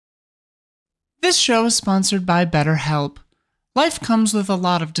This show is sponsored by BetterHelp. Life comes with a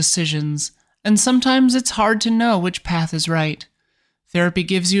lot of decisions, and sometimes it's hard to know which path is right. Therapy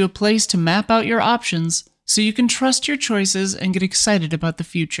gives you a place to map out your options so you can trust your choices and get excited about the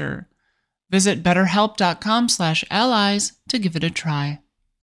future. Visit betterhelp.com/allies to give it a try.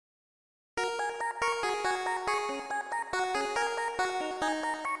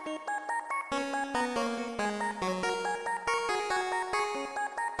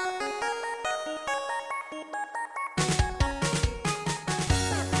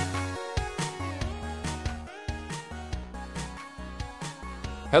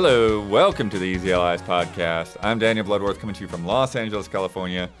 Hello, welcome to the Easy Allies podcast. I'm Daniel Bloodworth, coming to you from Los Angeles,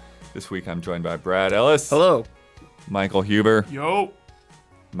 California. This week I'm joined by Brad Ellis. Hello. Michael Huber. Yo.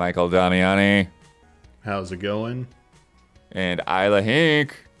 Michael Damiani. How's it going? And Isla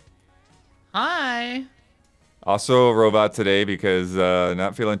Hink. Hi. Also a robot today because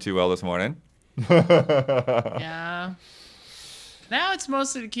not feeling too well this morning. Yeah. Now it's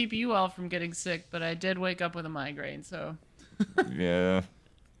mostly to keep you all from getting sick, but I did wake up with a migraine, so... Yeah.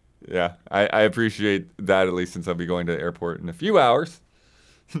 I appreciate that, at least since I'll be going to the airport in a few hours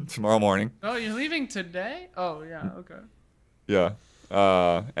tomorrow morning. Oh, you're leaving today? Oh, yeah, okay. Yeah.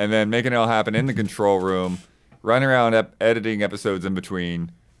 And then making it all happen in the control room, running around editing episodes in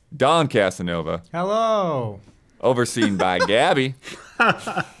between, Don Casanova. Hello. Overseen by Gabby.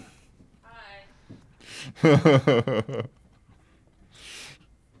 Hi.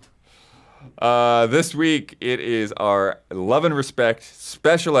 This week, it is our Love and Respect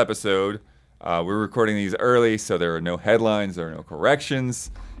special episode. We're recording these early, so there are no headlines, there are no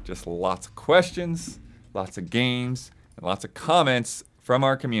corrections, just lots of questions, lots of games, and lots of comments from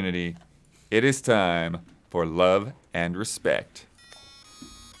our community. It is time for Love and Respect.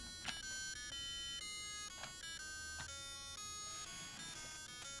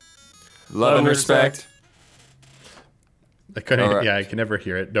 Love and Respect. I couldn't. All right. Yeah, I can never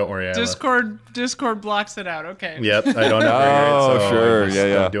hear it. Don't worry, Isla. Discord blocks it out. Okay. Yep, I don't ever hear it. Oh, So sure. I just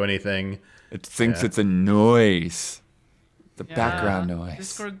Yeah. Don't do anything. It thinks Yeah. it's a noise. The Yeah. background noise.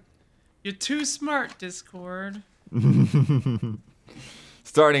 Discord, you're too smart, Discord.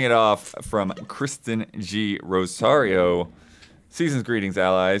 Starting it off from Kristen G. Rosario. Season's greetings,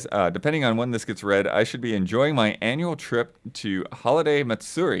 allies. Depending on when this gets read, I should be enjoying my annual trip to Holiday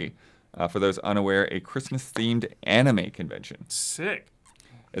Matsuri. For those unaware, a Christmas-themed anime convention. Sick.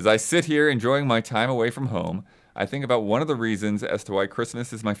 As I sit here enjoying my time away from home, I think about one of the reasons as to why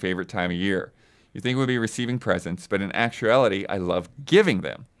Christmas is my favorite time of year. You think we'd be receiving presents, but in actuality, I love giving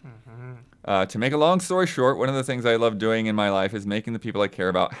them. To make a long story short, one of the things I love doing in my life is making the people I care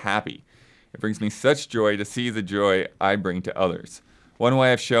about happy. It brings me such joy to see the joy I bring to others. One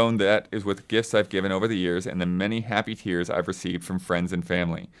way I've shown that is with gifts I've given over the years and the many happy tears I've received from friends and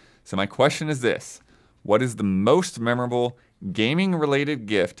family. So my question is this: what is the most memorable gaming-related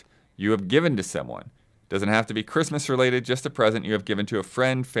gift you have given to someone? Doesn't have to be Christmas-related, just a present you have given to a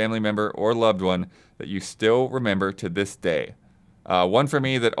friend, family member, or loved one that you still remember to this day. One for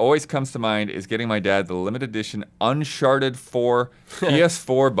me that always comes to mind is getting my dad the limited edition Uncharted 4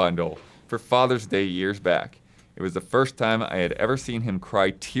 PS4 bundle for Father's Day years back. It was the first time I had ever seen him cry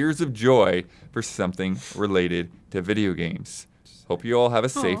tears of joy for something related to video games. Hope you all have a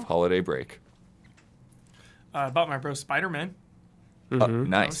safe holiday break. I bought my bro Spider-Man. Oh, That was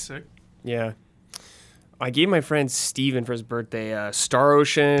nice. sick. Yeah. I gave my friend Steven for his birthday Star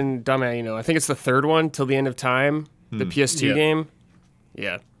Ocean, I think it's the third one, Till the End of Time, the PS2 Yeah. game.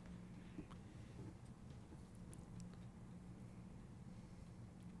 Yeah.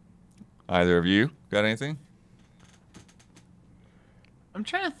 Either of you got anything? I'm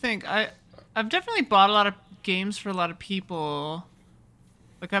trying to think. I've definitely bought a lot of games for a lot of people.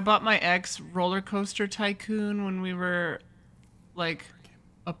 Like I bought my ex Roller Coaster Tycoon when we were like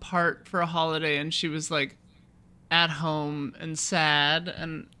apart for a holiday, and she was like at home and sad,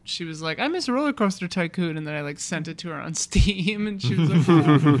 and she was like, I miss Roller Coaster Tycoon, and then I like sent it to her on Steam, and she was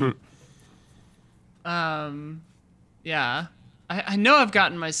like, oh. Yeah. I know I've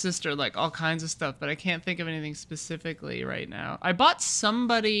gotten my sister like all kinds of stuff, but I can't think of anything specifically right now. I bought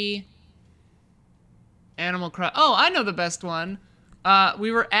somebody Animal Crossing. Oh, I know the best one.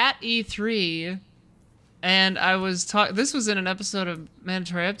 We were at E3, and I was talking. This was in an episode of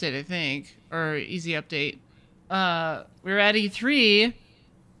Mandatory Update, I think, or Easy Update. We were at E3,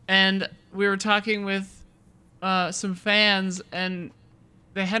 and we were talking with some fans, and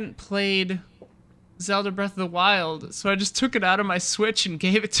they hadn't played Zelda Breath of the Wild, so I just took it out of my Switch and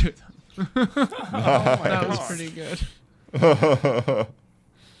gave it to them. That was pretty good.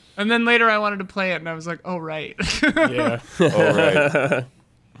 And then later I wanted to play it, and I was like, oh, right. Yeah. All right.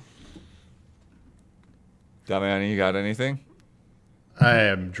 Damiani, you got anything? I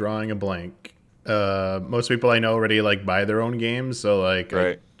am drawing a blank. Most people I know already like buy their own games, so like I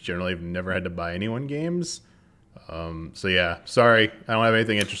Right. generally have never had to buy anyone games. So yeah, sorry, I don't have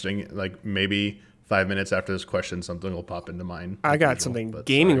anything interesting. Like maybe 5 minutes after this question, something will pop into mind. I like got usual, something but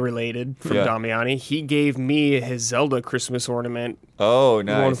gaming sorry. related from Yeah. Damiani. He gave me his Zelda Christmas ornament. Oh,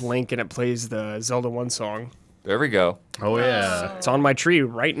 The one with nice. Link, and it plays the Zelda 1 song. There we go. Oh yeah, It's on my tree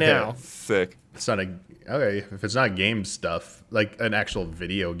right now. Sick. it's not a okay. If it's not game stuff, like an actual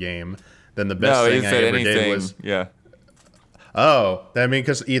video game, then the best No, he thing I said ever anything. did was Yeah. oh, I mean,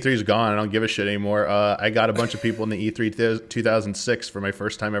 because E3's gone, I don't give a shit anymore. I got a bunch of people in the E3 2006 for my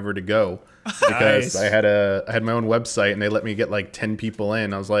first time ever to go because Nice. I had my own website and they let me get like 10 people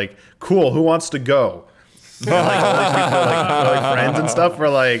in. I was like, cool, who wants to go? And, like all these people, like friends and stuff, were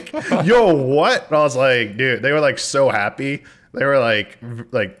like, yo, what? And I was like, dude, they were like so happy. They were like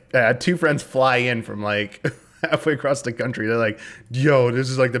I had two friends fly in from like halfway across the country. They're like, yo, this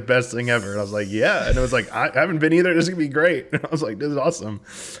is like the best thing ever. And I was like, yeah. And it was like, I haven't been either. This is gonna be great. And I was like, this is awesome.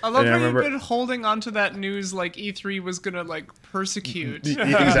 I love And how remember- you've been holding onto that news like E3 was gonna like persecute.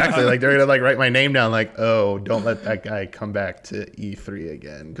 Exactly. Like they're gonna like write my name down. Like, oh, don't let that guy come back to E3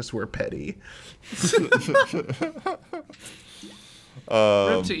 again because we're petty.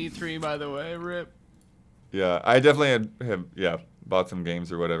 Rip to E3, by the way. Rip. Yeah, I definitely have bought some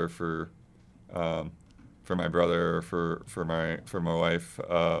games or whatever for my brother or for my wife,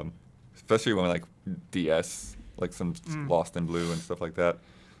 especially when like DS, like some Lost in Blue and stuff like that.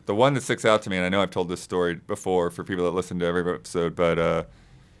 The one that sticks out to me, and I know I've told this story before for people that listen to every episode, but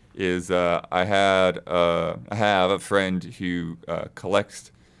is I have a friend who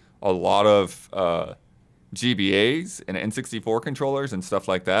collects a lot of GBAs and N64 controllers and stuff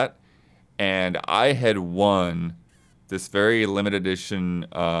like that. And I had won this very limited edition,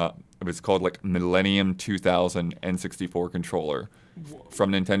 it was called like Millennium 2000 N64 controller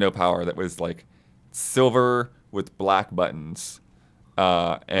from Nintendo Power that was like silver with black buttons.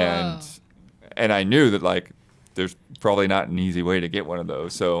 And I knew that like there's probably not an easy way to get one of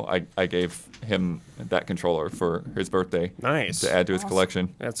those. So I gave him that controller for his birthday. Nice. To add to his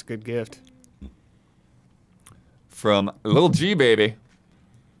collection. That's a good gift. From Lil G Baby.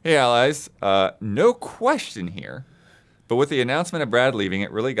 Hey allies, no question here, but with the announcement of Brad leaving,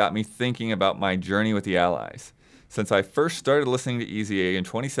 it really got me thinking about my journey with the allies. Since I first started listening to EZA in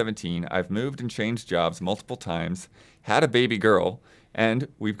 2017, I've moved and changed jobs multiple times, had a baby girl, and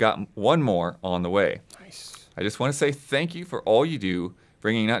we've got one more on the way. Nice. I just want to say thank you for all you do,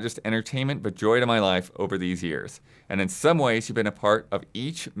 bringing not just entertainment but joy to my life over these years. And in some ways, you've been a part of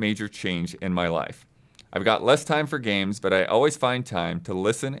each major change in my life. I've got less time for games, but I always find time to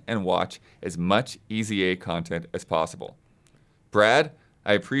listen and watch as much EZA content as possible. Brad,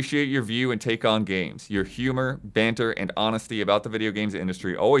 I appreciate your view and take on games. Your humor, banter, and honesty about the video games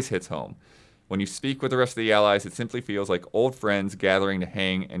industry always hits home. When you speak with the rest of the allies, it simply feels like old friends gathering to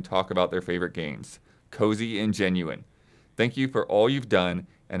hang and talk about their favorite games. Cozy and genuine. Thank you for all you've done,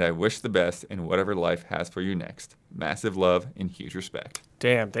 and I wish the best in whatever life has for you next. Massive love and huge respect.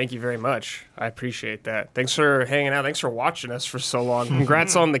 Damn, thank you very much. I appreciate that. Thanks for hanging out. Thanks for watching us for so long.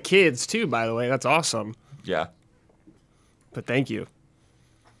 Congrats on the kids, too, by the way. That's awesome. Yeah. But thank you.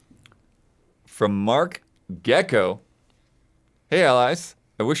 From Mark Gecko. Hey, allies.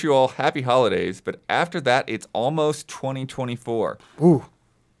 I wish you all happy holidays, but after that, it's almost 2024. Ooh.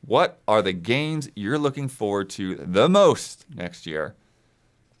 What are the games you're looking forward to the most next year?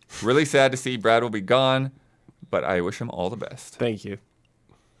 Really sad to see Brad will be gone, but I wish him all the best. Thank you.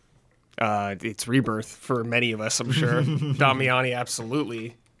 It's Rebirth for many of us, I'm sure. Damiani,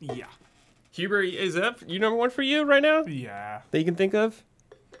 absolutely. Yeah. Huber, is that number one for you right now Yeah. that you can think of?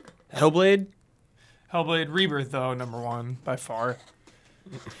 Hellblade? Hellblade Rebirth, though, number one by far.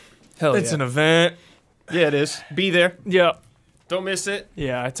 Hell It's yeah. an event. Yeah, it is. Be there. Yeah. Don't miss it.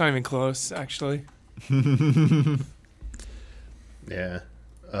 Yeah, it's not even close, actually. Yeah.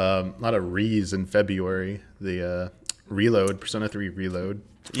 A lot of re's in February. The Reload, Persona 3 Reload.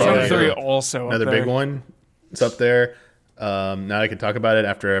 Persona Yeah. 3 also Another up there. big one. It's up there. Now I can talk about it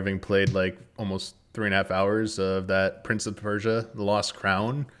after having played like almost 3.5 hours of that Prince of Persia, The Lost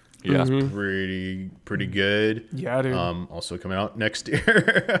Crown. Yeah. Pretty good. Yeah, dude. Also coming out next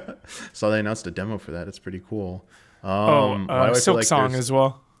year. Saw they announced a demo for that. It's pretty cool. Oh, why do I feel Silk like Song there's- as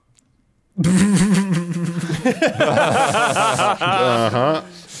well.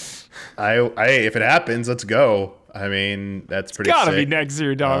 If it happens, let's go. I mean, that's pretty Gotta sick. be next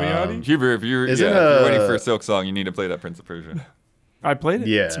year, Damiani. Huber, if you're, Isn't if you're waiting a- for a Silk Song, you need to play that Prince of Persia. I played it.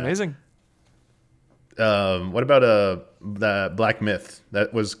 Yeah. It's amazing. What about the Black Myth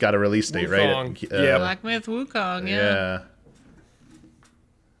that was got a release date, right? Wukong. Yeah. Black Myth Wukong, yeah. Yeah.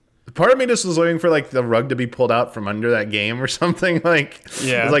 Part of me just was waiting for like the rug to be pulled out from under that game or something. Like,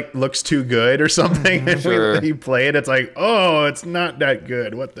 Yeah. it like looks too good or something. And Sure. you play it, it's like, oh, it's not that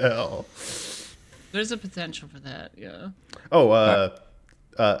good. What the hell? There's a potential for that, yeah. Oh,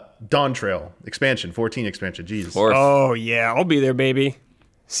 Dawn Trail expansion, 14 expansion. Jesus. Or Oh yeah, I'll be there, baby.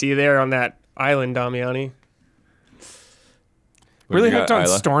 See you there on that island, Damiani. Really you got, hyped on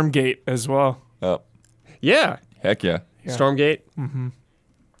Isla? Stormgate as well. Oh, Yeah, heck yeah. Yeah. Stormgate. Mm-hmm.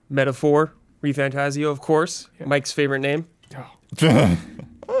 Metaphor, Refantasio, of course. Mike's favorite name.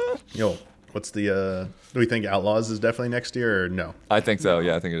 Yo, what's the? Do we think Outlaws is definitely next year or no? I think so.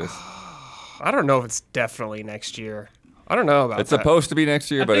 Yeah, I think it is. I don't know if it's definitely next year. I don't know about It's that. supposed to be next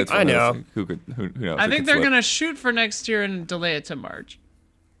year, but think- it's I one of know. those- who knows? I It think could they're flip. gonna shoot for next year and delay it to March.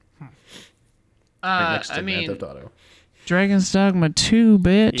 Like next to I mean, Grand Theft Auto. Dragon's Dogma 2,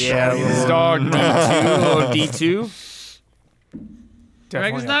 bitch. Yeah, Dragon's Dog Dogma. D2. Dragon's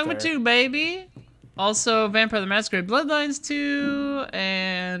Definitely up Dogma there. 2, baby. Also, Vampire the Masquerade Bloodlines 2,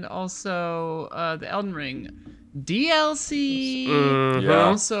 and also the Elden Ring DLC. Mm-hmm. Yeah.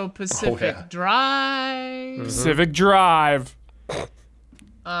 Also, Pacific yeah. Drive. Civic Drive.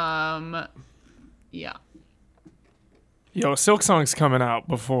 Yeah. Yo, Silk Song's coming out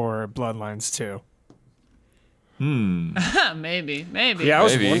before Bloodlines 2. Maybe. Yeah, I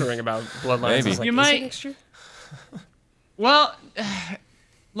was Maybe. wondering about Bloodlines. I Maybe. was like, You is might- it next year? Well,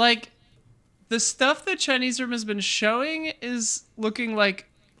 like, the stuff that Chinese Room has been showing is looking like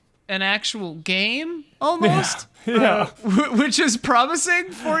an actual game, almost. Yeah. Which is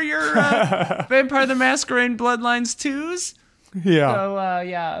promising for your Vampire the Masquerade Bloodlines 2s. Yeah. So,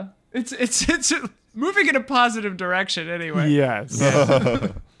 yeah. It's moving in a positive direction anyway. Yes.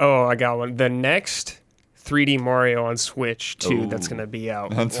 Oh, I got one. The next 3D Mario on Switch 2 that's going to be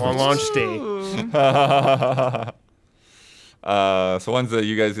out on Switch. launch day. So ones that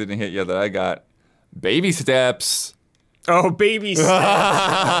you guys didn't hit yet that I got. Baby Steps. Oh, baby steps.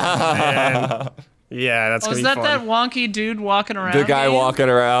 Man. Yeah, that's Oh, going is to be that fun. that wonky dude walking around? The guy game? walking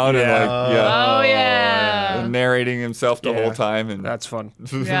around Yeah. and like, yeah, Oh, yeah. narrating himself the Yeah. whole time. And That's fun.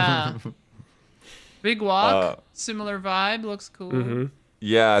 Yeah. Big walk. Uh, Similar vibe. Looks cool.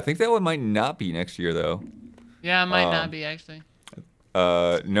 yeah, I think that one might not be next year though. Yeah, it might not be, actually.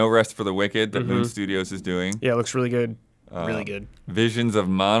 No Rest for the Wicked that Moon Studios is doing. Yeah, it looks really good. Really good. Visions of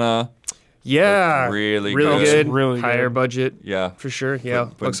Mana. Yeah. really really good. good. Really Higher good. budget. Yeah, For sure. Yeah.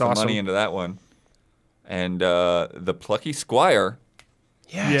 putting Looks some awesome. money into that one. And the Plucky Squire,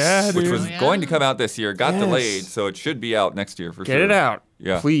 Yes. Yeah, which dude. was yeah. going to come out this year, got Yes. delayed, so it should be out next year for sure. Get it out.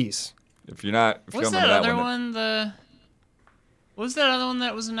 Yeah. Please. If you're not, if you What's don't that remember other that one? What was that other one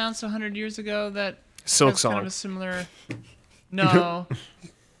that was announced 100 years ago that Silk has kind Song. of a similar... No.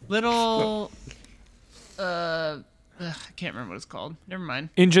 Little... I can't remember what it's called. Never mind.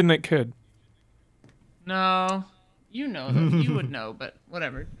 Engine that could. No. You know them. You would know, but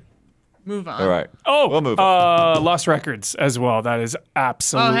whatever. Move on. All right. Oh, We'll move on. Lost Records as well. That is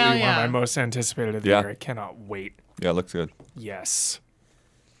absolutely hell one yeah. of my most anticipated of the Yeah. year. I cannot wait. Yeah, it looks good. Yes.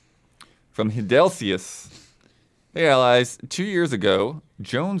 From Hidelcius. Hey, allies. 2 years ago,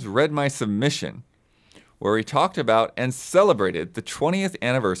 Jones read my submission where he talked about and celebrated the 20th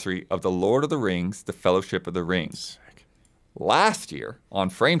anniversary of The Lord of the Rings, The Fellowship of the Ring. Last year, on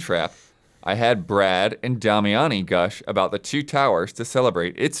Frame Trap, I had Brad and Damiani gush about the Two Towers to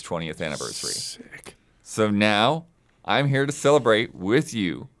celebrate its 20th anniversary. Sick. So now, I'm here to celebrate with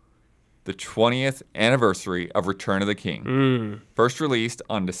you the 20th anniversary of Return of the King. First released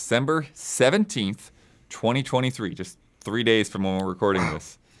on December 17th, 2023, just 3 days from when we're recording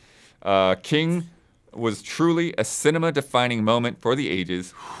this. King was truly a cinema-defining moment for the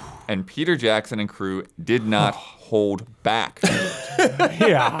ages, and Peter Jackson and crew did not hold back.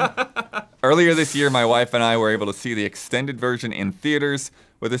 Yeah. Earlier this year, my wife and I were able to see the extended version in theaters,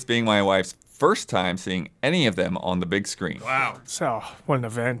 with this being my wife's first time seeing any of them on the big screen. Wow. So, what an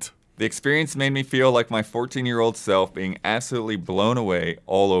event. The experience made me feel like my 14-year-old self being absolutely blown away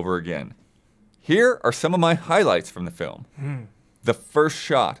all over again. Here are some of my highlights from the film. The first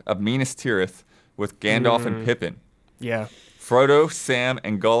shot of Minas Tirith with Gandalf and Pippin. Yeah. Frodo, Sam,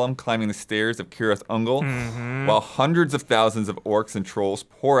 and Gollum climbing the stairs of Cirith Ungol, while hundreds of thousands of orcs and trolls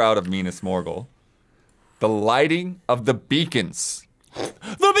pour out of Minas Morgul. The lighting of the beacons.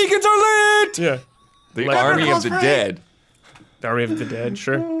 The beacons are lit! Yeah. The Like- army of the dead. The Army of the Dead,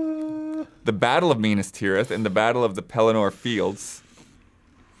 sure. The Battle of Minas Tirith and the Battle of the Pelennor Fields.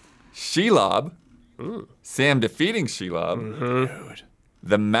 Shelob. Sam defeating Shelob. Dude.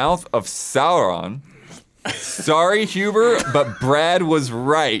 The Mouth of Sauron. Sorry, Huber, but Brad was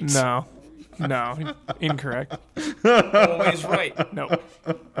right. No, incorrect. Always right. No,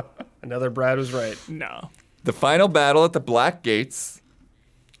 Another Brad was right. no. The final battle at the Black Gates,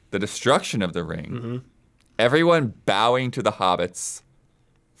 the destruction of the ring, everyone bowing to the hobbits,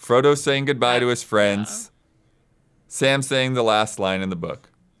 Frodo saying goodbye to his friends, Sam saying the last line in the book.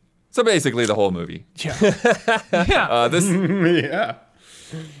 So basically the whole movie. Yeah. Yeah.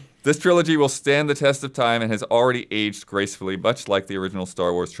 This trilogy will stand the test of time and has already aged gracefully, much like the original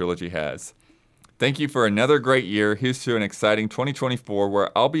Star Wars trilogy has. Thank you for another great year. Here's to an exciting 2024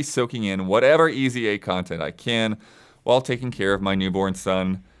 where I'll be soaking in whatever Easy A content I can while taking care of my newborn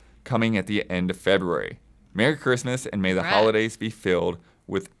son coming at the end of February. Merry Christmas and may the holidays be filled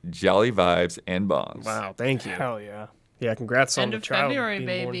with jolly vibes and bongs. Wow, thank you. Hell yeah. Yeah, congrats on End the of child. February,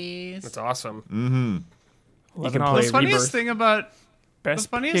 being born. babies. That's awesome. Mm-hmm. You can $11 play The funniest Rebirth. thing about Best the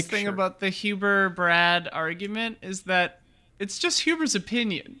funniest thing picture. about the Huber Brad argument is that it's just Huber's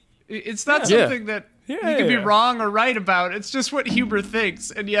opinion. It's not Yeah. something that Yeah, he could be yeah. wrong or right about. It's just what Huber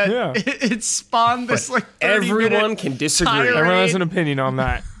thinks, and yet Yeah. it spawned this like 30 Everyone minute can disagree. tirade. Everyone has an opinion on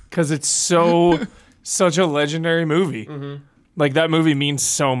that because it's such a legendary movie. Like that movie means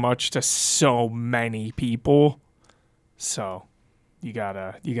so much to so many people. So you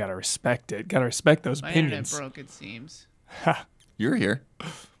gotta respect it. Gotta respect those My internet opinions. broke, it seems. You're here.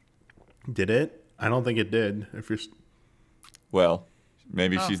 Did it? I don't think it did. If you're Well,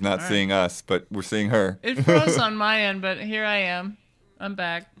 maybe Oh, she's not all right. seeing us, but we're seeing her. It froze on my end, but here I am. I'm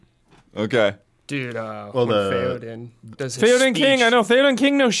back. Okay. Dude, Well, when the- Theoden does his Theoden King, speech, I know Theoden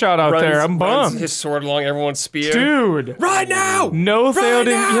King, no shout out there. I'm runs bummed. his sword along everyone's spear. Dude. Right now! No Theoden,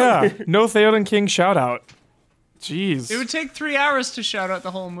 yeah. No Theoden King shout out. Jeez. It would take 3 hours to shout out the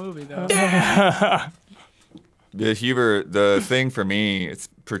whole movie, though. The Huber, the thing for me, it's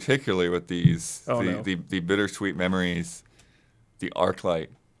particularly with these, Oh, no. the bittersweet memories, the ArcLight.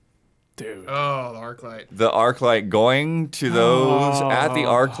 Dude. Oh, the Arclight. The ArcLight, going to those at the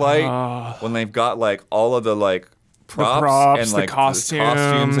ArcLight when they've got like all of the like props, and the like costumes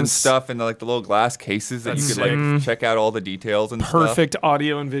and costumes. stuff, and like the little glass cases that That's you could like check out all the details and Perfect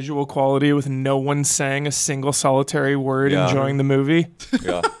audio and visual quality with no one saying a single solitary word Yeah. enjoying the movie. stuff.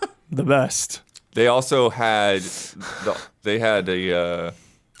 Yeah. The best. They also had they had a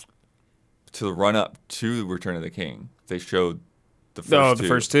to the run up to Return of the King. They showed the first Oh, two. the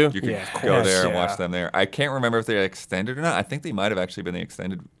first two? You could Yeah, of go course, there and yeah. watch them there. I can't remember if they extended or not. I think they might have actually been the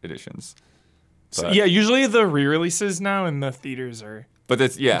extended editions. So, But- yeah, usually the re-releases now in the theaters are But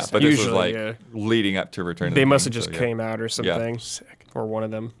this this was Usually, like yeah. leading up to Return of the They King. must have just so, yeah. came out or something. sick. Or one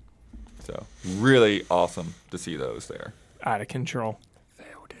of them. So really awesome to see those there. Out of control.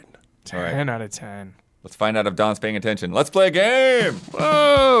 All right. 10 out of 10. Let's find out if Don's paying attention. Let's play a game.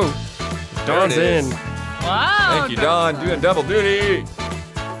 Whoa! Dawn's There it in. is. Wow. Thank you, Don, doing double duty.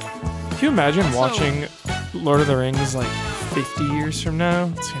 Can you imagine watching Lord of the Rings like 50 years from now?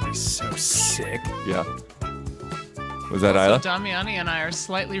 It's gonna be so sick. Yeah. Was that So Isla? Damiani and I are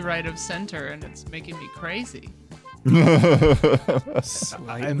slightly right of center, and it's making me crazy.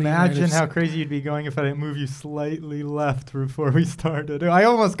 Imagine how crazy you'd be going if I didn't move you slightly left before we started. I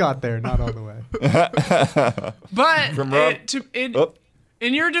almost got there, not all the way. But From Rob- Oh.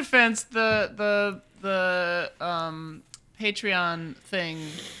 in your defense, the Patreon thing,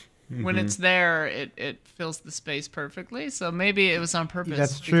 when it's there, it fills the space perfectly. So maybe it was on purpose.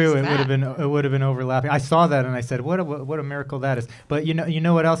 That's because true. of It would have that. been overlapping. I saw that and I said, what a miracle that is. But you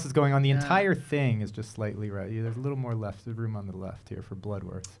know what else is going on? The entire thing is just slightly right. There's a little more left, room on the left here for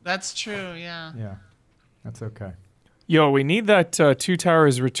Bloodworth. That's true. Yeah. Yeah, that's okay. Yo, we need that Two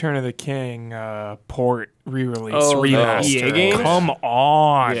Towers Return of the King port re-release Oh, the remaster. EA game? Come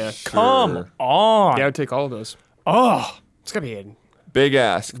on. Yeah. Come Sure. on. Yeah, I would take all of those. Oh, It's gotta be a Big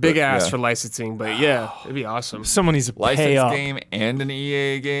ask. big but, ass yeah. for licensing, but yeah, it'd be awesome. someone needs to pay License up. game and an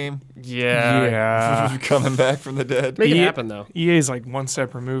EA game. Yeah. Yeah. Coming back from the dead. Make it Yeah. happen though. EA's like one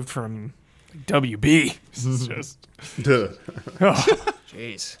step removed from WB. It's just Duh.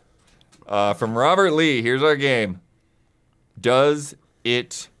 Jeez. From Robert Lee, here's our game. Does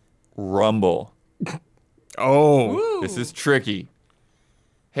it rumble? Oh. This is tricky.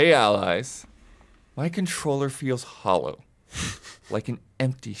 Hey, allies. My controller feels hollow, like an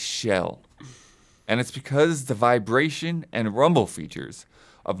empty shell. And it's because the vibration and rumble features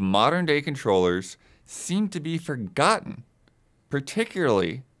of modern day controllers seem to be forgotten,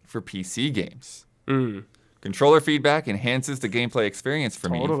 particularly for PC games. Controller feedback enhances the gameplay experience for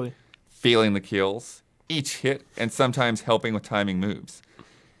me. totally. Feeling the kills, each hit, and sometimes helping with timing moves.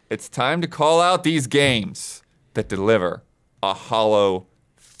 It's time to call out these games that deliver a hollow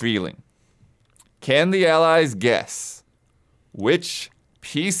feeling. Can the Allies guess which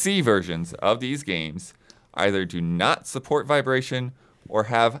PC versions of these games either do not support vibration or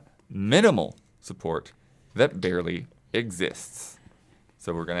have minimal support that barely exists?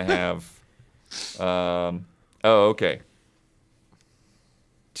 So we're going to have... okay.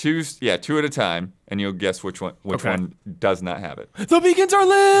 Two at a time, and you'll guess which one does not have it. The beacons are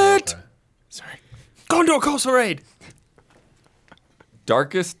lit. Okay. Sorry. Gondor Coastal Raid.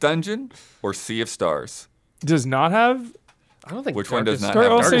 Darkest Dungeon or Sea of Stars? Does not have. I don't think Which one does not Dark-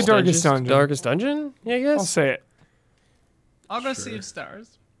 have I'll say Darkest Darkest Dungeon. Darkest Dungeon? Yeah, I I'll guess. say it. I'll go Sea of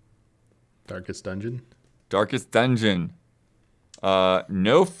Stars. Darkest Dungeon. Darkest Dungeon.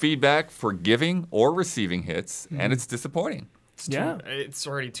 No feedback for giving or receiving hits, and it's disappointing. Yeah. It's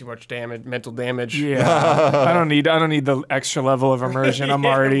already too much damage, mental damage. Yeah. I don't need the extra level of immersion. I'm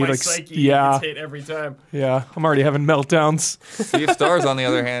already My like psyche yeah. gets hit every time. Yeah. I'm already having meltdowns. Sea of Stars, on the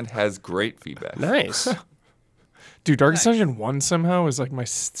other hand, has great feedback. Nice. Dude, Darkest Dungeon 1 somehow is like my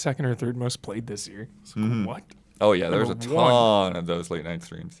second or third most played this year. It's like, what? Oh, yeah, there's a Number ton of those late night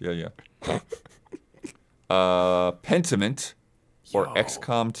streams. Yeah. Pentiment or Yo.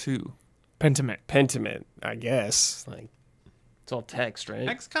 XCOM 2? Pentiment. Pentiment, I guess. Like, it's all text, right?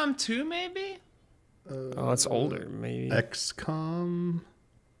 XCOM 2, maybe? Oh, it's older, maybe. XCOM.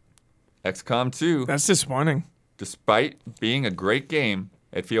 XCOM 2, That's disappointing. despite being a great game,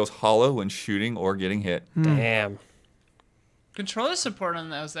 it feels hollow when shooting or getting hit. Damn. Controller support on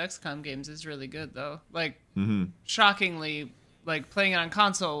those XCOM games is really good, though. Like, shockingly, like, playing it on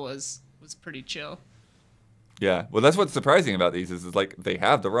console was pretty chill. Yeah, well, that's what's surprising about these is like they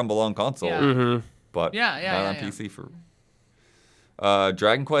have the Rumble on console, Yeah. but Yeah, not on yeah. PC for.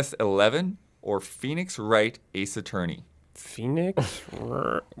 Dragon Quest 11 or Phoenix Wright Ace Attorney? Phoenix?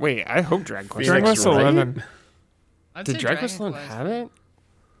 Wait, I hope Dragon Quest. Dragon Phoenix Quest Wright? 11. I'd Did say Dragon Quest 11 have it?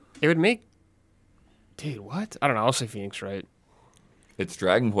 It would make. Dude, what? I don't know. I'll say Phoenix Wright. It's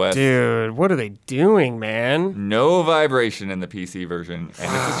Dragon Quest. Dude, what are they doing, man? No vibration in the PC version,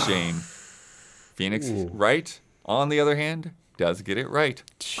 and it's a shame. Phoenix Wright, on the other hand, does get it right.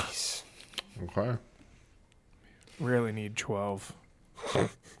 Jeez. Okay. Really need 12.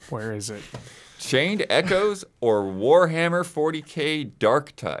 Where is it? Chained Echoes or Warhammer 40k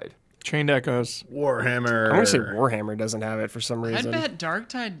Darktide? Chained Echoes. Warhammer. I'm gonna say Warhammer doesn't have it for some I'd reason. bet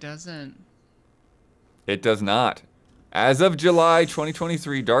Darktide doesn't. It does not. As of July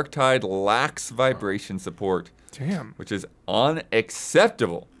 2023, Darktide lacks vibration support, Damn. which is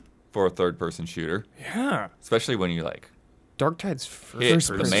unacceptable for a third-person shooter, Yeah. especially when you like, Darktide's Hit, first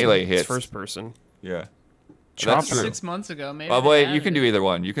the person. melee It's hits. first person. yeah. Chop That's through. true. 6 months ago, maybe. Oh, they wait, you added can it. do either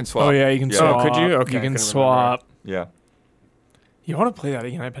one. You can swap. Oh, yeah, you can swap. could you? Okay, I You couldn't can remember. swap. Yeah. You want to play that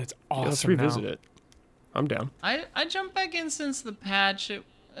again? I bet it's Yeah, awesome. let's revisit now. it. I'm down. I jumped back in since the patch. It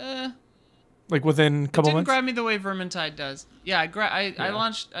Like within a couple didn't months? grab me the way Vermintide does. Yeah,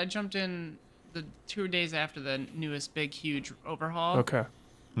 I jumped in the 2 days after the newest big huge overhaul. Okay.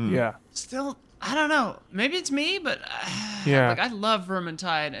 Yeah. Still, I don't know. Maybe it's me, but Yeah. like I love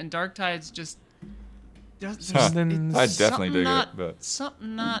Vermintide, and Darktide's just. Something's- I definitely dig not, it, but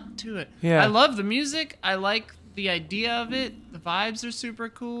something not to it. Yeah. I love the music. I like the idea of it. The vibes are super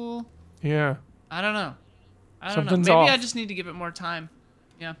cool. Yeah. I don't know. Something's Maybe I off. just need to give it more time.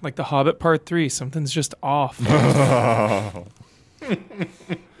 Yeah. Like The Hobbit Part 3. Something's just off.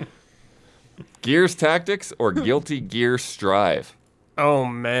 Gears Tactics or Guilty Gear Strive? Oh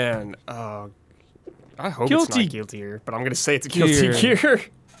man. I hope it's Guilty not Guilty Gear, but I'm gonna say it's a Guilty Gear. Gear.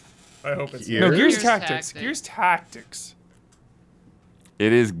 I hope it's. Gear? No, Gears Gears Tactics. Tactics. Gears Tactics.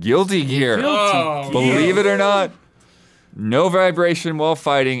 It is Guilty Gear. Oh, Believe it or not, no vibration while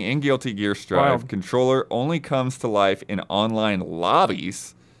fighting in Guilty Gear Strive. Wild. Controller only comes to life in online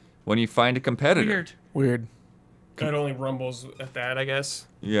lobbies when you find a competitor. Weird. Weird. It only rumbles at that, I guess.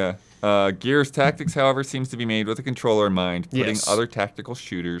 Yeah. Gears Tactics, however, seems to be made with a controller in mind, putting Yes. other tactical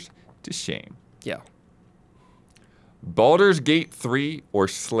shooters to shame. Yeah. Baldur's Gate 3 or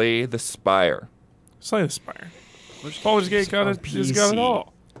Slay the Spire? Slay the Spire. Baldur's Gate got it. Just got it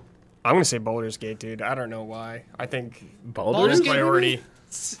all. I'm gonna say Baldur's Gate, dude. I don't know why. I think Baldur's Gate priority.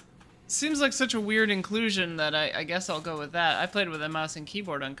 Seems like such a weird inclusion that I guess I'll go with that. I played with a mouse and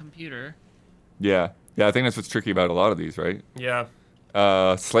keyboard on computer. Yeah. Yeah, I think that's what's tricky about a lot of these, right? Yeah.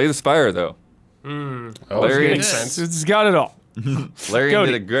 Slay the Spire, though. Oh, Larry, It Makes is. sense. It's got it all. Larry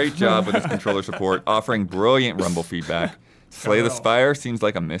Cody. did a great job with his controller support, offering brilliant rumble feedback. Slay the Spire seems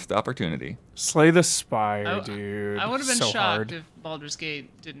like a missed opportunity. Slay the Spire, I- dude. I would have been so shocked hard. if Baldur's Gate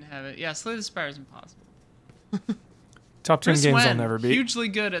didn't have it. Yeah, Slay the Spire is impossible. Top 10 Chris games I'll Wen, never beat. hugely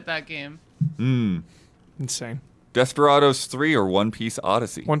good at that game. Mm. Insane. Desperados 3 or One Piece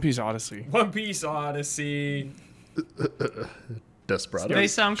Odyssey? One Piece Odyssey. One Piece Odyssey. Desperado. They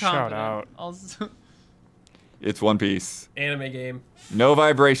sound Shout confident. out. Also, It's One Piece. Anime game. No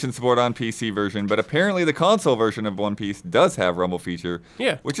vibration support on PC version, but apparently the console version of One Piece does have rumble feature,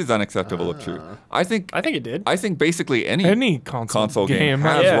 Yeah. which is unacceptable if true. I think it did. basically Any console game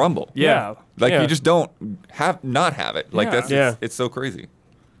has Yeah. rumble. Yeah. Like Yeah. you just don't not have it. Like Yeah. it's so crazy.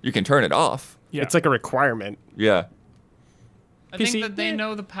 You can turn it off. Yeah. It's like a requirement. Yeah. I PC? think that they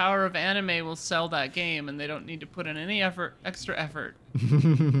know the power of anime will sell that game, and they don't need to put in any extra effort.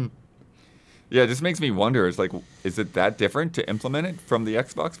 Yeah, it just makes me wonder, is it that different to implement it from the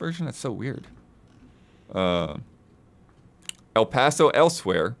Xbox version? That's so weird. El Paso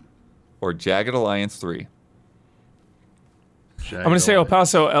Elsewhere or Jagged Alliance 3? I'm gonna say El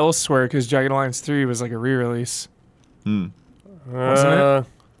Paso Elsewhere because Jagged Alliance 3 was like a re-release. Wasn't it?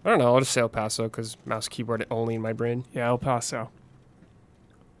 I don't know. I'll just say El Paso because mouse keyboard only in my brain. Yeah, El Paso.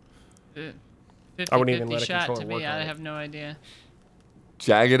 50-50 I wouldn't even let a shot controller to me. work on I it. have no idea.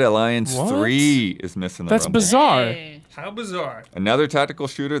 Jagged Alliance What? 3 is missing the That's rumble. bizarre. Hey. How bizarre. Another tactical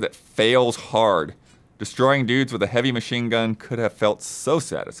shooter that fails hard. Destroying dudes with a heavy machine gun could have felt so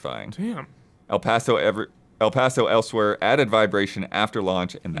satisfying. Damn. El Paso Elsewhere added vibration after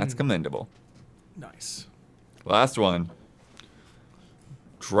launch, and that's commendable. Nice. Last one.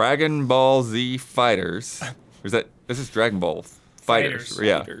 Dragon Ball Z Fighters. This is Dragon Ball Fighters.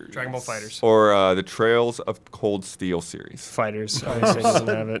 Yeah. Dragon Ball Fighters. Or the Trails of Cold Steel series. Fighters. Obviously doesn't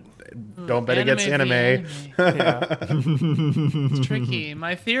have it. Don't bet against v anime. Yeah. It's tricky.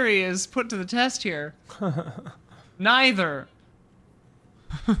 My theory is put to the test here. Neither.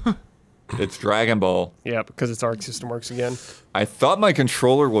 It's Dragon Ball. Yeah, because its Arc System works again. I thought my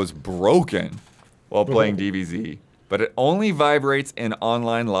controller was broken while playing DBZ, but it only vibrates in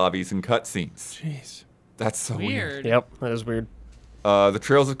online lobbies and cutscenes. Jeez. That's so weird. Weird. Yep, that is weird. The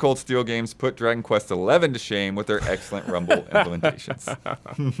Trails of Cold Steel games put Dragon Quest XI to shame with their excellent Rumble implementations.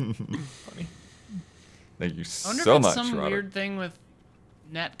 Funny. Thank you I wonder so if it's much, some Robert. weird thing with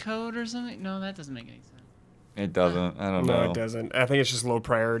netcode or something. No, that doesn't make any sense. It doesn't. I don't No, know. it doesn't. I think it's just low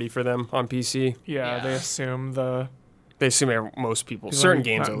priority for them on PC. Yeah, they Yeah. assume the They assume most people, certain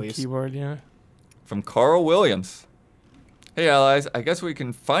games at least. Keyboard, yeah. From Carl Williams. Hey, allies. I guess we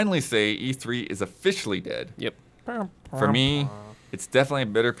can finally say E3 is officially dead. Yep. For me, it's definitely a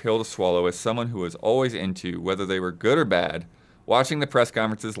bitter pill to swallow as someone who was always into, whether they were good or bad, watching the press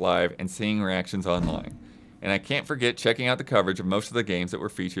conferences live and seeing reactions online. And I can't forget checking out the coverage of most of the games that were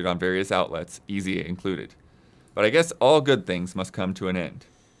featured on various outlets, EZA included. But I guess all good things must come to an end.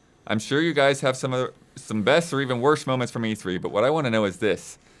 I'm sure you guys have some best or even worse moments from E3, but what I want to know is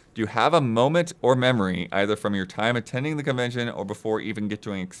this. Do you have a moment or memory, either from your time attending the convention or before even get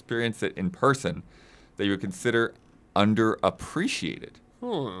to experience it in person, that you would consider underappreciated?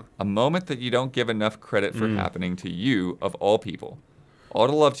 A moment that you don't give enough credit for happening to you, of all people. All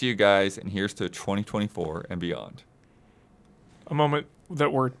the love to you guys, and here's to 2024 and beyond. A moment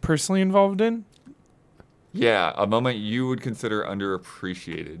that we're personally involved in? Yeah, a moment you would consider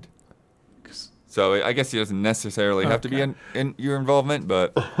underappreciated. So I guess it doesn't necessarily have to be in your involvement,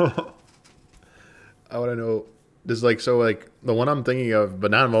 but I want to know. There's the one I'm thinking of,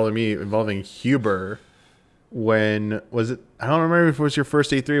 but not involving me, involving Huber. When was it? I don't remember if it was your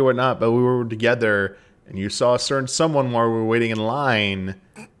first E3 or whatnot, but we were together and you saw a certain someone while we were waiting in line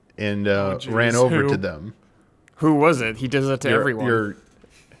and ran over to them. Who was it? He does that to everyone.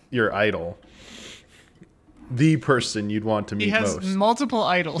 Your idol. The person you'd want to meet He has most. multiple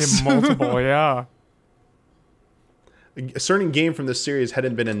idols. Multiple, yeah. A certain game from this series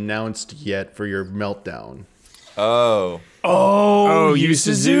hadn't been announced yet for your meltdown. oh, Oh, Yu Yu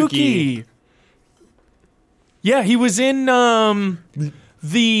Suzuki. Suzuki. Yeah, he was in the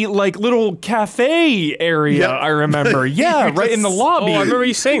little cafe area, Yep. I remember. Yeah, right in the lobby. Oh, I remember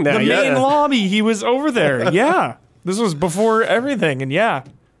you saying that. the main lobby. He was over there. Yeah. This was before everything, and yeah.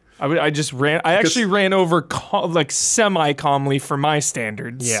 I just ran. I actually ran over semi calmly for my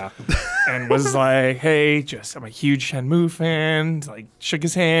standards. Yeah. And was like, "Hey, I'm a huge Shenmue fan." Like, shook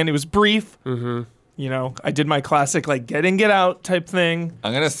his hand. It was brief. Mm-hmm. You know, I did my classic get in, get out type thing.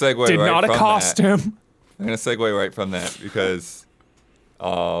 I'm gonna segue Did right not from accost that. him. I'm gonna segue right from that because,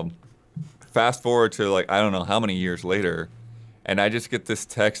 fast forward to I don't know how many years later, and I just get this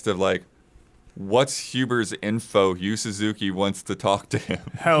text of what's Huber's info? Yu Suzuki wants to talk to him.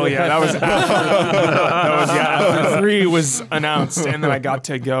 Hell yeah, that was after 3 was announced, and then I got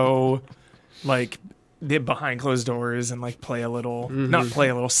to go behind closed doors and play a little, not play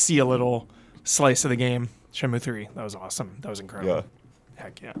a little, see a little slice of the game. Shenmue 3, that was awesome. That was incredible. Yeah.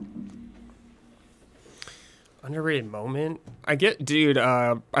 Heck yeah. Underrated moment? Dude,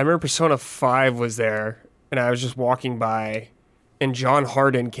 I remember Persona 5 was there, and I was just walking by, and John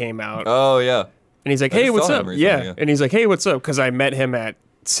Harden came out. Oh, yeah. And he's like, I hey, just what's saw up? him recently, Yeah. And he's like, hey, what's up? Because I met him at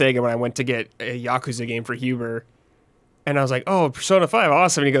Sega when I went to get a Yakuza game for Huber. And I was like, oh, Persona 5,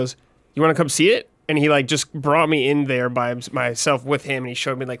 awesome. And he goes, you want to come see it? And he like just brought me in there by myself with him, and he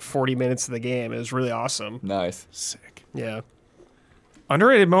showed me like 40 minutes of the game. It was really awesome. Nice. Sick. Yeah.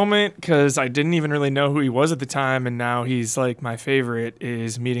 Underrated moment, because I didn't even really know who he was at the time, and now he's like my favorite,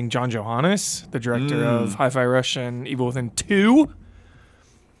 is meeting John Johannes, the director of Hi-Fi Rush and Evil Within 2.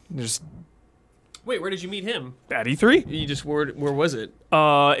 Just Wait, where did you meet him? at E3. You just where was it?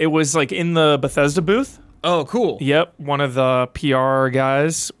 It was like in the Bethesda booth. Oh, cool. Yep, one of the PR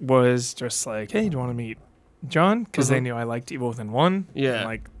guys was just like, hey, do you want to meet John? Because they knew I liked Evil Within 1. Yeah. And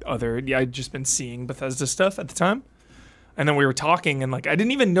like I'd just been seeing Bethesda stuff at the time. And then we were talking, and like I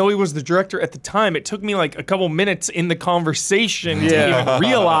didn't even know he was the director at the time. It took me like a couple minutes in the conversation to even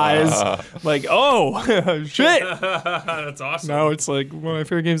realize, like, oh, shit. That's awesome. Now it's like one of my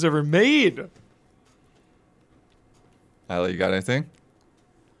favorite games ever made. Allie, you got anything?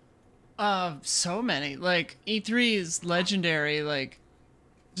 So many. Like, E3 is legendary. Like,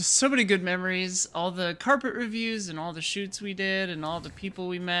 just so many good memories. All the carpet reviews and all the shoots we did and all the people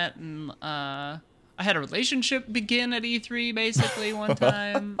we met. And I had a relationship begin at E3 basically one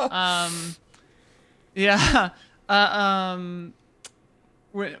time. Yeah. That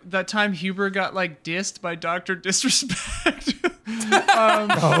time Huber got like dissed by Dr. Disrespect.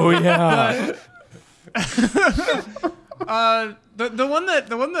 Oh yeah. The one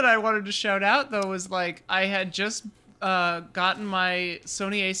that I wanted to shout out though was like I had just gotten my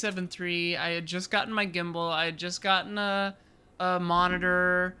Sony A7 III. I had just gotten my gimbal. I had just gotten a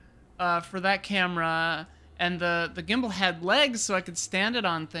monitor for that camera, and the gimbal had legs so I could stand it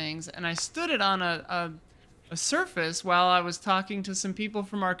on things, and I stood it on a surface while I was talking to some people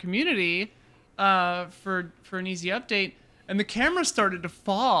from our community for an easy update, and the camera started to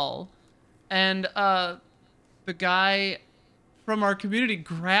fall, and the guy from our community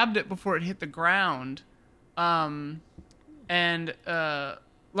grabbed it before it hit the ground, and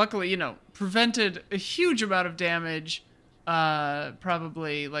luckily, prevented a huge amount of damage,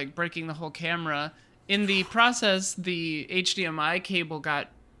 probably like breaking the whole camera. In the process, the HDMI cable got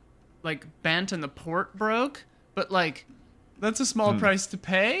like bent and the port broke, but like that's a small price to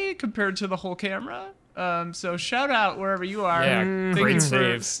pay compared to the whole camera. So shout out wherever you are. Yeah, Thank great you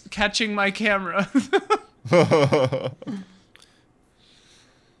saves. for catching my camera.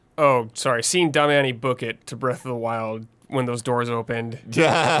 Oh, sorry. Seeing Damiani book it to Breath of the Wild when those doors opened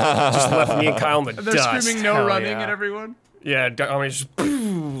just left me and Kyle in the They're dust. screaming no Hell running yeah. at everyone. Yeah, Damiani just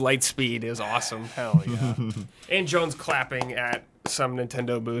light speed is awesome. Hell yeah. And Jones clapping at some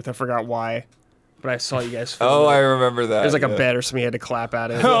Nintendo booth. I forgot why, but I saw you guys film Oh, it. I remember that. There's like yeah. a bed or something. You had to clap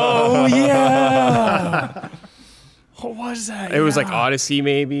at it. Oh yeah. What was that? It was like Yeah. Odyssey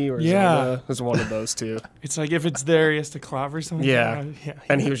maybe, or Yeah. Zelda. It was one of those two. It's like if it's there, he has to clap or something. Yeah. Yeah.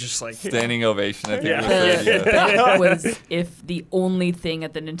 And he was just like, Standing ovation, I think Yeah. we said. Yeah. That was if the only thing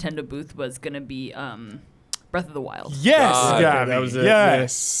at the Nintendo booth was gonna be Breath of the Wild. Yes, God, Gabby. that was it,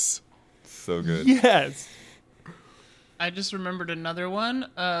 Yes. So good. Yes. I just remembered another one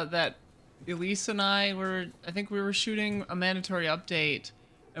that Elise and I think we were shooting a mandatory update,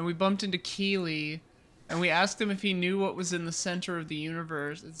 and we bumped into Keeley, and we asked him if he knew what was in the center of the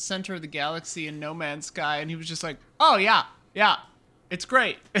universe, the center of the galaxy in No Man's Sky, and he was just like, oh yeah, it's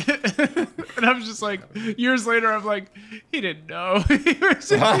great. And I was just like, years later, I'm like, he didn't know.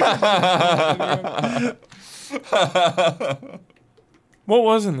 What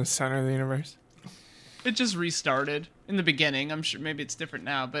was in the center of the universe? It just restarted in the beginning. I'm sure maybe it's different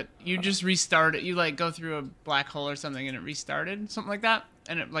now, but you just restart it. You like go through a black hole or something and it restarted, something like that,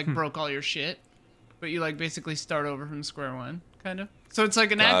 and it like broke all your shit. But you like basically start over from square one, kind of. So it's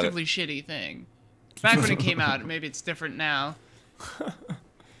like an Got it. actively shitty thing. Back when it came out, maybe it's different now.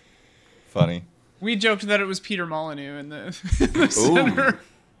 Funny. We joked that it was Peter Molyneux in the center.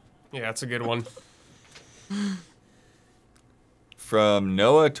 yeah, that's a good one. From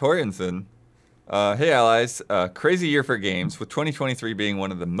Noah Torjensen. Hey allies, crazy year for games, with 2023 being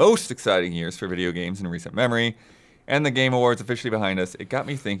one of the most exciting years for video games in recent memory, and the Game Awards officially behind us. It got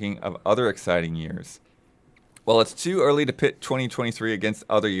me thinking of other exciting years. While it's too early to pit 2023 against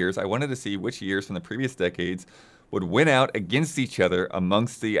other years, I wanted to see which years from the previous decades would win out against each other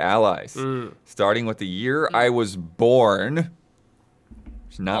amongst the allies. Starting with the year I was born,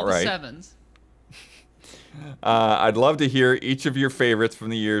 which is not All the right. sevens. I'd love to hear each of your favorites from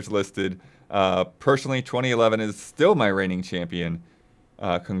the years listed. Personally, 2011 is still my reigning champion.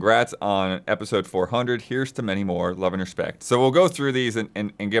 Congrats on episode 400. Here's to many more. Love and respect. So we'll go through these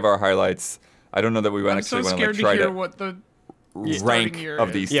and give our highlights. I don't know that we I'm so actually want scared to to try hear to what the rank starting year of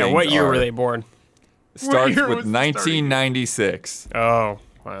is. these Yeah, things. what year are. were they born? Starts year with was the starting year? 1996. Oh,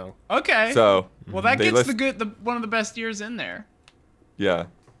 wow. Okay. So well, that they gets list- the one of the best years in there. Yeah.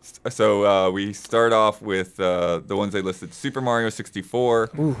 So we start off with the ones they listed: Super Mario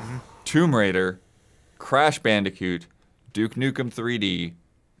 64, Tomb Raider, Crash Bandicoot, Duke Nukem 3D,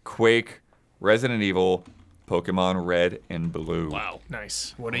 Quake, Resident Evil, Pokemon Red and Blue. Wow.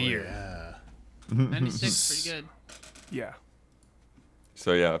 Nice. What a year. Yeah. 96, pretty good. Yeah.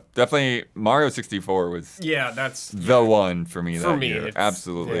 So yeah, definitely Mario 64 was Yeah, that's the one for me For that me, year. it's-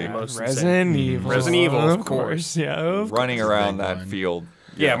 Absolutely. yeah. Most Resident Evil. Resident Evil, of of course. Yeah. Of Running That's a around big that one. field.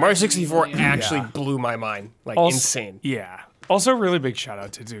 Yeah, Mario 64 Yeah. actually blew my mind. Like, Also- insane. Yeah. Also, really big shout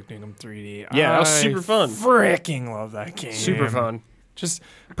out to Duke Nukem 3D. Yeah, that was I super fun. Freaking love that game. Super fun. Just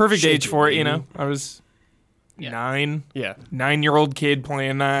perfect Shake age it, for it, you baby. know. I was Yeah. Yeah. 9-year-old kid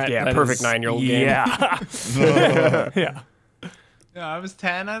playing that. Yeah, That perfect is- 9-year-old game. Yeah. yeah. Yeah, I was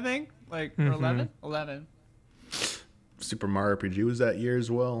 10, I think, like or 11. 11. Super Mario RPG was that year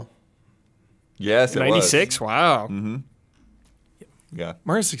as well. Yes, it 96? Wow. was. Yeah.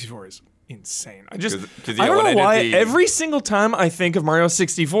 Mario 64 is insane. I just 'Cause, I yeah, don't when I know did why the- every single time I think of Mario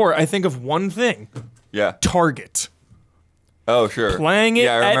 64, I think of one thing: Yeah. Target. Oh, sure. Playing it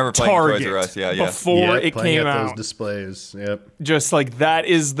Yeah, I remember at playing Target Toys R Us. Yeah, yeah. before Yep, it playing came at out. those displays. Yep. Just like that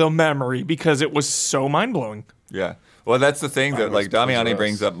is the memory because it was so mind blowing. Yeah. Well, that's the thing that like was Toys R Damiani Us.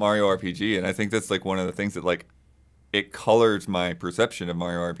 brings up Mario RPG, and I think that's like one of the things that like it colors my perception of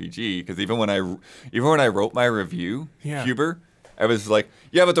Mario RPG because even when I wrote my review, Yeah. Huber, I was like,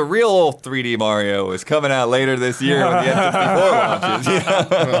 yeah, but the real 3D Mario is coming out later this year when the N64 launches.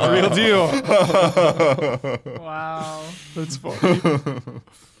 Yeah. Real deal. Wow. That's funny.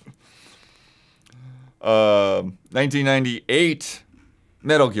 1998,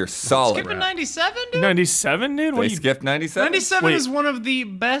 Metal Gear Solid. Skipping 97, dude? 97, dude. What They you? skipped 97. 97 Wait. is one of the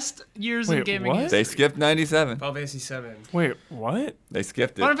best years in Wait, gaming what? history. They skipped 97. Final Fantasy 7. Wait, what? They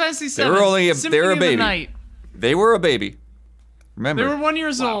skipped it. Final Fantasy They 7. were only a, Symphony they were a of the baby. Night. They were a baby. Remember, They were 1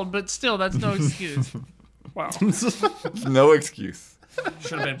 year old, but still, that's no excuse. Wow. no excuse.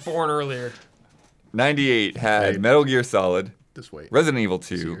 Should have been born earlier. 98 had Wait. Metal Gear Solid, Just wait. Resident Evil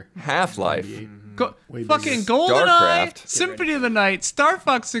 2, year. Half-Life, Way Fucking bigger. GoldenEye, StarCraft. Symphony of the Night, Star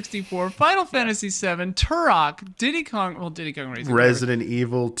Fox 64, Final Fantasy 7, Turok, Diddy Kong, well, Diddy Kong Racing. Resident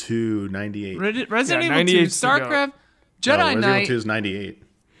Evil 2, 98. Resident Yeah, Evil 2, 98's the goat. StarCraft, No, Jedi Resident Knight, Evil 2 is 98.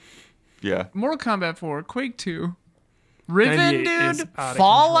 Yeah. Mortal Kombat 4, Quake 2, Riven, 98 is dude, outta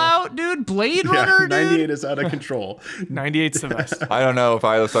Fallout, dude, Blade Yeah, Runner, 98 dude. is out of control. 98's the best. I don't know if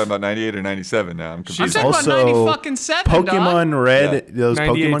I was talking about 98 or 97 now. I'm I'm confused. talking Also, about 90 fucking 7, dog. Pokemon Red, those 98's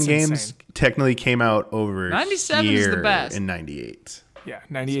Pokemon games insane. technically came out over 97 is here the best. in 98. Yeah,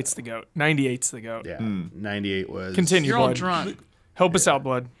 98's the goat. 98's the goat. Yeah, 98 was. Continue, You're all Blood. drunk. Help us out,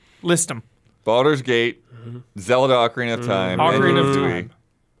 Blood. List them. Baldur's Gate, Zelda Ocarina of Time, Ocarina of Banjo-Kazooie, Time.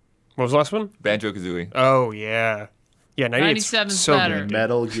 What was the last one? Banjo-Kazooie. Oh, yeah. Yeah, 98's 97's so better. good.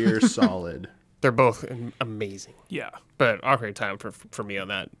 Metal Gear Solid. They're both amazing. Yeah. But Ocarina of Time for me on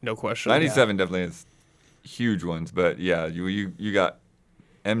that, no question. 97 definitely has huge ones, but yeah, you got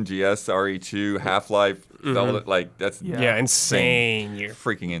MGS, RE2, Half-Life, Zelda, like that's Yeah, insane year.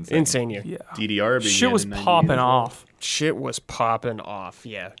 freaking insane. Insane year. Yeah. DDR began Shit was in 98 popping as well. off. Shit was popping off.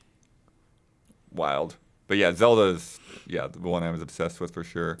 Yeah. Wild. But yeah, Zelda's the one I was obsessed with for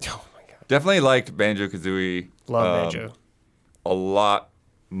sure. Oh my god. Definitely liked Banjo-Kazooie. Love Banjo. A lot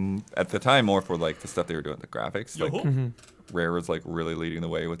at the time, more for like the stuff they were doing, the graphics. Like Rare was like really leading the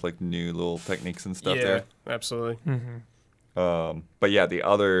way with like new little techniques and stuff Yeah, absolutely. But yeah, the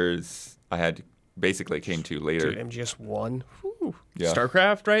others I had basically came to later. Dude, MGS 1. Whew. Yeah.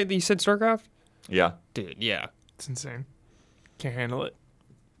 StarCraft, right? You said StarCraft? Yeah. Dude, yeah. It's insane. Can't handle it.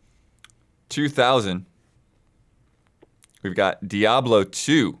 2000. We've got Diablo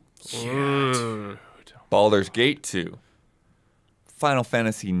 2, Baldur's Gate 2, Final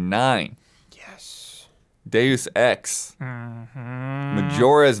Fantasy 9, Yes. Deus Ex,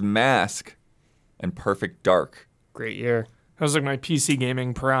 Majora's Mask, and Perfect Dark. Great year. That was like my PC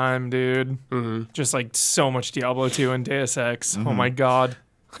gaming prime, dude. Just like so much Diablo 2 and Deus Ex. Oh my god.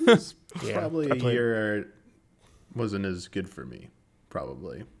 Yeah. Probably I a played- year wasn't as good for me.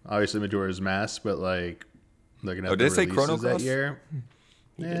 Probably. Obviously Majora's Mask, but like looking at Oh, the did it say releases Chrono that Cross? year.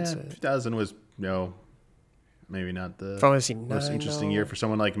 did Yeah, say it. 2000 was maybe not the Final Fantasy most 9, interesting though. year for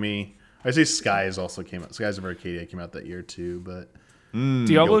someone like me. I say Skies also came out. Skies of Arcadia came out that year too, but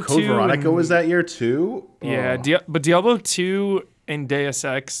Diablo Code 2 Veronica and- was that year too. Yeah, Oh. but Diablo 2 and Deus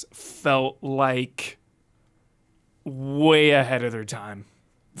Ex felt like way ahead of their time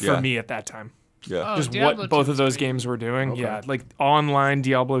for Yeah. me at that time. Yeah. Oh, Just Diablo what 2 both of was those great. games were doing. Okay. Yeah, like online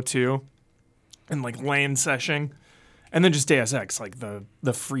Diablo 2 and like LAN seshing. And then just Deus Ex, like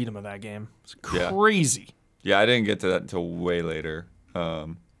the freedom of that game. It's Yeah. crazy. Yeah, I didn't get to that until way later.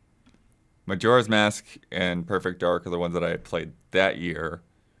 Majora's Mask and Perfect Dark are the ones that I had played that year.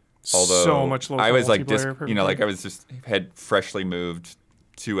 Although so much local I was like, multiplayer, like I was just had freshly moved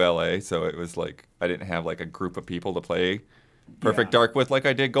to LA, so it was like I didn't have like a group of people to play Perfect Dark with like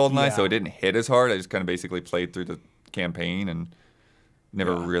I did GoldenEye, so Yeah. it didn't hit as hard. I just kind of basically played through the campaign and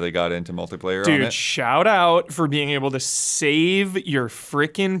never really got into multiplayer on Dude, it. shout out for being able to save your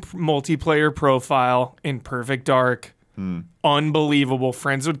freaking multiplayer profile in Perfect Dark. Unbelievable.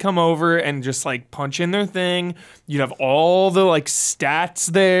 Friends would come over and just like punch in their thing. You'd have all the like stats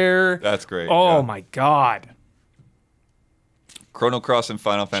there. That's great. Oh yeah. my god. Chrono Cross and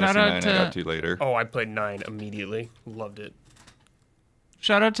Final Fantasy out 9 I to- got to later. Oh, I played 9 immediately. Loved it.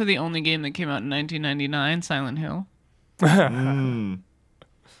 Shout out to the only game that came out in 1999, Silent Hill.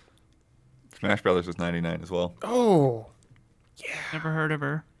 Smash Brothers was 99 as well. Oh, Never heard of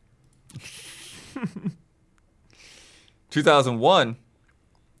her. 2001,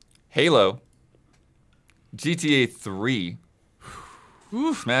 Halo, GTA 3,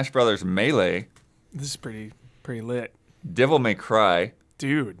 Smash Brothers Melee, This is pretty lit. Devil May Cry,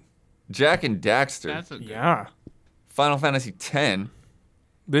 Dude. Jack and Daxter, That's a good. Yeah. Final Fantasy X,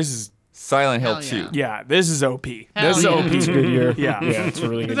 This is Silent Hill Hell 2. yeah. this is OP. Hell This is yeah. OP. it's a good year. Yeah. Yeah, it's a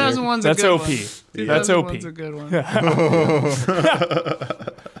really good year. 2001's That's a good OP. one. That's OP. 2001's a good one.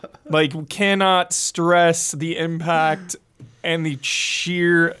 Like, cannot stress the impact and the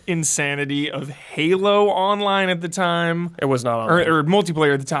sheer insanity of Halo Online at the time, It was not on. or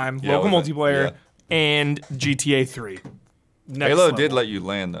multiplayer at the time, Yeah, local was it? multiplayer, Yeah. and GTA 3. Next Halo level. did let you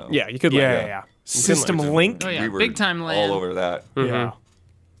land, though. Yeah, you could. Yeah, Like, yeah, yeah. System land. Link. Oh yeah, We were big time land. all over that. Yeah.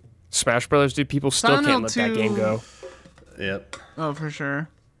 Smash Brothers, dude. People still Silent can't let Hill that game 2. go. Yep. Oh, for sure.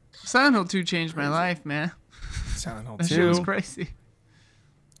 Silent Hill 2 changed my life, man. Silent Hill That shit was 2. crazy.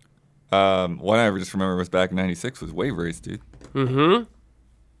 One I just remember was back in 96 was Wave Race, dude. Mm-hmm.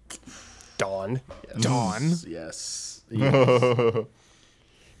 Dawn. Dawn. Yes.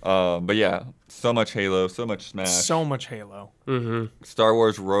 But yeah, so much Halo, so much Smash. So much Halo. Star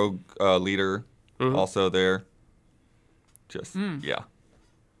Wars Rogue Leader, also there. Just, yeah.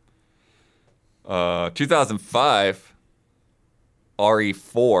 2005,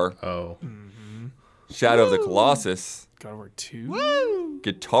 RE4, Oh. Shadow of the Colossus, God of War 2.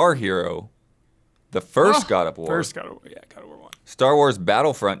 Guitar Hero, the first God of War, First God of War. Yeah, God of War 1. Star Wars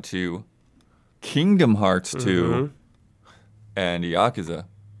Battlefront 2, Kingdom Hearts 2, and Yakuza.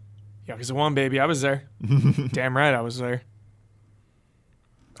 Yakuza 1, baby. I was there. Damn right I was there.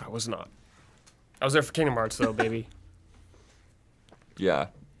 I was not. I was there for Kingdom Hearts though, baby. Yeah,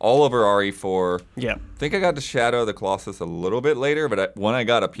 all over RE4. Yeah. I think I got to Shadow of the Colossus a little bit later, but when I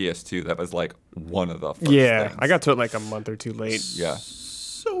got a PS2, that was like one of the first Yeah. things. I got to it like a month or two late. Yeah.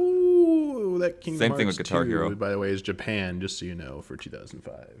 So that Kingdom Same thing Hearts with Guitar 2, Hero. by the way, is Japan, just so you know, for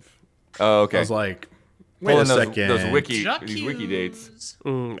 2005. Oh, okay. I was like, wait Pulling a those, second. those these wiki dates.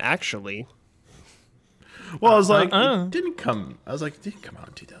 Actually. Well, I was like, Uh-uh. it didn't come. I was like, it didn't come out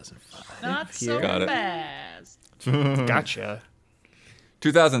in 2005. Not so Got it. fast. Gotcha.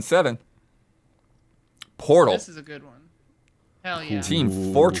 2007, Portal, This is a good one. Hell yeah.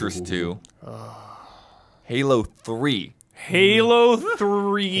 Team Fortress 2, Halo 3, Halo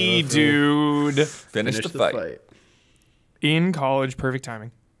 3, dude. Finish the Fight, In college, perfect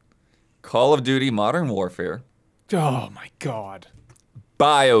timing. Call of Duty Modern Warfare, Oh my god.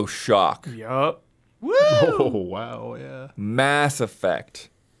 BioShock, Yup. Oh, wow, yeah. Mass Effect,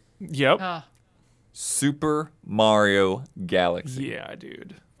 Yep. Ah. Super Mario Galaxy. Yeah,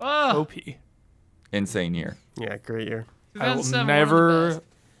 dude. Oh, OP. Insane year. Yeah, great year. I will 2007, one of the never. best.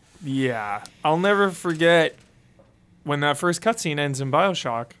 Yeah, I'll never forget when that first cutscene ends in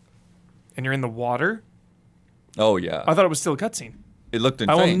Bioshock, and you're in the water. Oh yeah, I thought it was still a cutscene. it looked I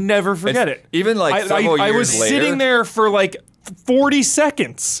insane. will never forget It's- it. Even like several I years was later. sitting there for like 40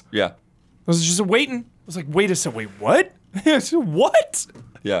 seconds. Yeah, I was just waiting. I was like, wait a second, wait, what? What?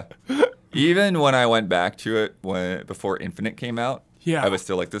 yeah. Even when I went back to it before Infinite came out, Yeah. I was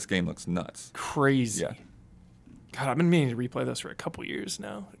still like, this game looks nuts. Crazy. Yeah. God, I've been meaning to replay this for a couple years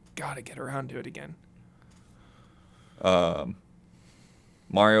now. Gotta get around to it again.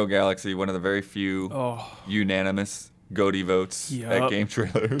 Mario Galaxy, one of the very few Oh, unanimous GOTY votes at Yup. game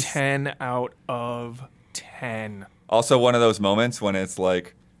trailers. 10 out of 10. Also, one of those moments when it's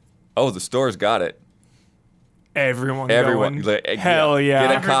like, oh, the store's got it. Everyone Everyone, going. like, Hell yeah.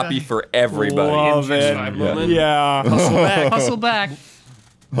 Get a copy for everybody. Love it. MGS5 Yeah. moment. Yeah. Hustle back. Hustle back.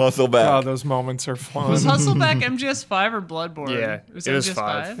 Hustle back. Oh, those moments are fun. Was Hustle back MGS5 or Bloodborne? Yeah, it was, it was MGS5.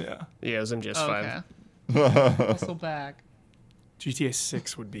 5. Yeah. Yeah, it was MGS5. Oh, okay. Hustle back. GTA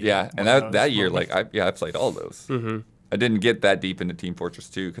 6 would be. Yeah, and one of that those year, moments. like I played all those. Mm-hmm. I didn't get that deep into Team Fortress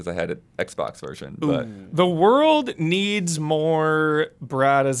 2 because I had an Xbox version. But The world needs more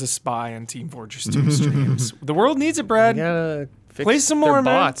Brad as a spy on Team Fortress 2 streams. The world needs it, Brad. You gotta fix Play some their more, man.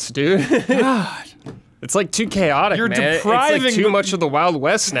 bots, dude. God, It's like too chaotic, You're man. depriving it's like too the- much of the Wild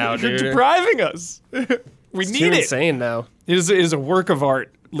West now, you're dude. depriving us. We It's need too it. insane now. It is a work of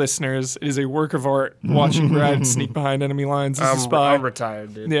art, listeners. It is a work of art watching Brad sneak behind enemy lines as a spy. I'm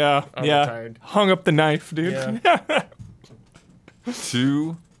retired, dude. Yeah, I'm yeah. retired. Hung up the knife, dude. Yeah.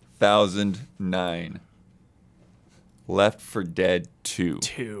 2009. Left 4 Dead 2.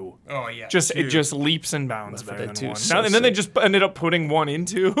 2. Oh yeah. It just leaps and bounds Left 4 better Dead than 2 one. is so And then they sick. just ended up putting 1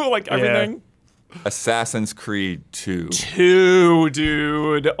 into like everything. Assassin's Creed 2. 2,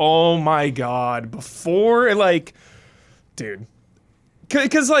 dude. Oh my god. Before like, dude.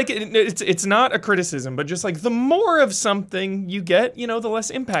 Because like it's not a criticism, but just like the more of something you get, the less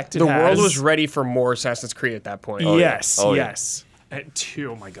impact it The has. world was ready for more Assassin's Creed at that point. Yes, Oh, yeah. yes. And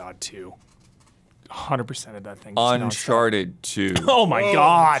 2, oh my god, 2. 100% of that thing. just nonstop. Uncharted 2. Oh my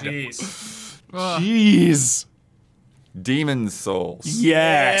god. Jeez. Demon's Souls.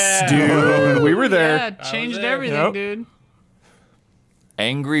 Yes, dude. We were there. Yeah, changed there. everything, Yep. dude.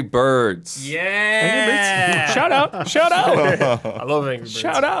 Angry Birds. Yeah. Shout out. Shout out. I love Angry Birds.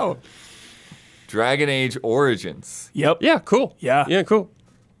 Shout out. Dragon Age Origins. Yep. Yeah, cool. Yeah. Yeah, cool.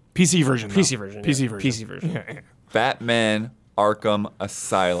 PC version. though. PC version. PC yeah. version. PC version. Yeah, yeah. Batman Arkham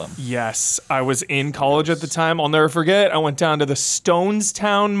Asylum. Yes, I was in college at the time. I'll never forget. I went down to the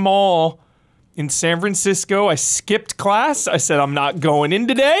Stonestown Mall in San Francisco. I skipped class. I said, I'm not going in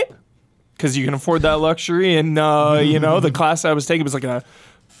today because you can afford that luxury. And, the class I was taking was like I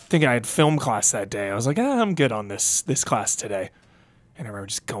think I had film class that day. I was like, I'm good on this class today. And I remember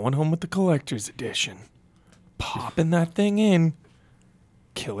just going home with the collector's edition, popping that thing in.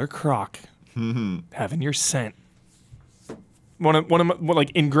 Killer Croc, having your scent. One of my, like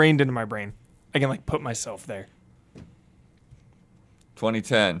ingrained into my brain. I can like put myself there.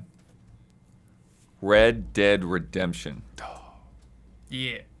 2010. Red Dead Redemption.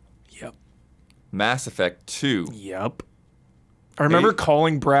 Yeah. Yep. Mass Effect 2. Yep. I remember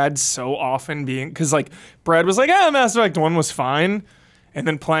calling Brad so often because like Brad was like, Mass Effect 1 was fine. And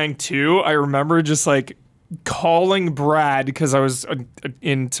then playing 2, I remember just like calling Brad because I was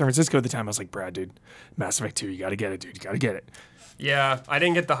in San Francisco at the time. I was like, Brad, dude, Mass Effect 2, you got to get it, dude. You got to get it. Yeah, I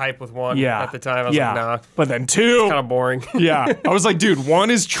didn't get the hype with 1 Yeah. at the time. I was yeah. like, nah, But then 2. kind of boring. Yeah. I was like, dude, 1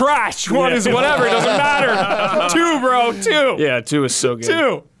 is trash. 1 is whatever. It doesn't matter. 2, bro. 2. Yeah, 2 is so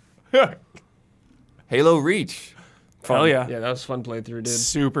good. 2. Halo Reach. Hell yeah. Yeah, that was a fun playthrough, dude.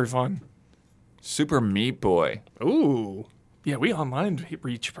 Super fun. Super Meat Boy. Ooh. Yeah, we online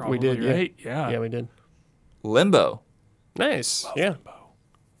reach probably, did, yeah. right? Yeah. Yeah, we did. Limbo. Nice. Yeah.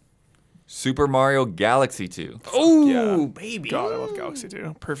 Super Mario Galaxy 2. Ooh, Yeah. baby. God, I love Galaxy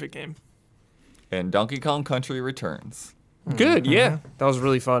 2. Perfect game. And Donkey Kong Country Returns. Good, yeah. That was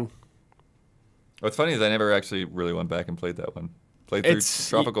really fun. What's funny is I never actually really went back and played that one. Played through It's-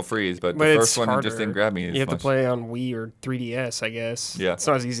 Tropical Freeze, but but the it's first one harder. just didn't grab me as You have to much. play on Wii or 3DS, I guess. Yeah. It's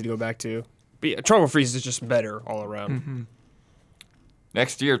not as easy to go back to. But yeah, Tropical Freeze is just better all around.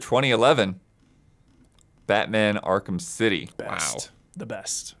 Next year, 2011. Batman Arkham City. Best. The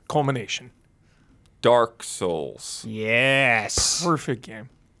best. Culmination. Dark Souls. Yes. Perfect game.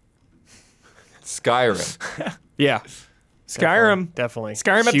 Skyrim. Yeah. Skyrim. Definitely.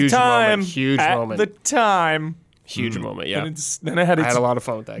 Skyrim at the Huge time. Moment. Huge at moment. the time. Huge moment, yeah. Then it had I its had a lot of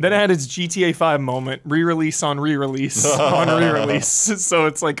fun with that Then game. it had its GTA 5 moment, re-release on re-release on re-release. So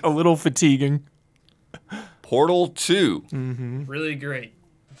it's like a little fatiguing. Portal 2. Really great.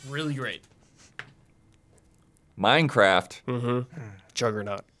 Really great. Minecraft.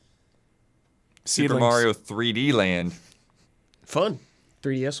 Juggernaut. Super Seedlings. Mario 3D Land. Fun.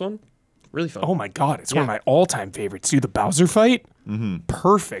 3DS one? Really fun. Oh my god, it's one of my all-time favorites. Dude, the Bowser fight?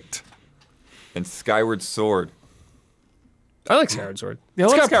 Perfect. And Skyward Sword. I like Skyward Sword. Yeah,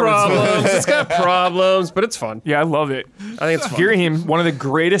 It's let's got problems. It's got problems, but it's fun. Yeah, I love it. I think it's fun. Girahim, one of the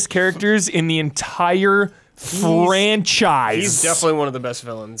greatest characters in the entire franchise. He's definitely one of the best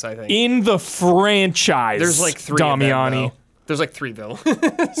villains, I think. in the franchise. There's like 3 of them, Damiani. though. There's like 3 villains.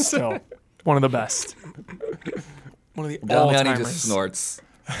 Still, one of the best. One of the Damiani all-timers. just snorts.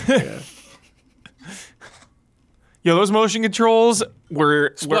 Yo, those motion controls were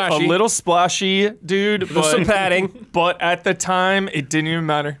a Splashy. little splashy, dude. There's some But, padding. but at the time, it didn't even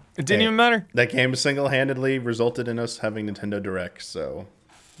matter. It didn't Hey. even matter. That game single-handedly resulted in us having Nintendo Directs, so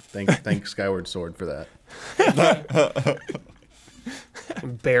thank Skyward Sword for that.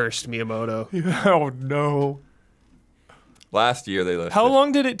 Embarrassed Miyamoto. Oh no! Last year they listed. How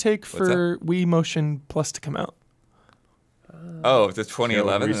long did it take What's for Wii Motion Plus to come out? Oh, it's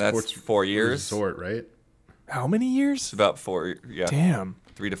 2011, Wii and that's Sports 4 years. Resort, right? How many years? It's about 4. Yeah, Damn.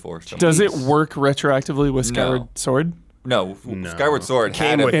 3 to 4. something. Does it work retroactively with No. Skyward Sword? No, No. Skyward Sword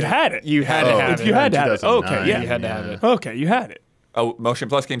Came had with it. It had it. You had Oh, to have if it. you had to have it. 2009, Okay, yeah. You had to have it. Okay, you had it. Oh, Motion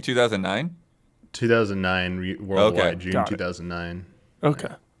Plus came 2009. 2009 worldwide, Okay. June Got it. 2009.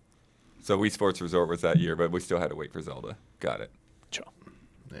 Okay. So Wii Sports Resort was that year, but we still had to wait for Zelda. Got it. Chill.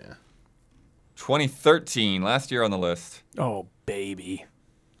 Yeah. 2013, last year on the list. Oh baby.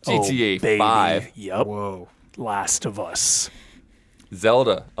 GTA oh, baby. 5. Yep. Whoa. Last of Us.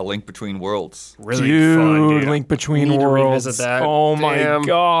 Zelda: A Link Between Worlds. Really Dude, fun, dude. Link Between Need to Worlds. revisit that. Oh Damn. my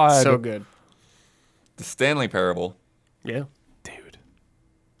god. So good. The Stanley Parable. Yeah. Dude.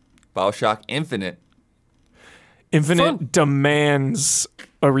 BioShock Infinite. Infinite Fun. demands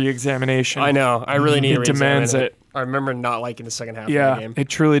a re-examination. I know. I really need to It demands re-examine it. I remember not liking the second half of the Yeah, game. it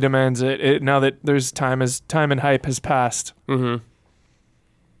truly demands it. Now that there's time and hype has passed. Mm-hmm.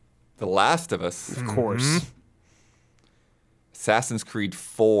 The Last of Us. Of course. Assassin's Creed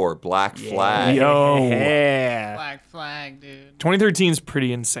 4. Black Flag. Yo. Yeah. Black flag, dude. 2013 is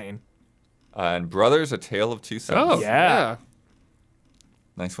pretty insane. And Brothers: A Tale of Two Sons. Oh, Yeah. yeah.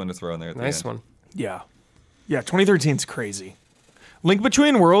 Nice one to throw in there at the Nice end. one. Yeah. Yeah, 2013 is crazy. Link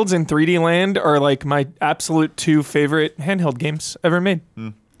Between Worlds and 3D Land are like my absolute 2 favorite handheld games ever made.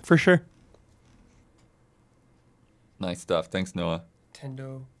 For sure. Nice stuff. Thanks, Noah.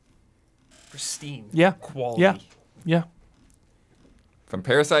 Nintendo. Pristine. Yeah. Quality. Yeah. Yeah. From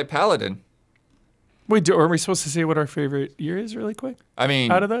Parasite Paladin. Wait, are we supposed to say what our favorite year is really quick I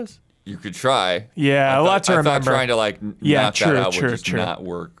mean, out of those? you could try. Yeah, a lot to I remember. thought trying to like Yeah, knock true, that out true, would just true. not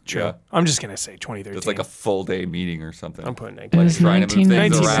work. True. Yeah. I'm just going to say 2013. It's like a full day meeting or something. I'm putting it. It was trying to move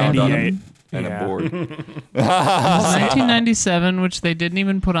things around on 1997. and Yeah. a board. 1997, which they didn't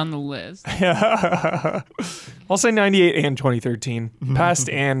even put on the list. I'll say 98 and 2013. Past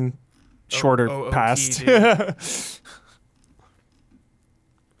and shorter OOT, past. dude.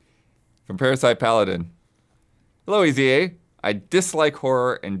 From Parasite Paladin. Hello, EZA. I dislike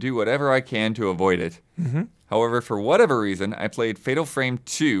horror and do whatever I can to avoid it. However, for whatever reason, I played Fatal Frame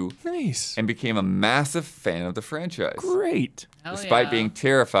 2 Nice. and became a massive fan of the franchise. Great. Hell Despite yeah. being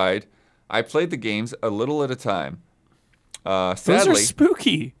terrified, I played the games a little at a time. Those Sadly, are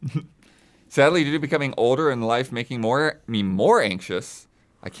spooky. Sadly, due to becoming older and life making me more anxious,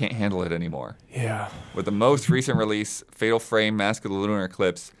 I can't handle it anymore. Yeah. With the most recent release, Fatal Frame Mask of the Lunar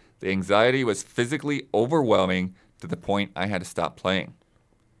Eclipse, the anxiety was physically overwhelming to the point I had to stop playing.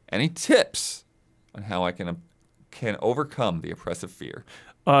 Any tips on how I can overcome the oppressive fear?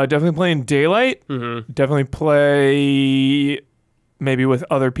 Definitely playing Daylight. Definitely play maybe with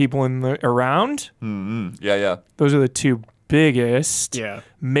other people around. Yeah, yeah. Those are the 2 biggest. Yeah.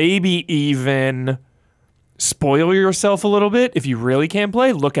 Maybe even spoil yourself a little bit if you really can't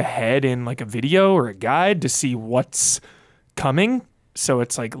play. Look ahead in like a video or a guide to see what's coming, so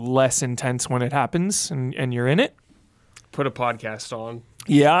it's like less intense when it happens and you're in it. Put a podcast on.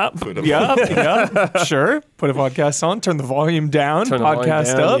 Yeah, yeah, sure. Put a podcast on. Turn the volume down. Turn the volume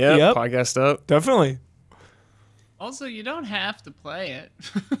podcast down. up. Yep, Podcast up. definitely. Also, you don't have to play it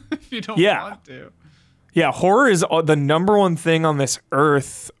if you don't Yeah. want to. Yeah, horror is the number one thing on this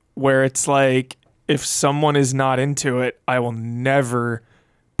earth where it's like, if someone is not into it, I will never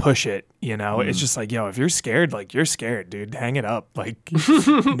push it. You know, it's just like, yo, if you're scared, like you're scared, dude, hang it up. Like,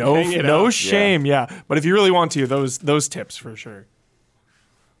 no shame. Yeah. But if you really want to, those tips for sure.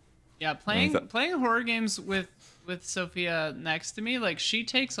 Yeah, playing horror games with Sophia next to me, like she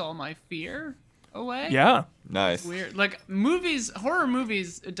takes all my fear away. Yeah. Nice. Weird. Like horror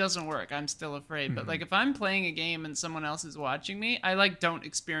movies, it doesn't work. I'm still afraid. But like if I'm playing a game and someone else is watching me, I like don't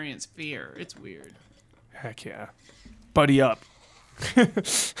experience fear. It's weird. Heck yeah. Buddy up.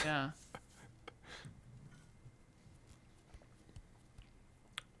 Yeah.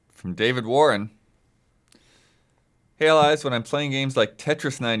 From David Warren. Hey Allies, when I'm playing games like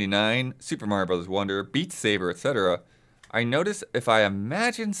Tetris 99, Super Mario Bros. Wonder, Beat Saber, etc., I notice if I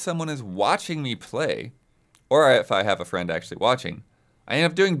imagine someone is watching me play, or if I have a friend actually watching, I end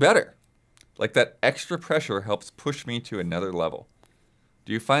up doing better. Like that extra pressure helps push me to another level.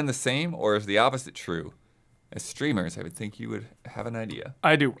 Do you find the same, or is the opposite true? As streamers, I would think you would have an idea.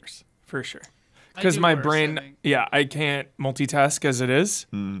 I do worse, for sure. because do my worse, I brain, think. yeah, I can't multitask as it is.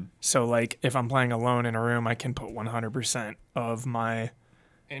 Mm. So like if I'm playing alone in a room, I can put 100% of my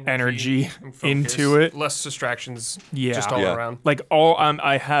energy and focus, into it. Less distractions. Yeah. Just all Yeah. around. Like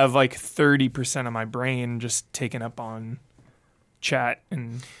I have like 30% of my brain just taken up on chat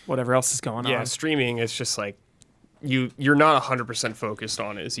and whatever else is going Yeah, on. streaming is just like you're not 100% focused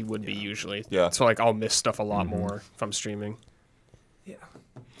on it as you would be usually. Yeah. So like I'll miss stuff a lot more if I'm streaming. Yeah,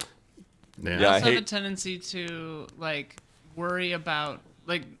 I I also have a hate. tendency to like worry about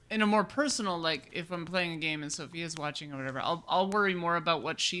like in a more personal, like if I'm playing a game and Sophia's watching or whatever, I'll worry more about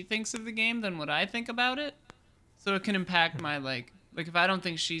what she thinks of the game than what I think about it. So it can impact my like if I don't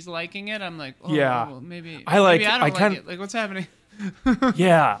think she's liking it, I'm like, oh, Yeah. well, maybe I like- maybe I don't I like kind- it. Like what's happening?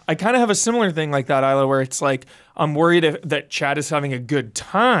 Yeah, I kind of have a similar thing like that, Isla, where it's like I'm worried that Chad is having a good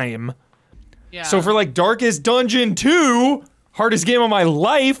time. Yeah. So for like Darkest Dungeon 2, hardest game of my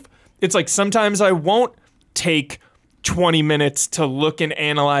life, it's like sometimes I won't take 20 minutes to look and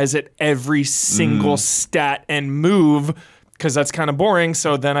analyze it every single stat and move because that's kind of boring.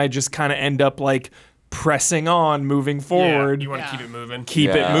 So then I just kind of end up like pressing on, moving forward. You want to Yeah. keep it moving.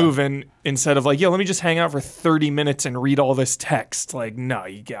 Keep Yeah. it moving instead of like, let me just hang out for 30 minutes and read all this text. Like, no,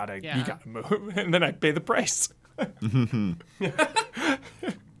 you gotta move, and then I pay the price.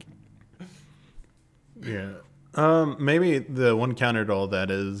 Yeah. Maybe the one counter to all that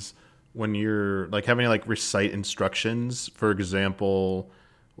is when you're like having to like recite instructions. For example,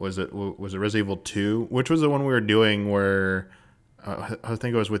 was it Resident Evil 2, which was the one we were doing where I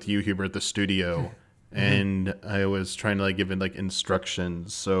think it was with you, Hubert, at the studio. And I was trying to like give it like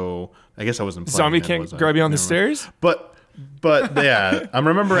instructions. So I guess I wasn't playing Zombie then, can't was I? grab you on the Never mind. stairs. But yeah, I'm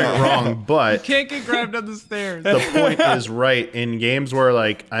remembering it wrong. But Can't get grabbed on the stairs. the point is right in games where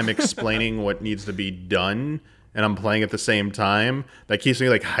like I'm explaining what needs to be done and I'm playing at the same time. That keeps me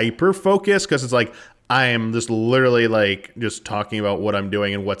like hyper focused because it's like I am just literally like just talking about what I'm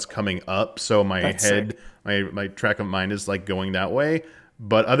doing and what's coming up. So my That's head, my track of mind is like going that way.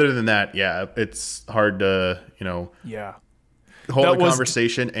 But other than that, yeah, it's hard to Yeah. hold That a was-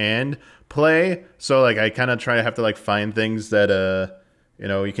 conversation and play. So like I kind of try to have to like find things that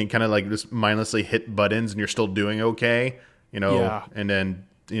you can kind of like just mindlessly hit buttons and you're still doing okay, Yeah. and then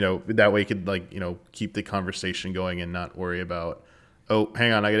that way you could like keep the conversation going and not worry about, oh,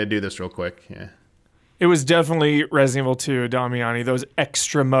 hang on, I got to do this real quick. Yeah. It was definitely Resident Evil 2, Damiani, those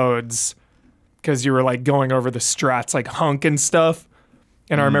extra modes, because you were like going over the strats like hunk and stuff.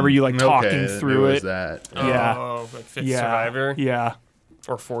 And I remember you like talking through was it. that. Yeah. Oh, like Fifth Yeah. Survivor Yeah.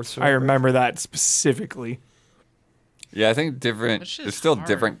 or Fourth Survivor. I remember that specifically. Yeah, I think different. That shit's There's still hard.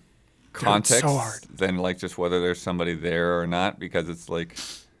 different context so hard. than like just whether there's somebody there or not, because it's like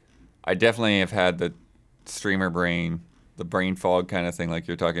I definitely have had the streamer brain, the brain fog kind of thing, like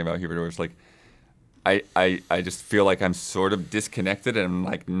you're talking about, Hubert, where it's like I just feel like I'm sort of disconnected and I'm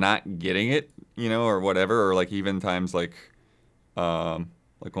like not getting it, or whatever, or like even times like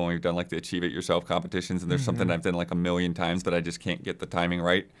when we've done like the Achieve It Yourself competitions and there's something I've done like a million times, but I just can't get the timing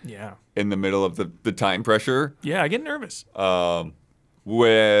right Yeah. in the middle of the time pressure. Yeah, I get nervous.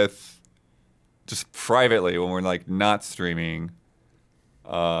 With just privately when we're like not streaming,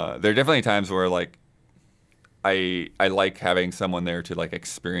 there are definitely times where like I like having someone there to like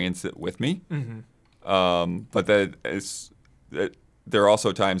experience it with me. But there are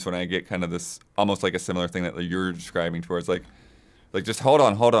also times when I get kind of this almost like a similar thing that you're describing, towards like just hold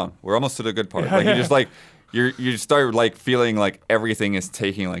on, we're almost to the good part. Like you just like you start like feeling like everything is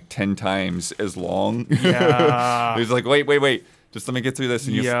taking like 10 times as long. Yeah. It's like wait, just let me get through this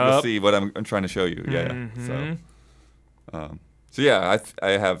and you'll Yup. see what I'm trying to show you. Yeah. So yeah, I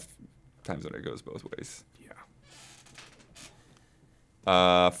have times when it goes both ways.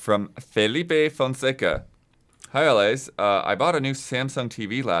 From Felipe Fonseca. Hi, LAs. I bought a new Samsung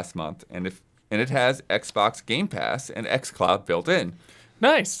TV last month, and it has Xbox Game Pass and xCloud built in.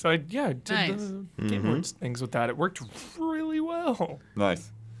 Nice. I did Nice. the Game Awards things with that. It worked really well.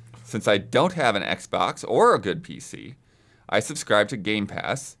 Nice. Since I don't have an Xbox or a good PC, I subscribe to Game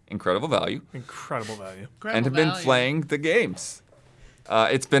Pass, incredible value, Incredible value. and have been playing the games.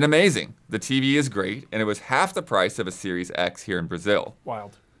 It's been amazing. The TV is great, and it was half the price of a Series X here in Brazil.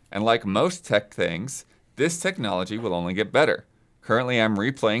 Wild. And like most tech things, this technology will only get better. Currently, I'm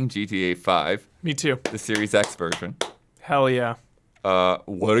replaying GTA 5, Me too. the Series X version. Hell yeah.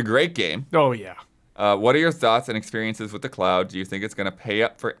 What a great game. Oh yeah. What are your thoughts and experiences with the cloud? Do you think it's going to pay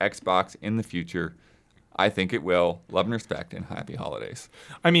up for Xbox in the future? I think it will. Love and respect and happy holidays.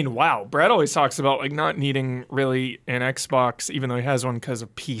 I mean, wow. Brad always talks about like not needing really an Xbox, even though he has one because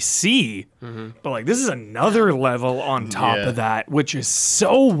of PC. But like this is another level on top Yeah. of that, which is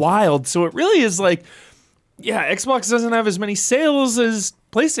so wild. So it really is like, yeah, Xbox doesn't have as many sales as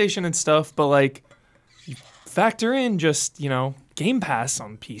PlayStation and stuff, but like you factor in just, you know, Game Pass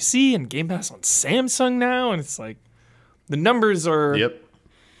on PC and Game Pass on Samsung now, and it's like the numbers are, Yep.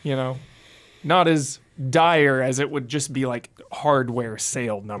 you know, not as dire as it would just be like hardware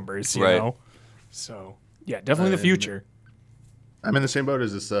sale numbers, you Right. know? So, yeah, definitely the And- future. I'm in the same boat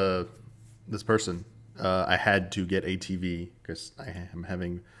as this person. I had to get a TV because I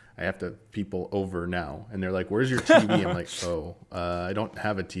have to have people over now, and they're like, "Where's your TV?" I'm like, "Oh, I don't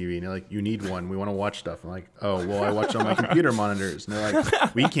have a TV." And they're like, "You need one. We want to watch stuff." I'm like, "Oh, well, I watch on my computer monitors." And they're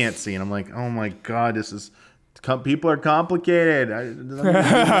like, "We can't see." And I'm like, "Oh my god, this is." People are complicated. So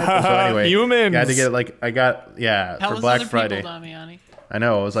anyway, Humans. I had to get it. Like I got Tell for us Black other Friday. people, Damiani. I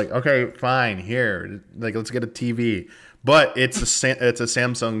know. I was like, okay, fine, here, like let's get a TV. But it's a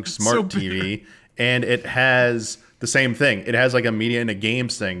Samsung Smart TV, and it has the same thing. It has like a media and a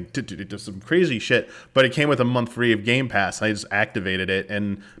games thing. It does some crazy shit. But it came with a month free of Game Pass. I just activated it,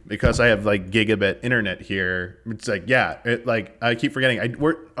 and because I have like gigabit internet here, it's like I keep forgetting.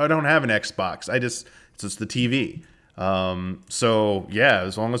 I don't have an Xbox. It's just the TV. So yeah,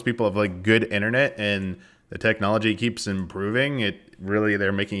 as long as people have like good internet and the technology keeps improving,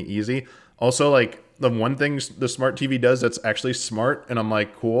 they're making it easy. Also, like the one thing the smart TV does that's actually smart, and I'm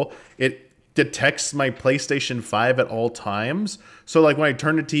like, cool. It detects my PlayStation 5 at all times. So like when I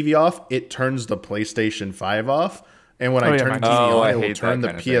turn the TV off, it turns the PlayStation 5 off. And when I turn the TV on, I it will hate turn the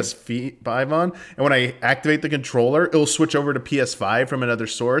that kind of thing. PS5 on. And when I activate the controller, it'll switch over to PS5 from another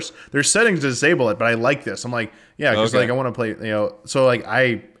source. There's settings to disable it, but I like this. I'm like, yeah, because Okay. like I want to play, so like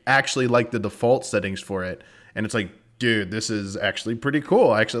I actually like the default settings for it. And it's like, dude, this is actually pretty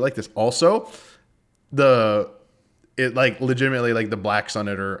cool. I actually like this. Also, legitimately like the blacks on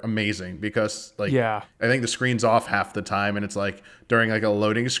it are amazing because like Yeah. I think the screen's off half the time, and it's like during like a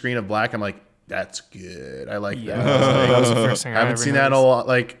loading screen of black, I'm like, that's good. I like that. I was like, That was the first thing I haven't seen that in a lot.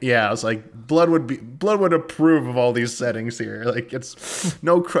 Like, yeah, I was like, Blood would approve of all these settings here. Like, it's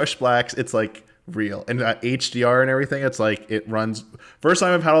no crush blacks. It's like real and HDR and everything. It's like it runs. First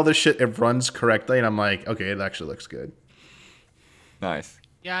time I've had all this shit, it runs correctly, and I'm like, okay, it actually looks good. Nice.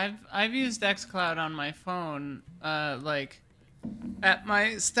 Yeah, I've used xCloud on my phone, like at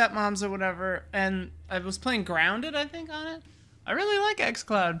my stepmom's or whatever, and I was playing Grounded, I think, on it. I really like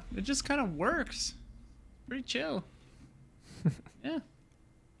xCloud. It just kind of works. Pretty chill. Yeah.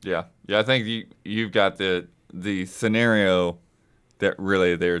 Yeah. I think you've got the scenario that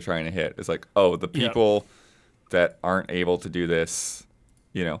really they were trying to hit. It's like, oh, the people that aren't able to do this,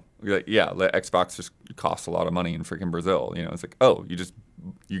 like, let Xbox just costs a lot of money in freaking Brazil. It's like, oh,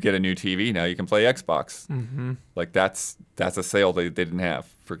 you get a new TV, now you can play Xbox. Mm-hmm. Like that's a sale they didn't have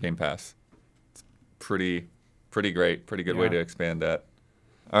for Game Pass. It's pretty great, pretty good way to expand that.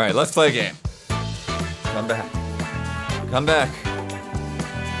 All right, let's play a game. Come back.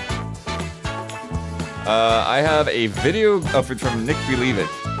 I have a video from Nick Believe It.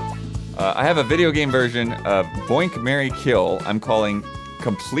 I have a video game version of Boink, Marry, Kill. I'm calling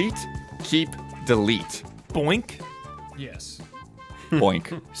Complete, Keep, Delete. Boink. Yes. Boink.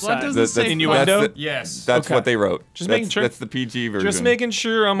 Blood doesn't say innuendo? Yes. That's Okay. what they wrote. Just making sure. That's the PG version. Just making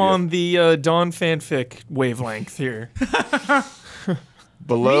sure I'm on the Dawn fanfic wavelength here.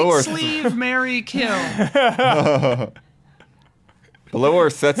 Below Meat, or sleeve, marry, kill. Below are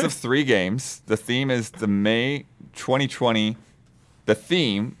sets of 3 games. The theme is the May 2020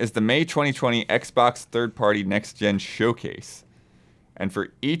 Xbox third-party next-gen showcase. And for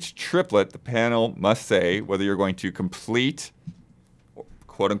each triplet, the panel must say whether you're going to complete,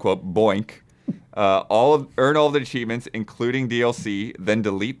 quote-unquote, boink, earn all the achievements, including DLC, then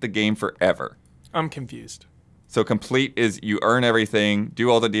delete the game forever. I'm confused. So complete is you earn everything, do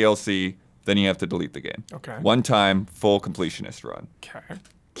all the DLC, then you have to delete the game. Okay. One time, full completionist run. Okay.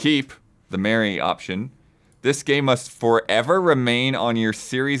 Keep, the marry option. This game must forever remain on your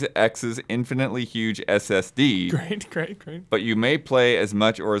Series X's infinitely huge SSD, Great. but you may play as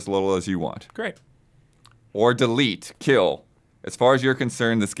much or as little as you want. Great. Or delete, kill. As far as you're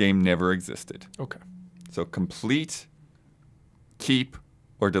concerned, this game never existed. Okay. So complete, keep,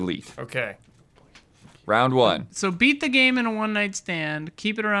 or delete. Okay. Round 1. So beat the game in a one-night stand,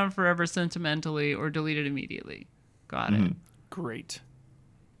 keep it around forever sentimentally, or delete it immediately. Got it. Great.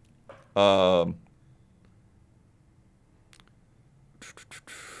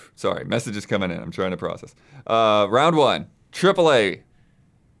 Sorry, messages coming in. I'm trying to process. Round 1. AAA.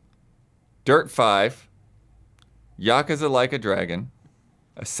 Dirt 5. Yakuza Like a Dragon,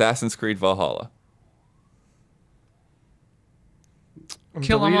 Assassin's Creed Valhalla. I'm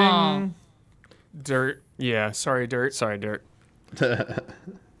Kill 'em all. deleting Dirt. Yeah. Sorry, Dirt. Sorry, Dirt.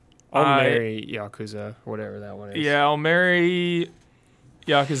 I'll I- marry Yakuza, whatever that one is. Yeah, I'll marry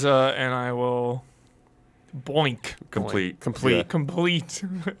Yakuza and I will boink. Complete. Complete. Complete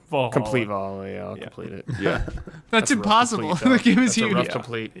Valhalla. Complete Valhalla. Yeah, I'll Yeah. complete it. Yeah. That's a rough impossible. complete, though. The game is That's a huge. rough Yeah.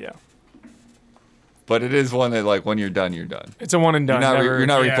 complete. Yeah. But it is one that, like, when you're done, you're done. It's a one and You're done. not, never- you're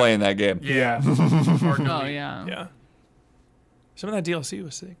not yeah. replaying that game. Yeah. Oh yeah. Yeah. Some of that DLC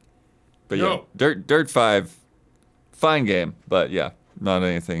was sick. But yeah, No. Dirt 5, fine game, but yeah, not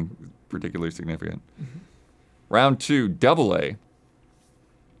anything particularly significant. Round 2, Double A.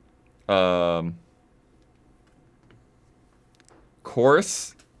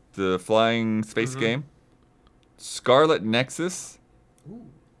 Chorus, the flying space game. Scarlet Nexus.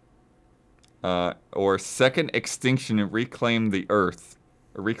 Or Second Extinction and Reclaim Earth,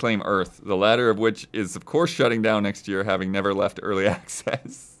 the latter of which is, of course, shutting down next year, having never left early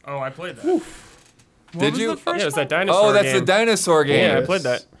access. Oh, I played that. What Did was you? the first Yeah, it was one? that dinosaur Oh, that's game. the dinosaur game. Yeah, I played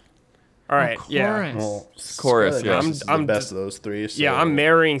that. All right. Yeah. Chorus. Well, Chorus, Scarlet yeah. Nexus is I'm the best of those three. So Yeah, I'm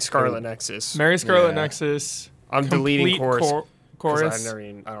marrying Scarlet Nexus. Mary Scarlet Yeah. Nexus. I'm deleting Complete Chorus. 'Cause Chorus.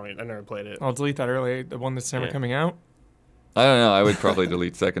 I never played it. I'll delete that early. The one that's never Yeah. coming out. I don't know. I would probably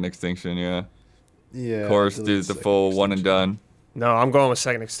delete Second Extinction. Yeah. Yeah. Chorus delete do the Second full one and Extinction. done. No, I'm going with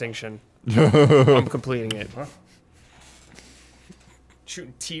Second Extinction. I'm completing it.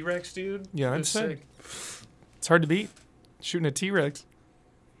 Shooting T-Rex, dude. Yeah, That's I'd say. It's hard to beat. Shooting a T-Rex.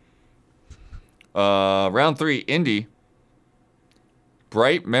 Round 3, Indie.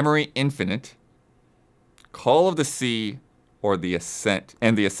 Bright Memory Infinite. Call of the Sea, or The Ascent.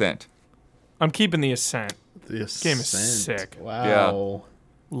 And The Ascent. I'm keeping the Ascent. The Game is Ascent. sick. Wow.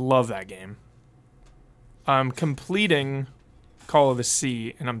 Love that game. I'm completing Call of the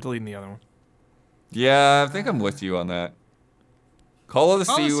Sea, and I'm deleting the other one. Yeah, I think I'm with you on that. Call of the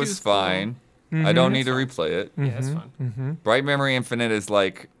Call of the Sea Sea was was cool. fine. I don't need to replay it. Yeah, that's fun. Bright Memory Infinite is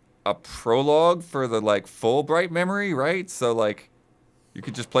like a prologue for the like full Bright Memory, right? So like you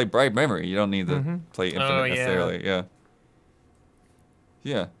could just play Bright Memory. You don't need to play Infinite Oh, yeah. necessarily. Yeah.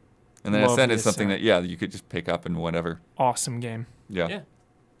 Yeah. And then Love Ascent the is something Ascent. that, yeah, you could just pick up and whatever. Awesome game. Yeah. Yeah.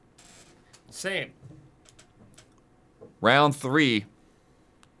 Same. Round 3,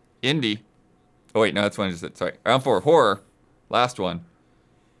 Indie. Oh, wait, no, that's one I just said. Sorry. Round 4, Horror. Last one.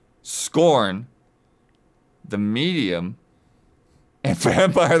 Scorn. The Medium. And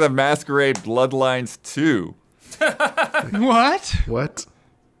Vampire the Masquerade Bloodlines 2. What? What?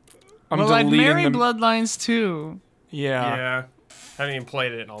 I'm Well, I'd deleting marry them. Bloodlines too. Yeah. Yeah. I haven't even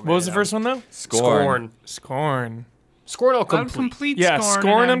played it. What was the first one though? Scorn. Scorn. Scorn. I'll I would complete. complete Yeah, Scorn,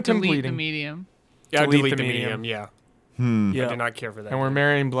 Scorn and I'm I'd delete the completing. medium. Yeah, Delete delete the the medium. medium. Yeah. Yeah. I did not care for that. And we're game.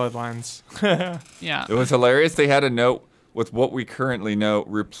 marrying Bloodlines. Yeah. It was hilarious. They had a note with what we currently know.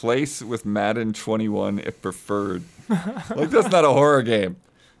 Replace with Madden 21 if preferred. Like, that's not a horror game.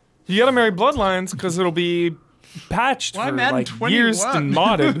 You gotta marry Bloodlines because it'll be patched Why for Madden like 21? years and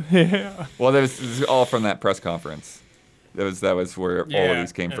modded. Yeah. Well, this is all from that press conference. That was where all of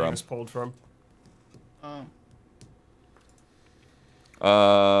these came everything from. was pulled from.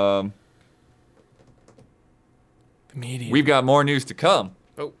 Oh. The medium. We've got more news to come.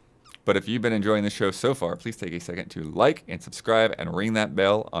 Oh. But if you've been enjoying the show so far, please take a second to like and subscribe and ring that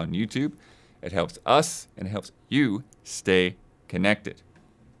bell on YouTube. It helps us and it helps you stay connected.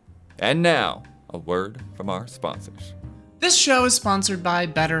 And now, a word from our sponsors. This show is sponsored by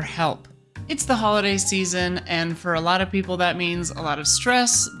BetterHelp. It's the holiday season, and for a lot of people, that means a lot of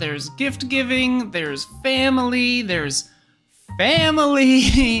stress. There's gift giving, there's family,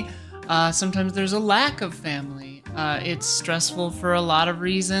 sometimes there's a lack of family. It's stressful for a lot of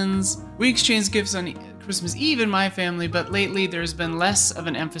reasons. We exchange gifts on Christmas Eve in my family, but lately there's been less of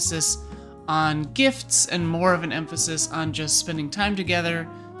an emphasis on gifts and more of an emphasis on just spending time together,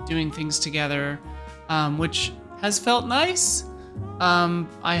 doing things together, which has felt nice.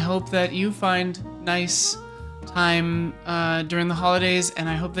 I hope that you find nice time during the holidays, and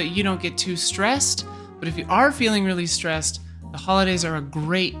I hope that you don't get too stressed. But if you are feeling really stressed, the holidays are a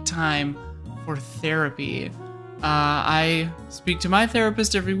great time for therapy. I speak to my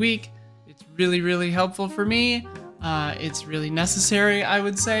therapist every week. It's really, really helpful for me. It's really necessary, I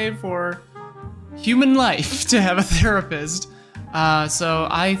would say, for human life to have a therapist. So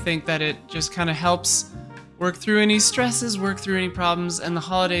I think that it just kind of helps work through any stresses, work through any problems, and the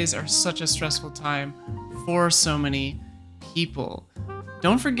holidays are such a stressful time for so many people.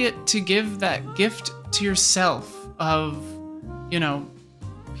 Don't forget to give that gift to yourself of,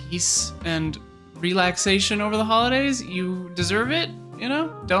 peace and relaxation over the holidays, you deserve it, you know?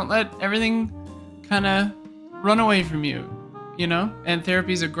 Don't let everything kind of run away from you, you know? And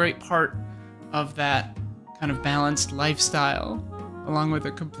therapy is a great part of that kind of balanced lifestyle, along with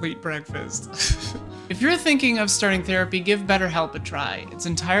a complete breakfast. If you're thinking of starting therapy, give BetterHelp a try. It's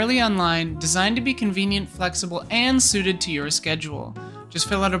entirely online, designed to be convenient, flexible, and suited to your schedule. Just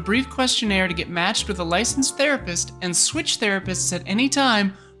fill out a brief questionnaire to get matched with a licensed therapist and switch therapists at any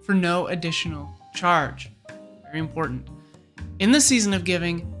time for no additional charge. Very important. In the season of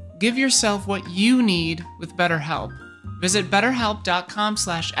giving, give yourself what you need with BetterHelp. Visit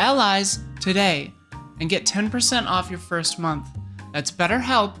betterhelp.com/allies today and get 10% off your first month. That's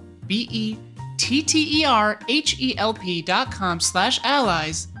BetterHelp,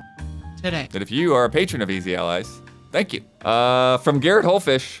 BetterHelp.com/allies today. And if you are a patron of Easy Allies, thank you. From Garrett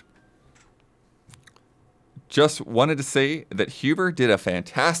Holfish, just wanted to say that Huber did a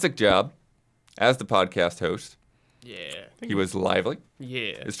fantastic job as the podcast host. Yeah. He was lively.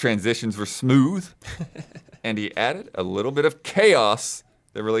 Yeah. His transitions were smooth. And he added a little bit of chaos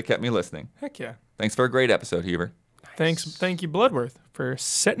that really kept me listening. Heck yeah. Thanks for a great episode, Huber. Thank you, Bloodworth, for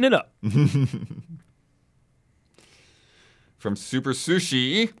setting it up. From Super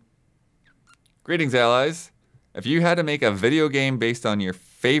Sushi, greetings, allies. If you had to make a video game based on your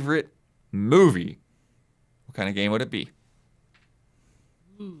favorite movie, what kind of game would it be?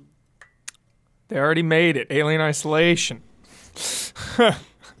 They already made it. Alien Isolation.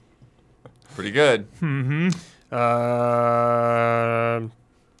 Pretty good.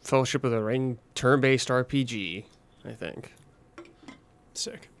 Fellowship of the Ring, turn-based RPG, I think.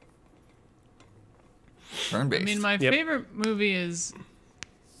 Sick. Turn-based. I mean, my favorite movie is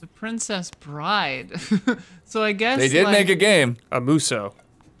The Princess Bride. So I guess They did like, make a game. A Muso.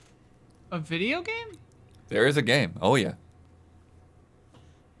 a video game? There is a game. Oh, yeah.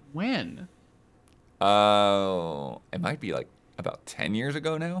 When? It might be like about 10 years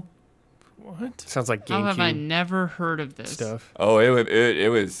ago now. What? Sounds like How have I GameCube never heard of this? stuff. Oh, it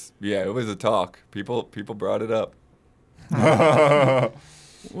was a talk. People brought it up.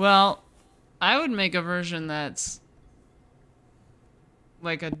 Well, I would make a version that's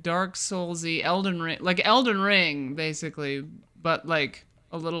like a Dark Soulsy Elden Ring, like Elden Ring, basically, but like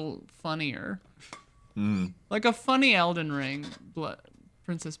a little funnier. Like a funny Elden Ring,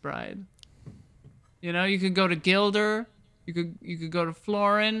 Princess Bride. You know, you could go to Gilder, you could go to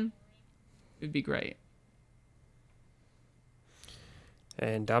Florin. It'd be great.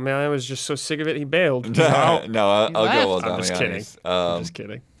 And Damian was just so sick of it, he bailed. No, I'll go with I'm just kidding. Damiani's. I'm just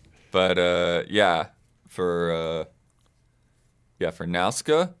kidding. But yeah, for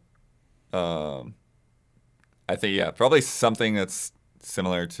Nazca, I think probably something that's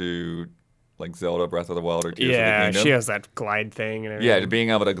similar to like Zelda Breath of the Wild or Tears of the Yeah, Kingdom. she has that glide thing and Yeah, everything. being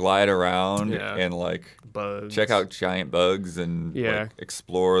able to glide around Yeah. and like Bugs. check out giant bugs and Yeah. like,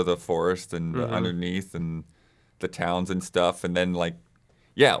 explore the forest and the underneath and the towns and stuff, and then like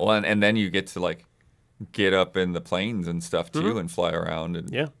and then you get to like get up in the planes and stuff too and fly around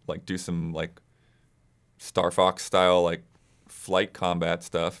and like do some like Star Fox style like flight combat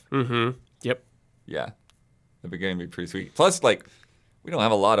stuff. Yep. Yeah, the beginning would be pretty sweet. Plus, like, we don't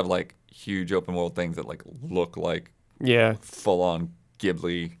have a lot of like huge open world things that like look like Yeah. full on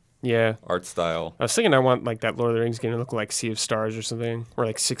Ghibli Yeah. art style. I was thinking I want like that Lord of the Rings game to look like Sea of Stars or something, or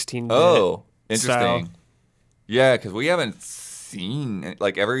like 16-bit. Oh, interesting. style. Yeah, because we haven't seen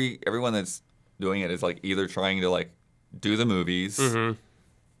like everyone that's doing it is like either trying to like do the movies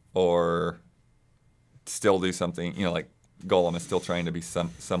or still do something. You know, like Gollum is still trying to be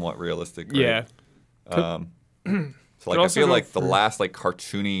somewhat realistic. Right? Yeah. So like I also feel go like the for- last like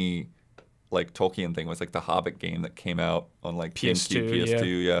cartoony like Tolkien thing was like the Hobbit game that came out on like PS2. GameCube,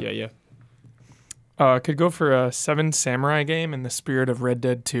 PS2. Yeah. Yeah. Could go for a Seven Samurai game in the spirit of Red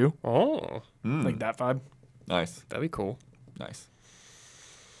Dead 2. Oh, Like that vibe. Nice. that'd be cool. Nice.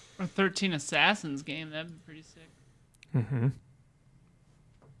 Or 13 Assassins game. That'd be pretty sick. Are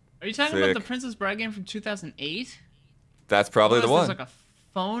you talking about Sick. the Princess Bride game from 2008? That's probably the There's one. like a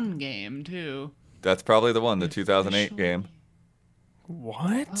phone game too. That's probably the one, the 2008 game.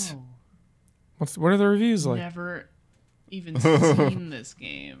 What? Oh, What are the reviews like? never even seen this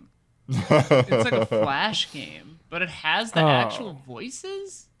game. It's like a Flash game, but it has the actual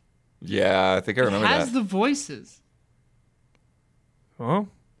voices. Yeah, I think I remember it has that. the voices. Well,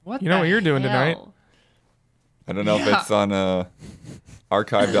 What You know the what you're doing tonight. hell? I don't know if Yeah. it's on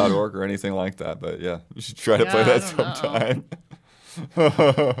archive.org or anything like that, but yeah, you should try to play Yeah, I that don't know.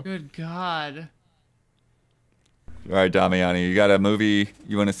 sometime. Good God. All right, Damiani, you got a movie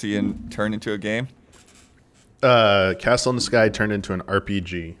you want to see turn into a game? Castle in the Sky turned into an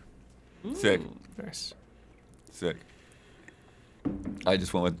RPG. Sick. Nice. Sick. I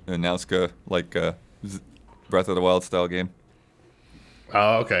just went with Nauska, like Breath of the Wild style game.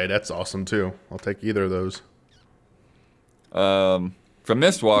 Oh, okay, that's awesome too. I'll take either of those. From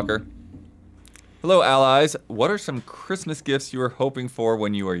Mistwalker. Hello, allies. What are some Christmas gifts you were hoping for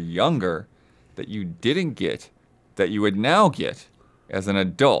when you were younger that you didn't get, that you would now get as an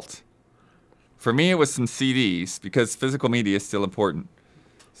adult? For me, it was some CDs, because physical media is still important.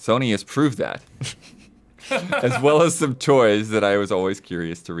 Sony has proved that. As well as some toys that I was always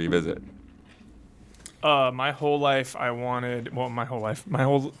curious to revisit. My whole life, my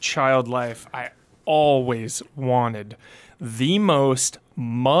whole child life, I always wanted the most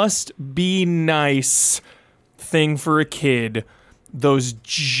must-be nice thing for a kid. Those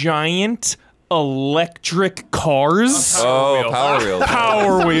giant electric cars. Oh, Power Wheels.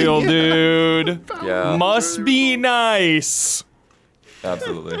 Power Wheel, dude. Yeah, Must be nice.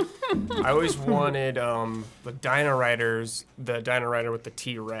 absolutely. I always wanted the Dino Riders, the Dino Rider with the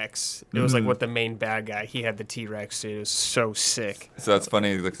T-Rex. It was like what the main bad guy. He had the T-Rex, dude. It was so sick. So that's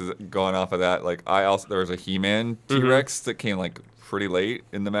funny, because going off of that, like there was a He-Man T-Rex that came like pretty late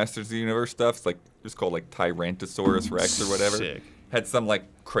in the Masters of the Universe stuff. It's like just called like Tyrantosaurus Rex or whatever. Sick. Had some like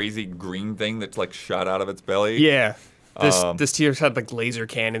crazy green thing that's like shot out of its belly. Yeah. This T-Rex had like laser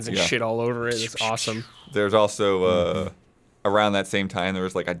cannons and shit all over it. It's awesome. There's also around that same time there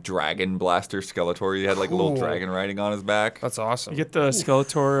was like a Dragon Blaster Skeletor. He had like a little dragon riding on his back. That's awesome. You get the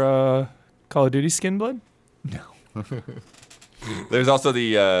Skeletor Call of Duty skin blood? There's also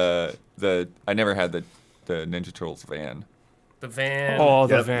the I never had the Ninja Turtles van. The van. Oh,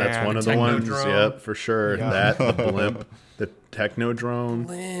 the Yep, van. that's one of the ones. Technodrome. Yep, for sure. Yeah. That, the blimp, the Technodrome,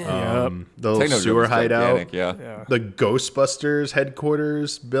 the little Technodrome sewer was hideout, gigantic, yeah. Yeah. the Ghostbusters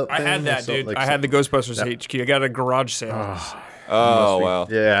headquarters built. I had thing. that, So, dude. like, I had the Ghostbusters HQ. I got a garage sale. Oh wow.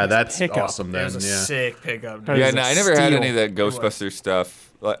 Yeah, that's Pickup. awesome. It Then, was a yeah. sick pickup, That dude. Yeah, is no, a I never had steal. any of that was. Ghostbuster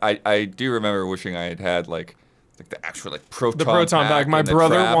stuff. Like, I do remember wishing I had like the actual like proton The proton pack. My and the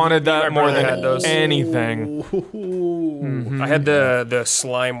brother trap. wanted that My more brother than had those. anything. Ooh. I had the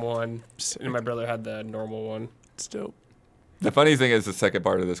slime one, and my brother had the normal one. It's dope. The funny thing is the second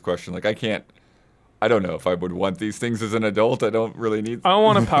part of this question. Like I don't know if I would want these things as an adult. I don't really need. I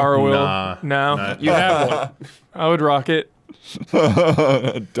want a Power Wheel. Nah, No. nah. You have one. I would rock it.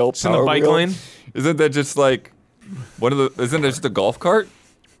 adult It's in the Power bike Wheel? lane. Isn't that just like one of the? Isn't that just a golf cart?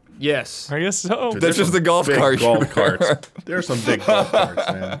 Yes. I guess so. That's just the golf Big cart. golf carts. There's some big golf carts,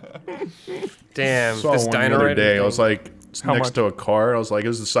 man. Damn. Saw this one the Dino other Rider day. I thing. was like How next much? to a car. I was like, it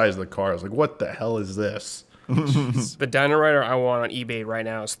was the size of the car. I was like, what the hell is this? The Dino Rider I want on eBay right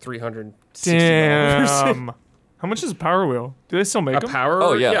now is $360. Damn. How much is a Power Wheel? Do they still make A them? Power?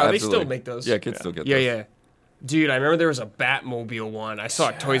 Oh yeah, yeah, they absolutely. still make those. Yeah, kids still get Yeah, those. yeah. Dude, I remember there was a Batmobile one. I saw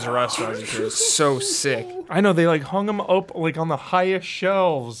it at Toys R Us when I was a kid. It was so sick. I know they like hung them up like on the highest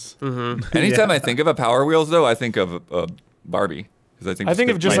shelves. Anytime I think of a Power Wheels, though, I think of Barbie because I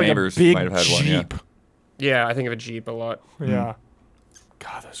think of just my like a neighbors big might have had one. Yeah. Jeep. Yeah, I think of a Jeep a lot. Yeah.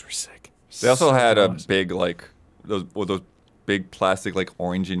 God, those were sick. They also had a awesome. big like those big plastic like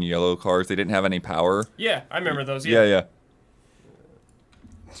orange and yellow cars. They didn't have any power. Yeah, I remember those. Yeah, yeah.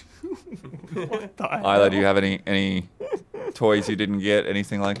 What the hell? Isla, do you have any toys you didn't get?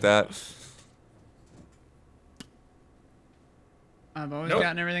 Anything like that? I've always Nope.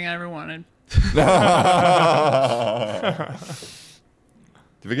 gotten everything I ever wanted.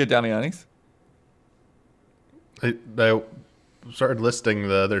 Did we get Damiani's? I started listing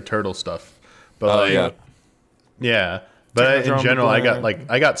the other turtle stuff, but Oh like, yeah. yeah. But in Technodrome general, Black.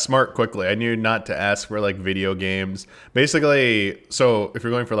 I got smart quickly. I knew not to ask for like video games. Basically, so if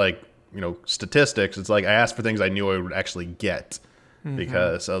you're going for like statistics, it's like I asked for things I knew I would actually get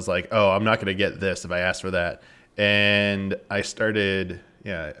because I was like, oh, I'm not going to get this if I ask for that. And I started,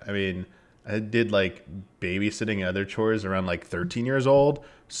 yeah. I mean, I did like babysitting and other chores around like 13 years old.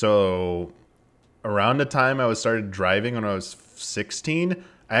 So around the time I was started driving when I was 16,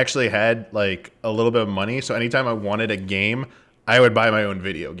 I actually had like a little bit of money. So anytime I wanted a game, I would buy my own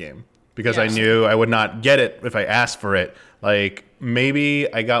video game because I knew I would not get it if I asked for it. Like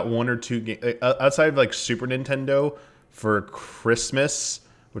maybe I got one or two games outside of like Super Nintendo for Christmas,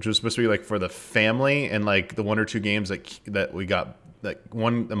 which was supposed to be like for the family, and like the one or two games that we got, like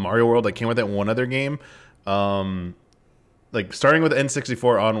the Mario World that came with it, and one other game. Like starting with the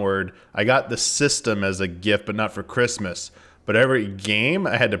N64 onward, I got the system as a gift, but not for Christmas. But every game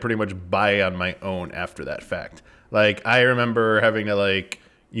I had to pretty much buy on my own after that fact. Like I remember having to like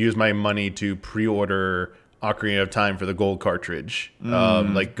use my money to pre-order Ocarina of Time for the gold cartridge.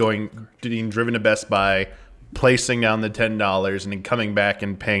 Like getting driven to Best Buy, placing down the $10 and then coming back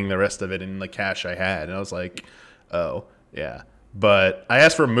and paying the rest of it in the cash I had. And I was like, oh, yeah. But I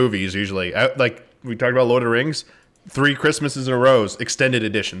asked for movies usually. Like we talked about Lord of the Rings, 3 Christmases in a row, extended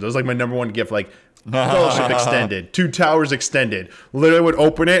editions. That was like my number one gift. Like Fellowship extended, 2 Towers extended. Literally would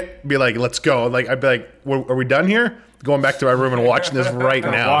open it, be like, let's go. Like I'd be like, are we done here? Going back to my room and watching this right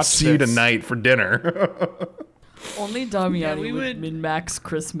now. Watch See you this. tonight for dinner. Only Damiani Yeah, we would would- min-max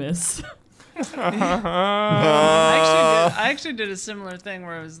Christmas. I actually did a similar thing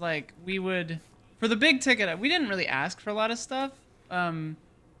where it was like we would, for the big ticket, we didn't really ask for a lot of stuff.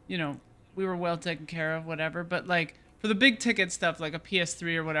 You know, we were well taken care of, whatever. But like for the big ticket stuff, like a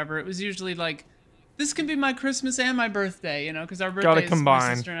PS3 or whatever, it was usually like, this can be my Christmas and my birthday, you know, because our birthdays, my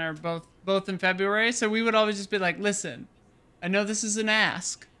combine. sister and I are both in February. So we would always just be like, listen, I know this is an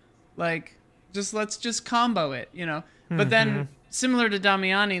ask, like, let's just combo it, you know. But then similar to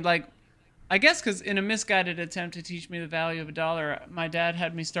Damiani, like, I guess because in a misguided attempt to teach me the value of $1, my dad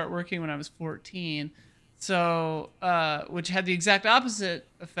had me start working when I was 14. So, which had the exact opposite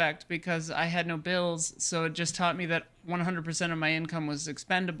effect because I had no bills. So it just taught me that 100% of my income was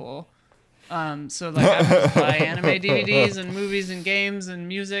expendable. So like I would just buy anime DVDs and movies and games and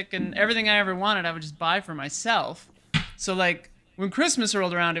music and everything I ever wanted, I would just buy for myself. So like when Christmas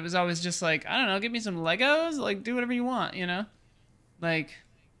rolled around, it was always just like, I don't know, give me some Legos, like do whatever you want, you know? Like,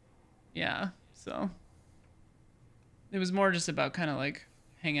 yeah, so it was more just about kind of like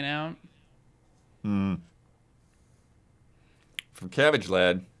hanging out. From Cabbage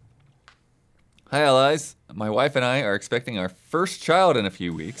Lad. Hi, allies. My wife and I are expecting our first child in a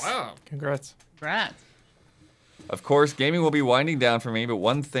few weeks. Wow. Congrats. Brat. Of course, gaming will be winding down for me, but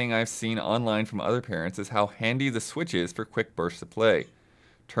one thing I've seen online from other parents is how handy the Switch is for quick bursts of play.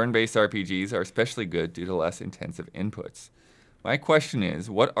 Turn-based RPGs are especially good due to less intensive inputs. My question is,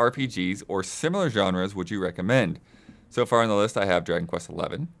 what RPGs or similar genres would you recommend? So far on the list, I have Dragon Quest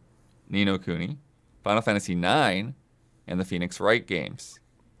XI, Ni no Kuni, Final Fantasy IX, and the Phoenix Wright games.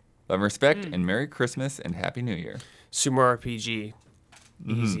 Love and respect, and Merry Christmas and Happy New Year. Sumo RPG.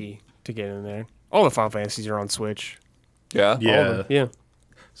 Easy to get in there. All the Final Fantasies are on Switch. Yeah? All of Yeah. them. Yeah.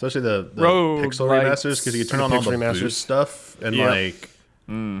 Especially the Rogue pixel lights, remasters, because you can turn the on all pixel the remasters. boost stuff and Yeah. like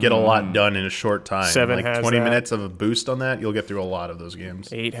get a lot done in a short time. 7 like has 20 that. minutes of a boost on that, you'll get through a lot of those games.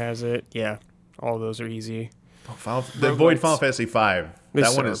 8 has it. Yeah. All of those are easy. The Void Final Fantasy V. That There's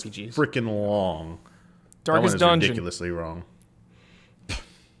one some is RPGs. freaking long. That one Darkest is Dungeon. ridiculously wrong.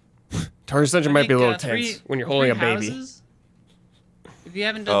 Darkest Dungeon might be a little Three- tense when you're holding a Three baby. Houses? If you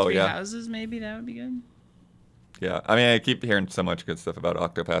haven't done Oh, Three yeah. Houses, maybe that would be good. Yeah. I mean, I keep hearing so much good stuff about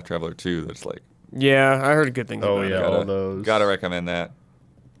Octopath Traveler 2 that's like, Yeah, I heard good things Oh, about yeah. it. all those. gotta recommend that.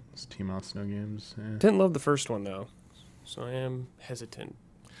 Those Team Snow games. Yeah. Didn't love the first one, though. So I am hesitant.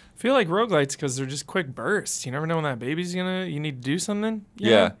 I feel like roguelites because they're just quick bursts. You never know when that baby's you need to do something.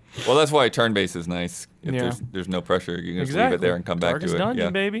 you Yeah. know? Well, that's why turn-based is nice. If Yeah. there's no pressure, you can just Exactly. leave it there and come back Darkest to it. Dungeon, Yeah.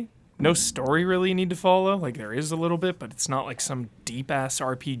 baby. No story really you need to follow. Like there is a little bit, but it's not like some deep ass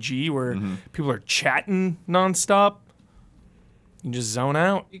RPG where people are chatting nonstop. You can just zone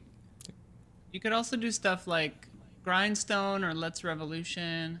out. You could also do stuff like Grindstone or Let's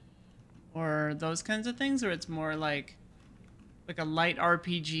Revolution or those kinds of things where it's more like a light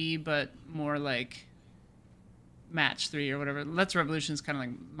RPG but more like Match 3 or whatever. Let's Revolution is kind of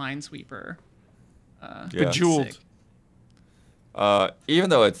like Minesweeper. Yeah. Bejeweled. Sick. Even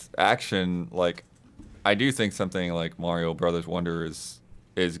though it's action, like I do think something like Mario Brothers Wonder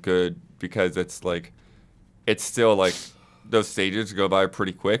is good because it's like it's still like those stages go by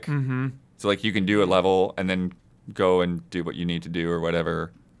pretty quick. Mm-hmm. So like you can do a level and then go and do what you need to do or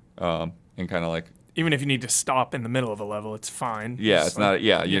whatever, and kind of like Even if you need to stop in the middle of a level, it's fine. yeah, it's not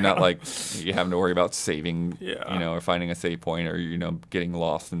you're not like you having to worry about saving, Yeah. you know, or finding a save point or getting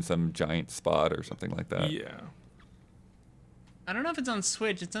lost in some giant spot or something like that. Yeah. I don't know if it's on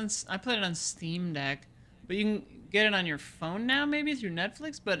Switch. I played it on Steam Deck, but you can get it on your phone now, maybe through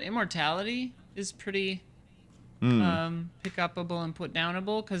Netflix. But Immortality is pretty pick upable and put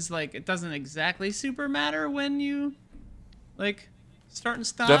downable because like it doesn't exactly super matter when you like start and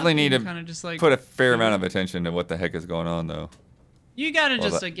stop. Definitely You need can to kinda just, like, put a fair amount of attention to what the heck is going on though. You gotta Well,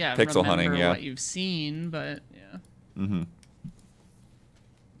 just that like pixel remember hunting, yeah. what you've seen, but yeah. Mm-hmm.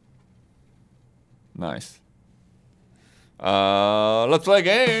 Nice. Let's play a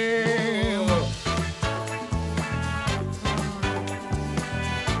game.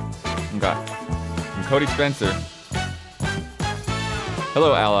 Okay. From Cody Spencer.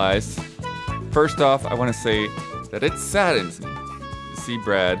 Hello, allies. First off, I want to say that it saddens me to see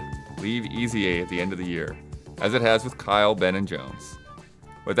Brad leave Easy A at the end of the year, as it has with Kyle, Ben, and Jones.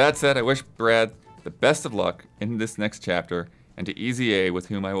 With that said, I wish Brad the best of luck in this next chapter, and to Easy A, with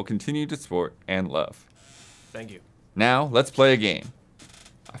whom I will continue to support and love. Thank you. Now, let's play a game.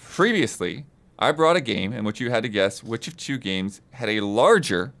 Previously, I brought a game in which you had to guess which of two games had a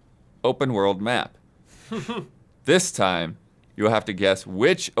larger open world map. This time, you will have to guess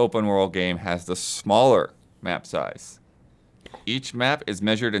which open world game has the smaller map size. Each map is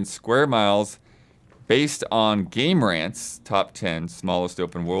measured in square miles based on Game Rant's top 10 smallest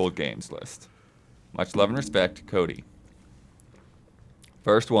open world games list. Much love and respect, Cody.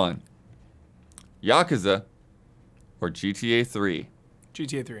 First one, Yakuza or GTA 3?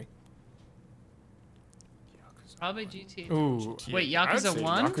 GTA 3. Probably GTA. Ooh. Wait, I'd Yakuza say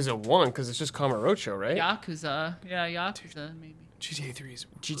 1? Yakuza 1, because it's just Kamurocho, right? Yakuza. Yeah, Yakuza, maybe. GTA 3 is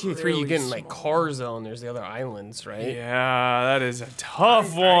GTA 3, really you get in like small. cars though, and there's the other islands, right? Yeah, that is a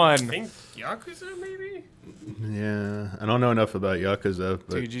tough I one. think Yakuza, maybe? Yeah, I don't know enough about Yakuza,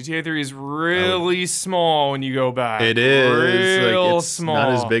 but Dude, GTA 3 is really small when you go back. it is real like it's small. not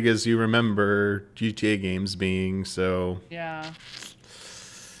as big as you remember GTA games being. So Yeah.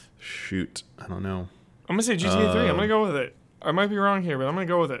 shoot, I don't know. I'm gonna say GTA 3. I'm gonna go with it. I might be wrong here, but I'm gonna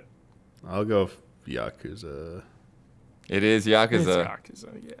go with it. I'll go Yakuza. It is It's Yakuza.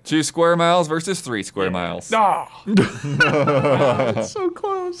 Yakuza, yeah. 2 square miles versus 3 square miles. Ah, It's so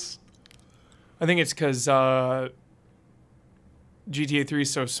close. I think it's because GTA 3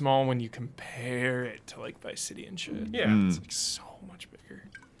 is so small when you compare it to like Vice City and shit. Yeah. It's like so much bigger.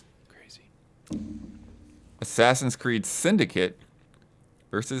 Crazy. Assassin's Creed Syndicate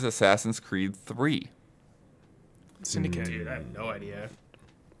versus Assassin's Creed 3. Syndicate. Dude, I have no idea.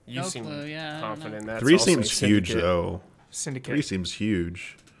 You No seem clue, yeah, I don't confident know. that's 3 also seems huge Syndicate. though. Syndicate. 3 seems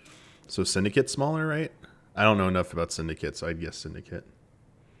huge. So Syndicate's smaller, right? I don't know enough about Syndicate, so I'd guess Syndicate.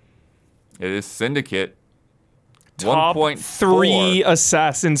 It is Syndicate. Top 3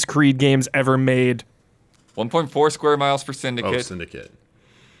 Assassin's Creed games ever made. 1.4 square miles for Oh, Syndicate Syndicate.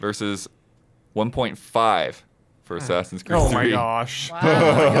 versus 1.5 for Assassin's Creed 3. Oh my gosh.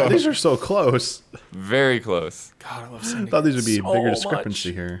 Wow. These are so close. Very close. God, I love I Syndicate. thought these would be a so bigger much.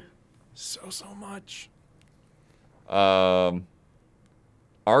 discrepancy here. So much. Arkham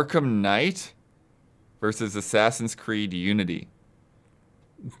Knight versus Assassin's Creed Unity.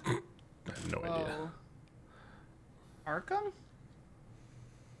 I have no idea. Whoa. Arkham?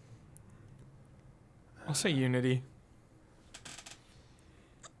 I'll say Unity.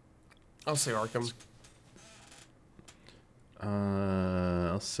 I'll say Arkham.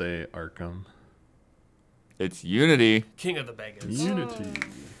 I'll say Arkham. It's Unity. King of the beggars. Unity.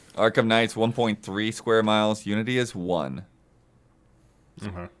 Arkham Knight's 1.3 square miles. Unity is 1.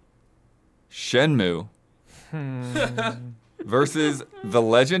 Uh-huh. Shenmue versus The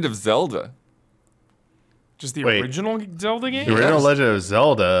Legend of Zelda. Just the Wait. original Zelda game? The original Yes. Legend of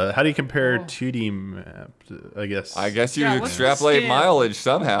Zelda. How do you compare 2D map? I guess. I guess you Yeah, what's the extrapolate scale? mileage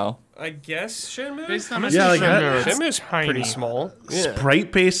somehow. I guess Shenmue? Based on I'm a gonna Yeah, say like that- Shenmue. It's Shenmue's tiny. pretty small. Yeah.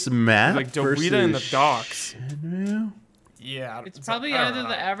 Sprite-based map. Like Dorita in the versus docks. Shenmue? Yeah. It's probably I don't either know.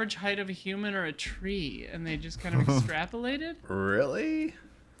 the average height of a human or a tree, and they just kind of extrapolated. Really?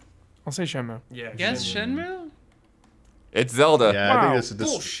 I'll say Shenmue. Yeah. Guess Shenmue? It's Zelda. Yeah, I Wow. think this is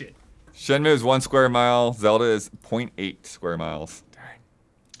just Bullshit. Shenmue is 1 square mile. Zelda is 0.8 square miles. Dang.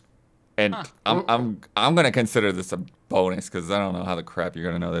 And I'm gonna consider this a bonus because I don't know how the crap you're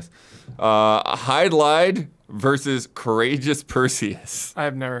gonna know this. Hydlide versus Courageous Perseus. I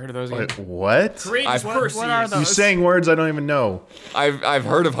have never heard of those games. Wait, what? Courageous I've- Perseus. What are You those? saying words I don't even know. I've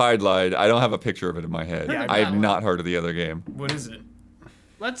heard of Hydlide. I don't have a picture of it in my head. Yeah, I have I've- not heard of the other game. What is it?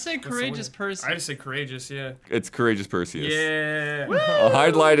 Let's say courageous person. I just say courageous, yeah. It's Courageous Perseus. Yeah.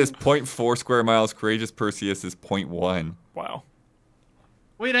 Hydlide is 0.4 square miles. Courageous Perseus is 0.1. Wow.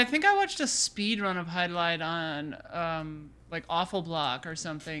 Wait, I think I watched a speed run of Hydlide on like Awful Block or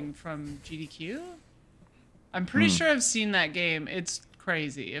something from GDQ. I'm pretty sure I've seen that game. It's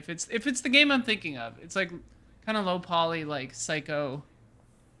crazy. If it's the game I'm thinking of, it's like kind of low poly, like Psycho,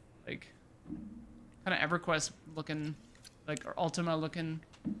 like kind of EverQuest looking, like or Ultima looking.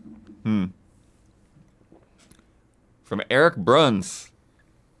 From Eric Bruns.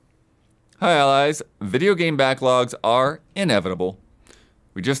 Hi, allies. Video game backlogs are inevitable.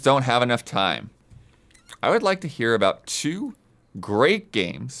 We just don't have enough time. I would like to hear about 2 great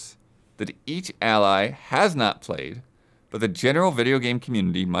games that each ally has not played, but the general video game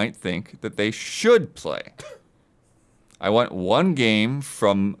community might think that they should play. I want 1 game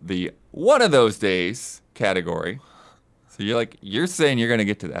from the one of those days category. So you're saying you're going to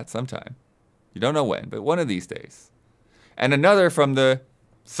get to that sometime. You don't know when, but one of these days. And another from the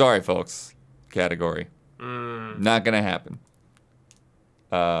sorry folks category. Not going to happen.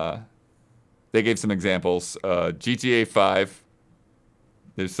 they gave some examples. GTA 5.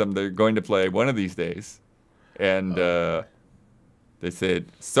 There's some they're going to play one of these days, and they said,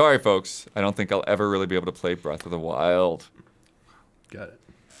 "Sorry, folks, I don't think I'll ever really be able to play Breath of the Wild." Got it.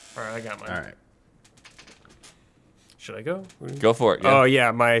 All right, I got mine. All right. Should I go? Go for it. Yeah. Oh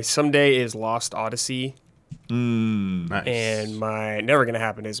yeah, my someday is Lost Odyssey, Nice. and my never gonna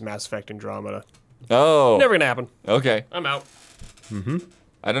happen is Mass Effect Andromeda. Oh. Never gonna happen. Okay. I'm out.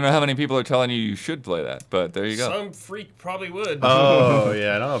 I don't know how many people are telling you should play that, but there you go. Some freak probably would. Oh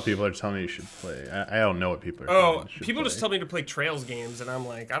yeah, I don't know if people are telling me you should play. I don't know what people are. telling me you should people play. just tell me to play Trails games, and I'm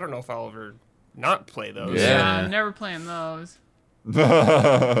like, I don't know if I'll ever not play those. Yeah. I'm never playing those.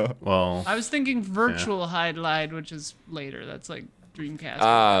 Well, I was thinking virtual highlight, which is later. That's like Dreamcast.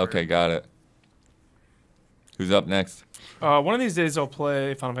 Ah, or okay, got it. Who's up next? One of these days I'll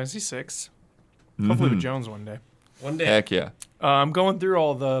play Final Fantasy VI. Hopefully with Jones one day. One day. Heck yeah. I'm going through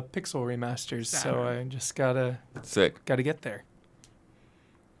all the pixel remasters, so Saturn. I just gotta Sick. get there.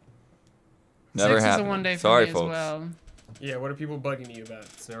 Never 6 is happened. a one day for Sorry, me folks. as well. Yeah, what are people bugging you about?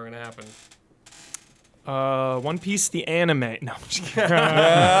 It's never gonna happen. One Piece the anime. No, I'm just kidding.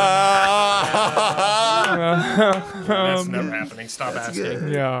 That's never happening. Stop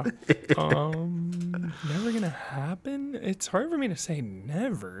asking. Yeah. Never gonna happen? It's hard for me to say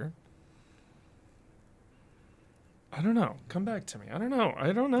never. I don't know. Come back to me. I don't know.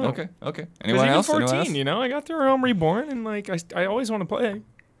 Okay, okay. 'Cause Anyone even else? 14, Anyone else? you know, I got through Realm Reborn, and like I always want to play.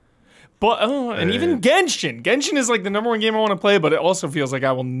 But and even Genshin. Genshin is like the number one game I want to play, but it also feels like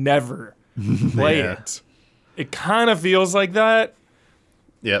I will never play Yeah. it. It kind of feels like that,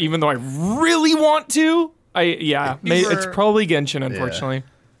 yep. even though I really want to. It's were- probably Genshin, unfortunately.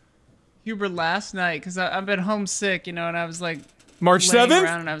 Huber last night, because I've been homesick, you know, and I was like March laying 7th?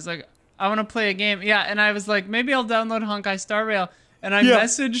 around and I was like, I want to play a game. Yeah, and I was like, maybe I'll download Honkai Star Rail. And I Yeah.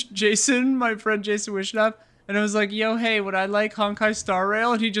 messaged Jason, my friend Jason Wishnop, and I was like, yo, hey, would I like Honkai Star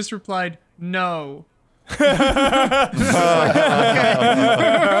Rail? And he just replied, no.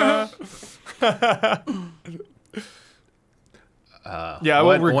 Yeah, I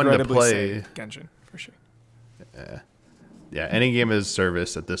will one to regrettably play. say Genshin, for sure. Yeah, any game as a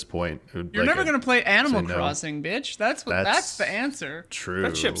service at this point. You're never going to play Animal no. Crossing, bitch. That's the answer. True.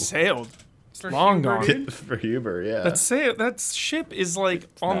 That ship sailed. It's For long Huber, gone. dude. for Huber, yeah. That ship is like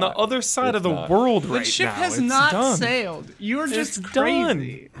on not. the other side of It's the not. world The right ship now. has It's not done. sailed. You're just It's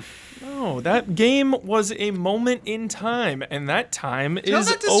crazy. No, that game was a moment in time, and that time Tell is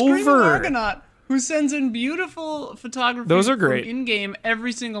that to Screaming over. Argonaut, who sends in beautiful photography Those are great. in-game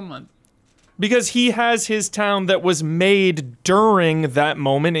every single month. Because he has his town that was made during that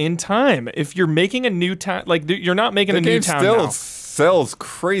moment in time. If you're making a new town, like you're not making The a new game town still now. sells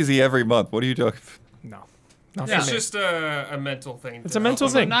crazy every month. What are you talking? No, not Yeah. for me. Just a mental thing. It's a mental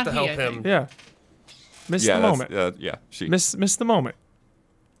thing. Not to he, help I him. think. Yeah, miss Yeah, the that's- moment. yeah, she. Miss the moment.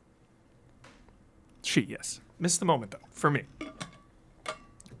 Yes. Miss the moment though. For me.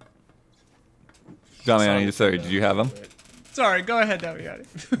 Damiani, sorry, did you have them? Sorry, go ahead, Damiani.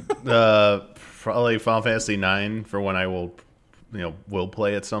 Probably Final Fantasy 9 for when I will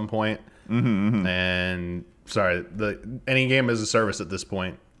play at some point. And sorry, any game is a service at this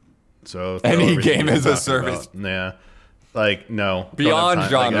point. So throw Any everything game you're is a talking service. about. Yeah, like no. Beyond Don't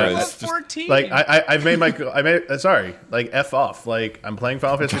have time. genres. What It's just- 14? Like I've made sorry, like F off. Like I'm playing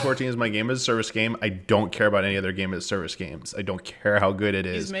Final Fantasy 14 as my game as a service game. I don't care about any other game as service games. I don't care how good it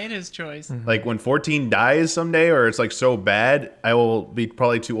He's is. made his choice. Like when 14 dies someday or it's like so bad, I will be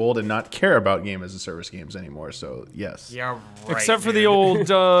probably too old and not care about game as a service games anymore. So yes. Yeah, right. Except for the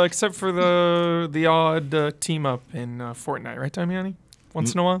old, except for the odd team up in Fortnite, right, Damiani?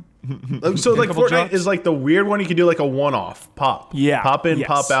 Once in a while. So like couple Fortnite drops. is like the weird one you can do like a one-off pop. Yeah, Pop in, yes.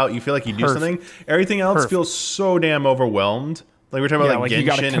 pop out. You feel like you do Perfect. something. Everything else Perfect. feels so damn overwhelmed. Like we're talking Yeah, about like like you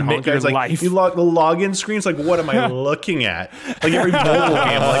gotta Genshin and commit Honkai. your It's like life. you log the login screen's like, what am I looking at? Like every mobile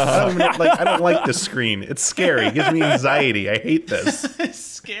game, I don't like this screen. It's scary. It gives me anxiety. I hate this. It's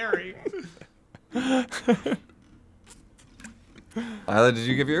scary. Isla, did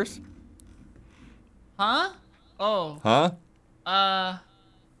you give yours? Huh? Oh. Huh?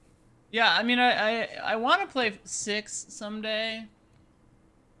 Yeah, I mean, I want to play 6 someday.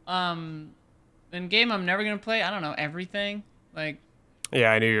 In game I'm never going to play, I don't know, everything. Like,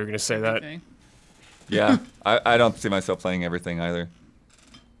 Yeah, I knew you were gonna say that. everything. Yeah, I don't see myself playing everything either.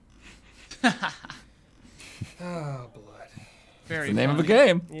 Oh, blood. Very It's the name of a funny.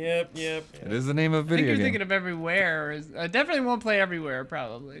 game. Yep. It is the name of a I think video you're game. thinking of everywhere. I definitely won't play everywhere,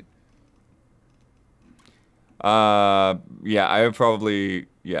 probably. Yeah, I would probably,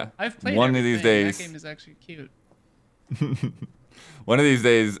 yeah. I've played one of these everything. days. That game is actually cute. One of these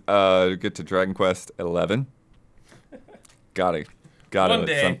days, get to Dragon Quest 11. Got it. One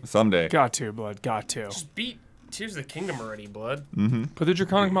day. Someday. Got to, Blood. Got to. Just beat Tears of the Kingdom already, Blood. Put the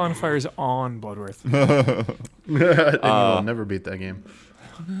draconic modifiers on Bloodworth. And you will never beat that game.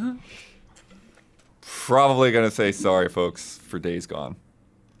 Probably gonna say sorry, folks, for Days Gone.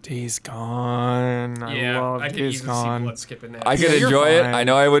 Days Gone. I love Days Gone. skipping I could you're enjoy it. fine. I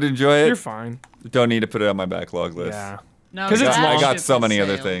know I would enjoy it. You're fine. Don't need to put it on my backlog list. Yeah. No, 'Cause it's I long. got so many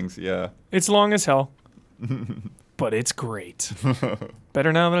other things. Yeah. It's long as hell. But it's great.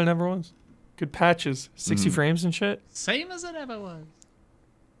 Better now than it ever was. Good patches. 60 frames and shit. Same as it ever was.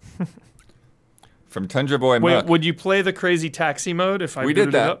 From Tundra Boy Wait, Muck. would you play the crazy taxi mode if I We booted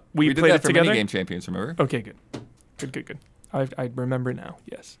did that. it up? We did played that it for together? Minigame Champions, remember? Okay, good. Good. I remember now,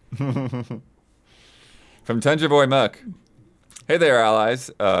 yes. From Tundra Boy Muck. Hey there,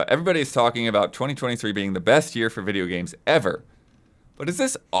 allies. Everybody's talking about 2023 being the best year for video games ever. But is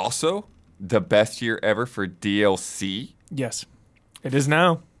this also the best year ever for DLC? Yes. It is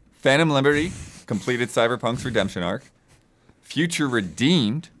now. Phantom Liberty completed Cyberpunk's redemption arc. Future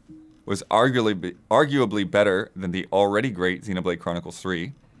Redeemed was arguably better than the already great Xenoblade Chronicles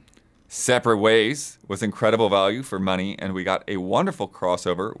 3. Separate Ways was incredible value for money, and we got a wonderful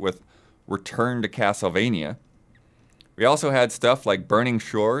crossover with Return to Castlevania. We also had stuff like Burning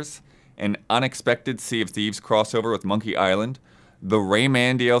Shores, an unexpected Sea of Thieves crossover with Monkey Island, the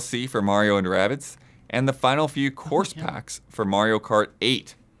Rayman DLC for Mario and Rabbids, and the final few course packs for Mario Kart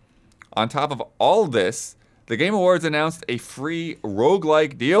 8. On top of all this, the Game Awards announced a free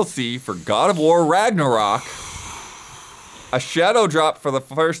roguelike DLC for God of War Ragnarok, a shadow drop for the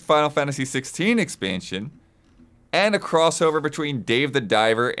first Final Fantasy XVI expansion, and a crossover between Dave the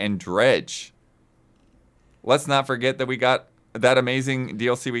Diver and Dredge. Let's not forget that we got that amazing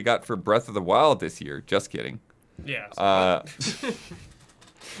DLC we got for Breath of the Wild this year. Just kidding. Yeah.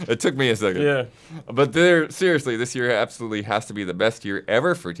 It took me a second. Yeah. But seriously, this year absolutely has to be the best year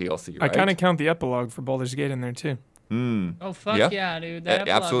ever for DLC, right? I kind of count the epilogue for Baldur's Gate in there, too. Oh, fuck Yeah. yeah, dude. That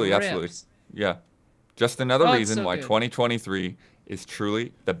Absolutely. rips. Yeah. Just another Oh, it's reason so why good. 2023 is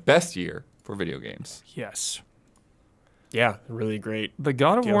truly the best year for video games. Yes. Yeah, really great. The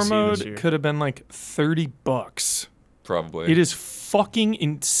God of War DLC this year. mode could have been like $30. Probably. It is fucking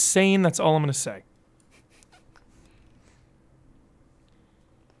insane. That's all I'm going to say.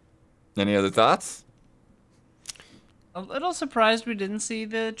 Any other thoughts? A little surprised we didn't see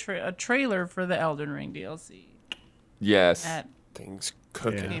the a trailer for the Elden Ring DLC Yes. at Things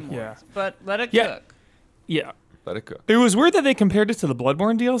cooking. Game Yeah. Awards. But let it Yeah. cook. Yeah. Let it go. It was weird that they compared it to the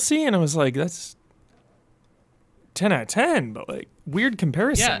Bloodborne DLC, and I was like, that's 10 out of 10, but like, weird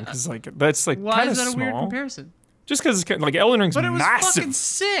comparison. Yeah. Because like, that's like Why kind of is that a small. weird comparison? Just because it's like Elden Ring's But it was massive. fucking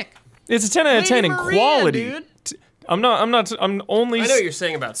sick. It's a 10 out of 10 in Lady Maria, quality. dude. I'm only I know what you're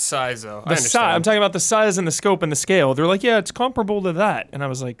saying about size, though. I the size. I'm understand. talking about the size and the scope and the scale. They're like, yeah, it's comparable to that. And I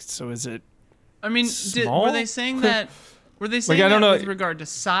was like, so is it? I mean, Small? were they saying that? Were they saying I don't that know. with regard to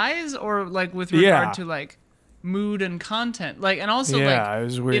size or like with Yeah. regard to like mood and content? Like, and also Yeah, like, it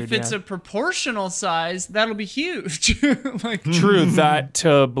was weird, if it's yeah. a proportional size, that'll be huge. Like, True that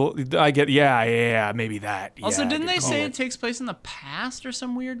I get. Yeah, maybe that. also, Yeah, didn't good they call. say it takes place in the past or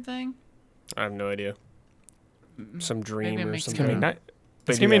some weird thing? I have no idea. Some dream Maybe it or makes something. It's gonna be,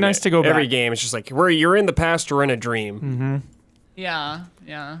 They it's do gonna be that nice to go every back. game. It's just like you're in the past or in a dream, Yeah,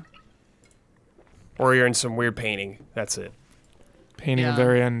 yeah. or you're in some weird painting. That's it. Painting Yeah. a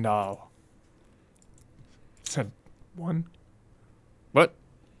very end doll. Said one. What?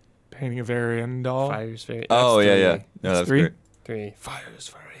 Painting a very end doll. Fire's very. Oh, that's yeah, three. yeah. No, that's 3? great. 3. Fire's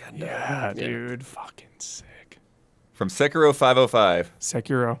very end. Yeah, dude, fucking sick. From Sekiro 505.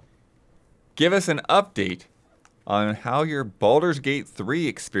 Sekiro. Give us an update on how your Baldur's Gate 3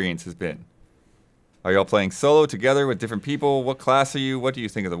 experience has been. Are y'all playing solo together with different people? What class are you? What do you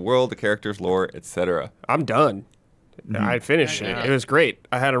think of the world, the characters, lore, etc.? I'm done. I finished it. It was great.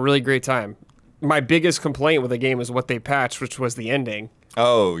 I had a really great time. My biggest complaint with the game was what they patched, which was the ending.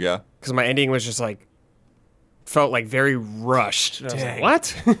 Oh, yeah. Because my ending was just like, felt like very rushed. And I was like, Dang.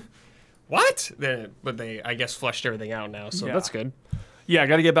 what? What? But they, I guess, fleshed everything out now, so Yeah. that's good. Yeah, I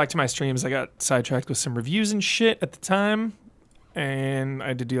got to get back to my streams. I got sidetracked with some reviews and shit at the time, and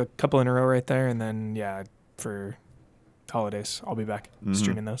I did do a couple in a row right there. And then yeah, for holidays, I'll be back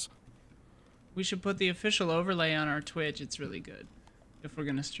streaming those. We should put the official overlay on our Twitch. It's really good. If we're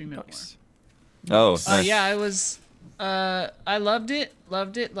gonna stream it Nice. Oh, more. nice. Yeah, I was. I loved it.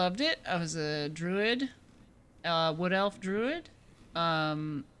 Loved it. Loved it. I was a druid, wood elf druid.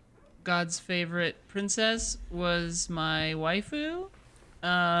 God's favorite princess was my waifu,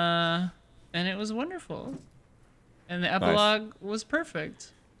 and it was wonderful. And the epilogue was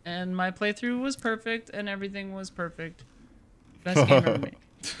perfect. And my playthrough was perfect, and everything was perfect. Best game ever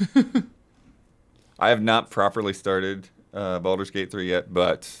made. I have not properly started Baldur's Gate 3 yet,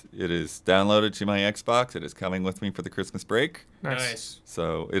 but it is downloaded to my Xbox. It is coming with me for the Christmas break. Nice.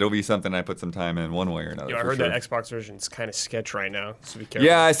 So it'll be something I put some time in one way or another. Yo, I for heard sure. that Xbox version's kind of sketch right now, so be careful.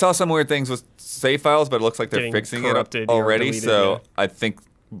 Yeah, I saw some weird things with save files, but it looks like they're Getting fixing it corrupted or already. deleted, So yeah. I think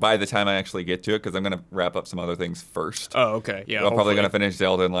by the time I actually get to it, because I'm going to wrap up some other things first. Oh, okay. Yeah. I'm probably going to finish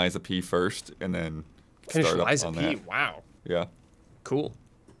Zelda and Lies of P first, and then finish start Lies up of on P. that. Wow. Yeah. Cool.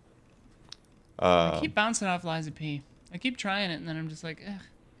 I keep bouncing off Lies of P. I keep trying it, and then I'm just like, ugh,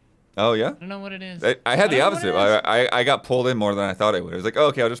 Oh, yeah? I don't know what it is. I had the don't know what opposite. it is. I got pulled in more than I thought I would. I was like, oh,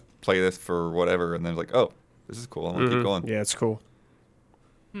 okay, I'll just play this for whatever. And then I was like, oh, this is cool. I'm going to keep going. Yeah, it's cool.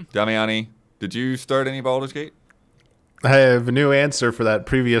 Damiani, did you start any Baldur's Gate? I have a new answer for that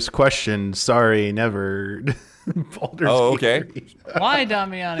previous question. Sorry, never. Baldur's Oh, Gate okay. 3. Why,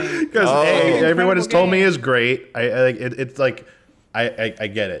 Damiani? Because Oh. everyone has told me game. is great. It's like I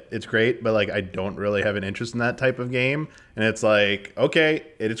get it. It's great, but like I don't really have an interest in that type of game. And it's like, okay,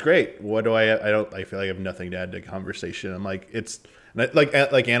 it's great. What do I feel like I have nothing to add to the conversation. I'm like, it's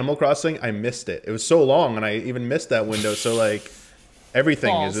like Animal Crossing. I missed it. It was so long, and I even missed that window. So like everything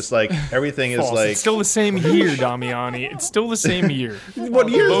False. is just like everything is False. like. It's still the same year, Damiani. It's still the same year. What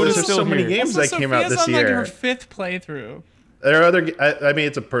years? boat is There's still so many here. games Also, that came out Sophia's this on like year. her 5th playthrough. There are other. I mean,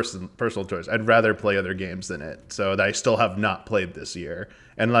 it's a personal choice. I'd rather play other games than it. So that I still have not played this year,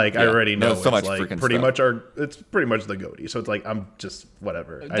 and like I Yeah, already know there's so it's much like freaking pretty stuff. It's pretty much the GOTY. So it's like I'm just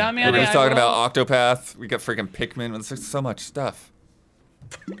whatever. Damiani, Everybody's I talking will- about Octopath. We got freaking Pikmin. There's just so much stuff.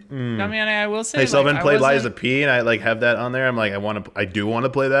 Damiani, I will say, I still haven't played Lies wasn't- of P, and I like have that on there. I'm like, I do want to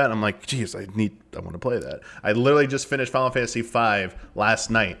play that. I'm like, geez, I want to play that. I literally just finished Final Fantasy V last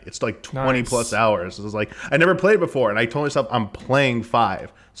night. It's like 20 Nice. plus hours. It was like I never played it before, and I told myself I'm playing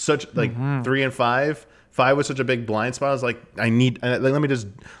 5. Such like 3 and 5. 5 was such a big blind spot. I was like, let me just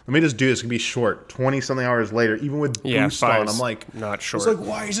do this. It can be short. 20 something hours later, even with boost on. 5's I'm like, not short. it's like,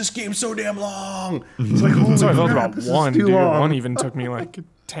 why is this game so damn long? It's like, holy So I felt crap, about this is one, too dude. long. One even took me like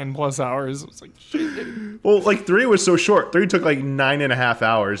 10 plus hours. It was like, shit, dude. Well, like 3 was so short. 3 took like 9.5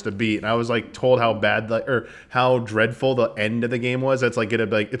 hours to beat, and I was like told how bad, or how dreadful the end of the game was. It's like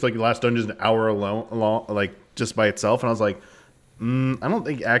it's like the last dungeon is an hour along, like just by itself. And I was like, I don't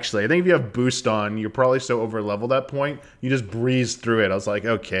think actually. I think if you have boost on, you're probably so over leveled at that point, you just breeze through it. I was like,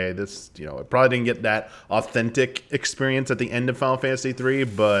 okay, this, I probably didn't get that authentic experience at the end of Final Fantasy 3,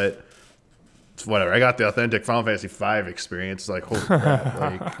 but it's whatever. I got the authentic Final Fantasy 5 experience. It's like, holy crap,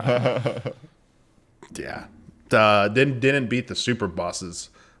 like. Yeah. Didn't beat the super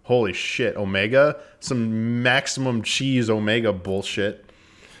bosses. Holy shit. Omega. Some maximum cheese Omega bullshit.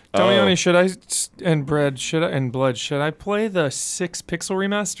 Damiani, should I Blood, should I play the 6 pixel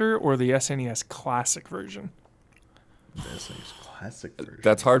remaster or the SNES classic version? This is classic version.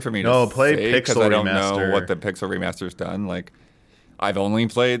 That's hard for me No, to play say because Pixel I don't Remaster. know what the Pixel Remaster's done. Like, I've only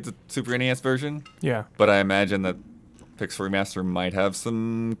played the Super NES version, Yeah. but I imagine that Pixel Remaster might have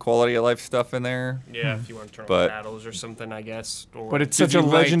some quality of life stuff in there. Yeah, if you want to turn But- on battles or something, I guess. Or But it's Did such a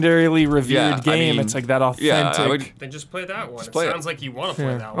you like- legendarily revered Yeah, I game. mean, It's like that authentic. Yeah, I would. then just play that one. It play it. sounds like you want to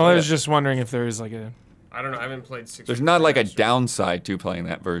play Yeah. that Well, one. I was just wondering if there is like a. I don't know. I haven't played 6. There's not like a downside to playing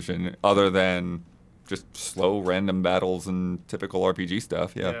that version other than just slow random battles and typical RPG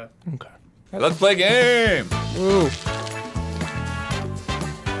stuff. Yeah. Yeah. Okay. Hey, let's play a game. Ooh.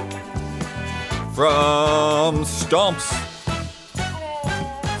 From Stomps.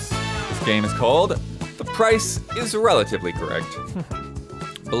 This game is called The Price is Relatively Correct.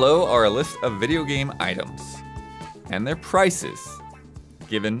 Below are a list of video game items and their prices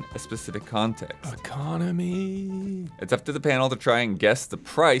given a specific context. Economy. It's up to the panel to try and guess the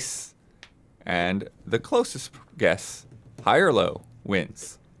price, and the closest guess, high or low,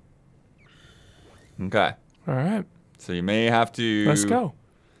 wins. Okay. All right. So you may have to Let's go.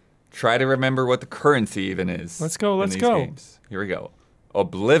 try to remember what the currency even is. Let's go, in let's these go. Games. Here we go.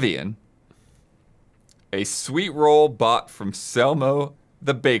 Oblivion. A sweet roll bought from Selmo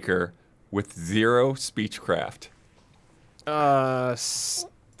the baker with 0 speechcraft.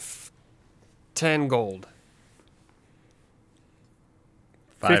 10 gold.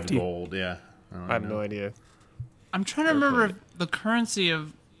 5 50. gold, yeah. I have no idea. I'm trying to remember if the currency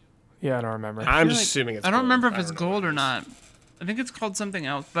of. Yeah, I don't remember. I'm feel just like- assuming it's I don't gold. remember if it's don't know gold what or it is. not. I think it's called something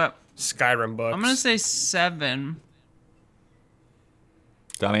else, but Skyrim books. I'm gonna say 7.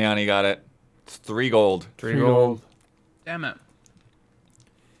 Damiani got it. It's 3 gold. 3 gold. Damn it.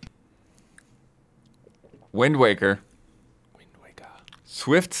 Wind Waker. Wind Waker.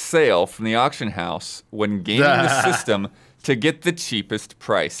 swift sale from the auction house when gaming the system to get the cheapest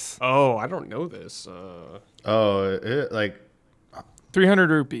price. Oh, I don't know this. Like 300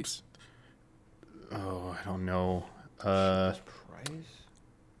 rupees. I don't know. Price?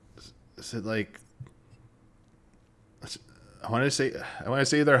 Is it like? I want to say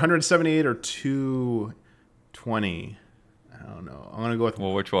either 178 or 220. I don't know. I'm gonna go with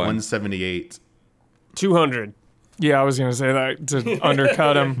Which one? 178. 200. Yeah, I was gonna say that to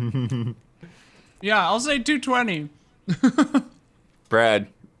undercut him. Yeah, I'll say 220. Brad,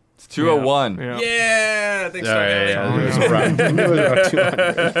 it's 201. Yeah. Yeah, thanks. All right, yeah, it was around, it was about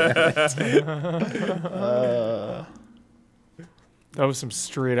 200. That was some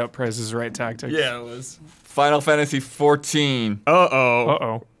straight up Price is Right tactics. Yeah, it was. Final Fantasy 14.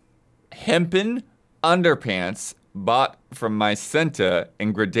 Uh-oh. Hempen underpants bought from Mycenta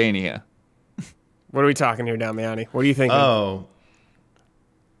in Gridania. What are we talking here, Damiani? What are you thinking? Oh,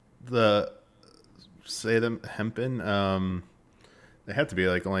 say them hempen. They have to be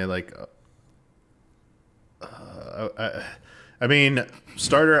like only like. I mean,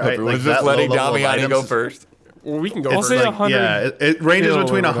 starter. Everyone's just letting Damiani go first. Well, we can go I'll first. say Like, 100 yeah, it ranges gil or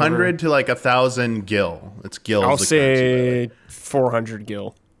between whatever. 100 to like 1,000 gil. It's gills. I'll the currency, by the way. say 400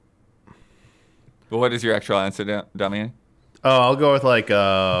 gil. Well, what is your actual answer, Damiani? Oh, I'll go with like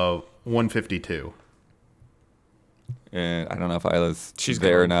 152. And I don't know if Isla's She's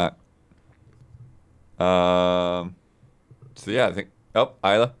there or gone. not. So yeah, I think. Oh,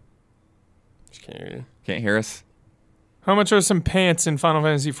 Isla, Just can't hear you. can't hear us. How much are some pants in Final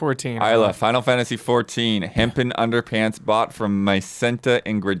Fantasy 14? Isla, Final Fantasy 14, hempen underpants bought from Mycenta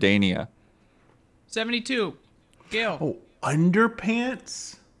in Gridania. 72. Gil. Oh,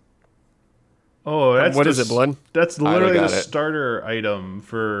 underpants. Oh, that's What is it, Blood? That's literally got the it. starter item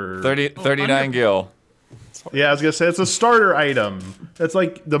for 39 gil. Yeah, I was gonna say it's a starter item. That's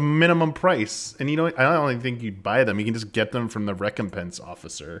like the minimum price, and I don't even think you'd buy them. You can just get them from the recompense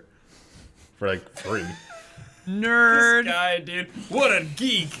officer for like free. Nerd. Guy, dude. What a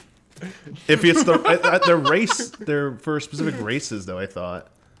geek. If it's the race, they're for specific races, though. I thought,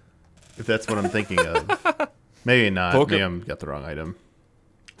 if that's what I'm thinking of, maybe not. Maybe I'm got the wrong item.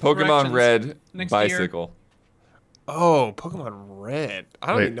 Pokemon Corrections. Red Next year. bicycle. Oh, Pokemon Red. I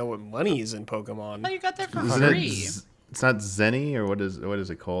don't Wait. even know what money is in Pokemon. Oh, you got that for Isn't it? free. It's not Zenny or what is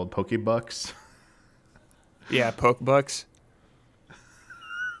it called? Pokebucks. Yeah, Pokebucks.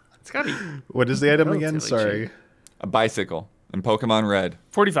 It's gotta be. What is the item again? Relatively Sorry. cheap. A bicycle in Pokemon Red.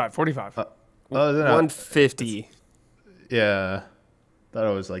 45. Oh, is it not? 150. Yeah. Thought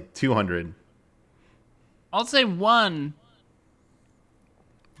it was like 200. I'll say 1.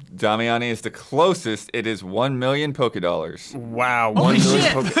 Damiani is the closest. It is 1 million Pokedollars. Wow, Holy 1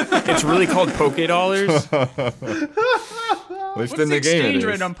 million shit. It's really called Poke Dollars. At least What's in the the game it exchange is.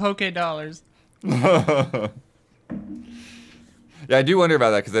 rate on Poke Dollars? Yeah, I do wonder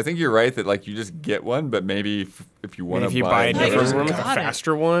about that because I think you're right that like you just get one, but maybe if you want If to you buy a another different one. one with a Got it.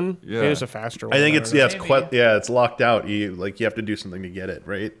 faster one, Yeah. maybe it's a faster one. I think it's don't know. Maybe. it's locked out. You have to do something to get it,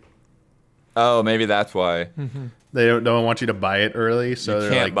 right? Oh, maybe that's why They don't want you to buy it early, so you they're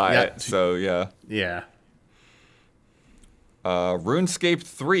can't like, buy yeah, it. So yeah, yeah. RuneScape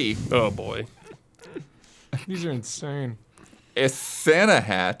 3 Oh boy. These are insane. is Santa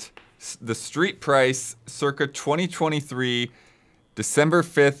hat. The street price circa 2023, December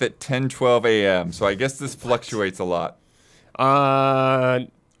 5th at 10:12 a.m. So I guess this fluctuates a lot.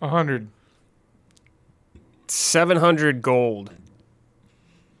 100. 700 gold.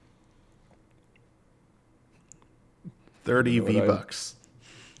 30 V-Bucks.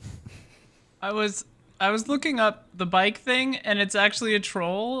 I was looking up the bike thing, and it's actually a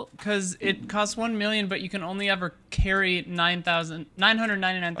troll because it costs 1 million, but you can only ever carry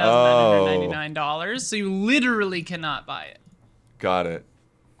 $999,999. So you literally cannot buy it. Got it.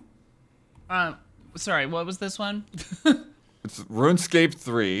 Sorry, what was this one? It's RuneScape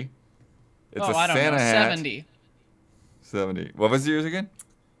 3. It's a I don't Santa know. hat. 70. 70. What was yours again?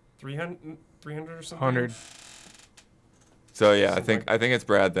 300 or something? 100. So yeah, I think it's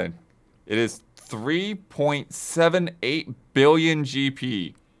Brad then. It is 3.78 billion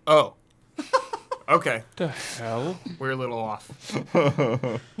GP. Oh. Okay. The hell? We're a little off.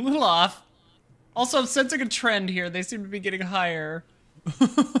 A little off. Also, I'm sensing a trend here. They seem to be getting higher.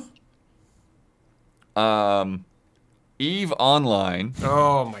 Eve Online,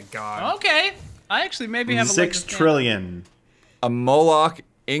 Oh my god. Okay. I actually maybe have a leg 6 to stand. trillion. a Moloch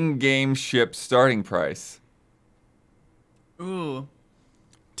in-game ship starting price. Ooh.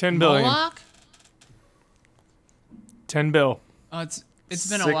 10 billion. Moloch? 10 bill. Oh, it's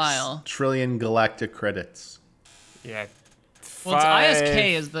been a 6 while. trillion galactic credits. Yeah. Well, it's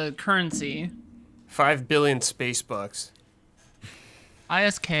ISK is the currency. 5 billion space bucks.